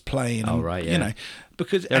goths playing? Oh, right, yeah.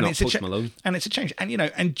 Because they're not Post Malone. And it's a change.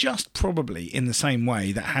 And just probably in the same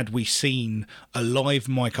way that had we seen a live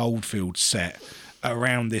Mike Oldfield set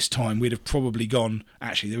around this time, we'd have probably gone,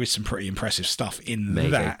 actually, there is some pretty impressive stuff in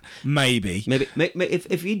that. Maybe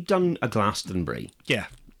if he'd done a Glastonbury,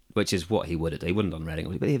 which is what he would have done. He wouldn't have done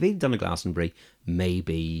Reading, but if he'd done a Glastonbury,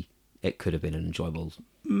 maybe it could have been an enjoyable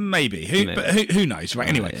Maybe. Who knows, right?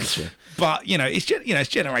 Anyway. Yeah, sure. But, it's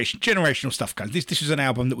generational stuff, guys. This was an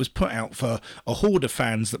album that was put out for a horde of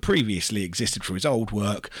fans that previously existed from his old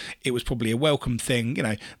work. It was probably a welcome thing,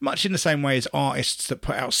 much in the same way as artists that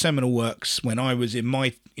put out seminal works when I was in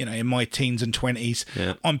my teens and 20s.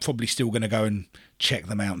 Yeah. I'm probably still going to go and check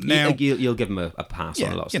them out now. You'll give them a pass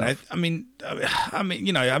on a lot of stuff. I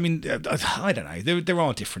don't know. There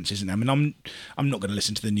are differences in them. I'm not going to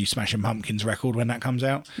listen to the new Smashing Pumpkins record when that comes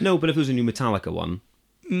out. No, but if it was a new Metallica one,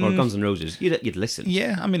 or Guns N' Roses, you'd listen.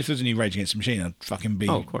 Yeah, if there was a new Rage Against the Machine, I'd fucking be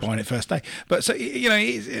buying it first day. But so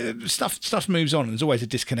stuff moves on, and there's always a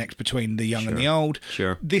disconnect between the young and the old.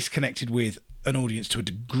 Sure, this connected with an audience to a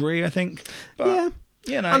degree, I think. But,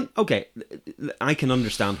 And, okay, I can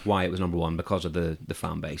understand why it was number one because of the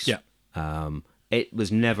fan base. Yeah, it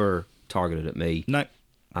was never targeted at me. No,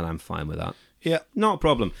 and I'm fine with that. Yeah, not a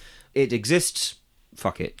problem. It exists.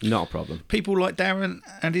 Fuck it, not a problem. People like Darren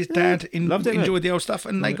and his dad enjoyed the old stuff,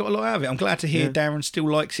 and they got a lot out of it. I'm glad to hear Darren still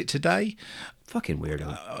likes it today. Fucking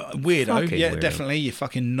weirdo. Weirdo. Definitely, you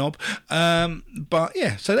fucking knob. But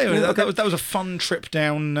yeah, so that was a fun trip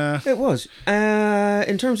down. It was.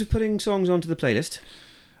 In terms of putting songs onto the playlist,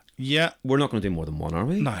 we're not going to do more than one, are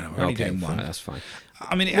we? No, we're only doing one. That's fine.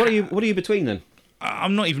 What are you between then?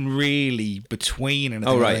 I'm not even really between anything.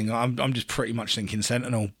 Oh, right. I'm just pretty much thinking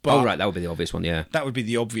Sentinel. But right, that would be the obvious one. Yeah, that would be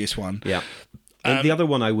the obvious one. Yeah. And the other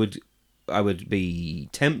one I would be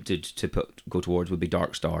tempted to go towards would be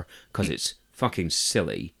Dark Star because it's fucking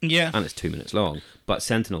silly. Yeah, and it's 2 minutes long. But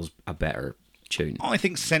Sentinel's a better tune. I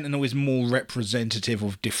think Sentinel is more representative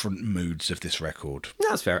of different moods of this record.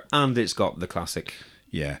 That's fair, and it's got the classic.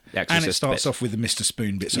 Yeah, and it starts off with the Mr.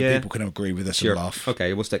 Spoon bit, so people can agree with us and laugh.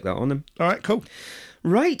 Okay, we'll stick that on them. All right, cool.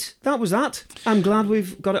 Right, that was that. I'm glad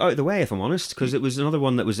we've got it out of the way, if I'm honest, because it was another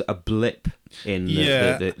one that was a blip in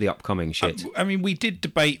the upcoming shit. We did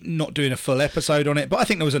debate not doing a full episode on it, but I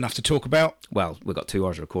think there was enough to talk about. Well, we've got 2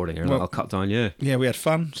 hours of recording here, and I'll cut down, Yeah, we had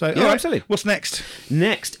fun. So, yeah, absolutely. What's next?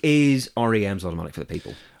 Next is REM's Automatic for the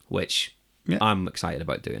People, which I'm excited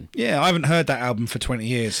about doing. Yeah, I haven't heard that album for 20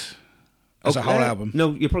 years. As a whole album.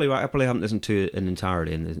 No, you're probably right. I probably haven't listened to it in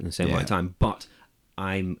entirety in the same amount of time, but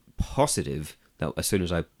I'm positive that as soon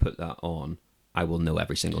as I put that on, I will know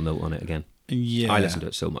every single note on it again. Yeah, I listened to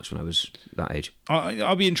it so much when I was that age.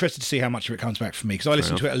 I'll be interested to see how much of it comes back for me, because I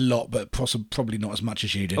listened to it a lot, but probably not as much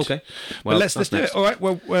as you did. Okay, well, let's do it. All right.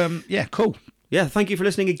 Well, cool. Yeah, thank you for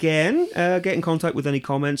listening again. Get in contact with any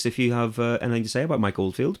comments if you have anything to say about Mike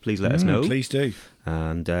Oldfield. Please let us know. Please do.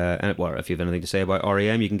 And if you have anything to say about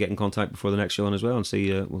REM, you can get in contact before the next show on as well, and we'll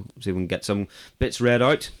see if we can get some bits read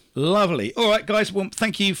out. Lovely. All right, guys. Well,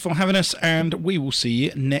 thank you for having us, and we will see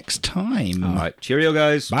you next time. All right. Cheerio,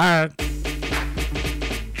 guys. Bye.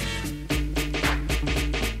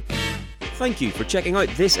 Thank you for checking out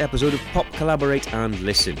this episode of Pop Collaborate and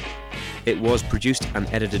Listen. It was produced and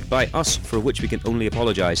edited by us, for which we can only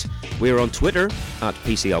apologise. We are on Twitter at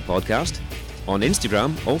PCL Podcast, on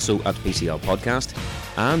Instagram also at PCL Podcast,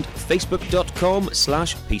 and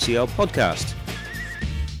Facebook.com/PCL Podcast.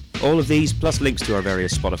 All of these, plus links to our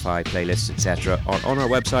various Spotify playlists, etc., are on our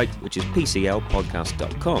website, which is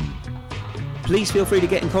PCLpodcast.com. Please feel free to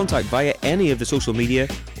get in contact via any of the social media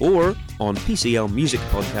or on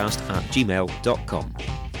PCLmusicpodcast@gmail.com.